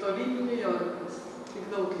 lyg tolydų New Yorkas, tik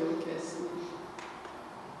daug jaukesnė.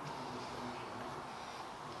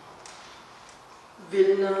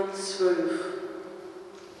 Vilna 12,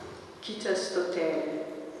 Kita-Stotel.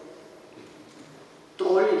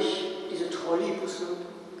 Drollig, diese Trolleybusse,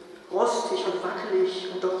 rostig und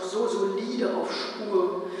wackelig und doch so solide auf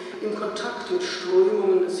Spur, im Kontakt mit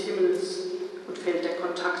Strömungen des Himmels. Und fällt der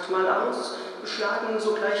Kontakt mal aus, beschlagen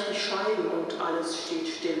sogleich die Scheiben und alles steht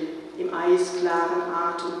still, im eisklaren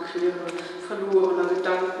Atemklirren verlorener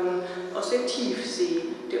Gedanken aus der Tiefsee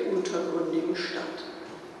der untergründigen Stadt.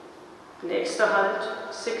 Nächster Halt,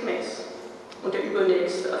 Sekmes, und der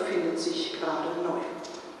übernächste erfindet sich gerade neu.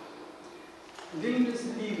 Vilnius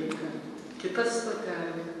 12, kita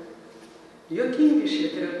stotelė. Juokingi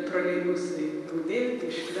šie troleibusai,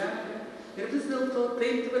 rudėti, išklepę ir vis dėlto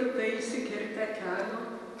taip tvirtai įsikirtę kelio,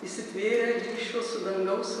 įsitvėrę ryšio su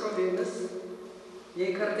dangaus srovėmis,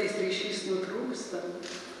 jei kartais ryšys nutrūksta,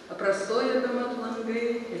 aprastoja bemat langai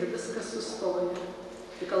ir viskas sustoja.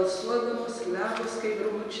 Tik alsuodamos ledo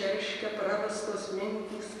skaidrumu čerškia prarastos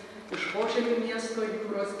mintys iš požemių miesto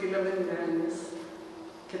jūros giliavandenės.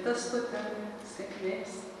 Kita stotelė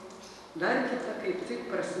sėkmės, dar kita kaip tik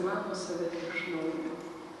prasimano save iš naujo.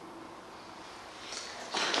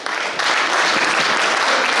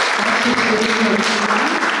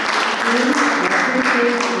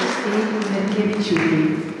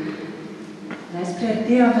 Mes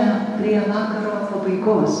priartėjome prie vakaro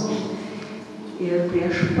pabaigos ir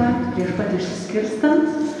prieš pat išsiskirstant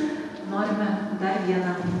norime dar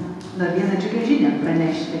vieną džiugią žinią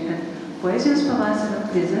pranešti, kad Poezijos pavasario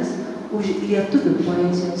prizas už lietuvių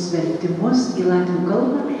poezijos vertimus į latvių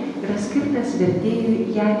kalbą yra skirtas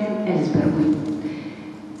vertėjui Janiui Elsbergui.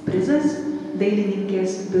 Prizas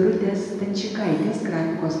dailininkės Birutės Stančikaitės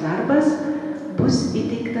grafikos darbas bus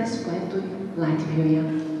įteiktas poetui Latvijoje.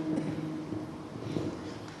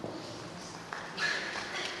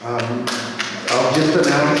 I'll just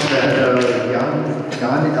announce that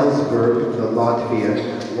Jan Elsberg, the Latvian,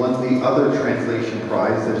 won the other translation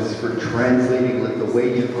prize, that is for translating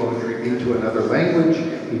Lithuanian poetry into another language.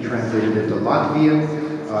 He translated it to Latvian.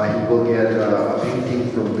 He will get a painting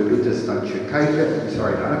from Birutė Stančikaitė.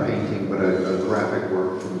 Sorry, not a painting, but a graphic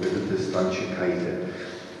work from Birutė Stančikaitė.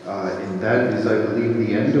 And that is, I believe,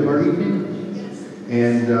 the end of our evening.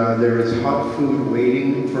 And there is hot food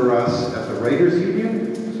waiting for us at the Writers'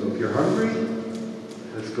 Union. So if you're hungry,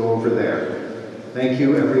 let's go over there. Thank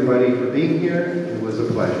you, everybody, for being here. It was a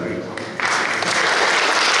pleasure.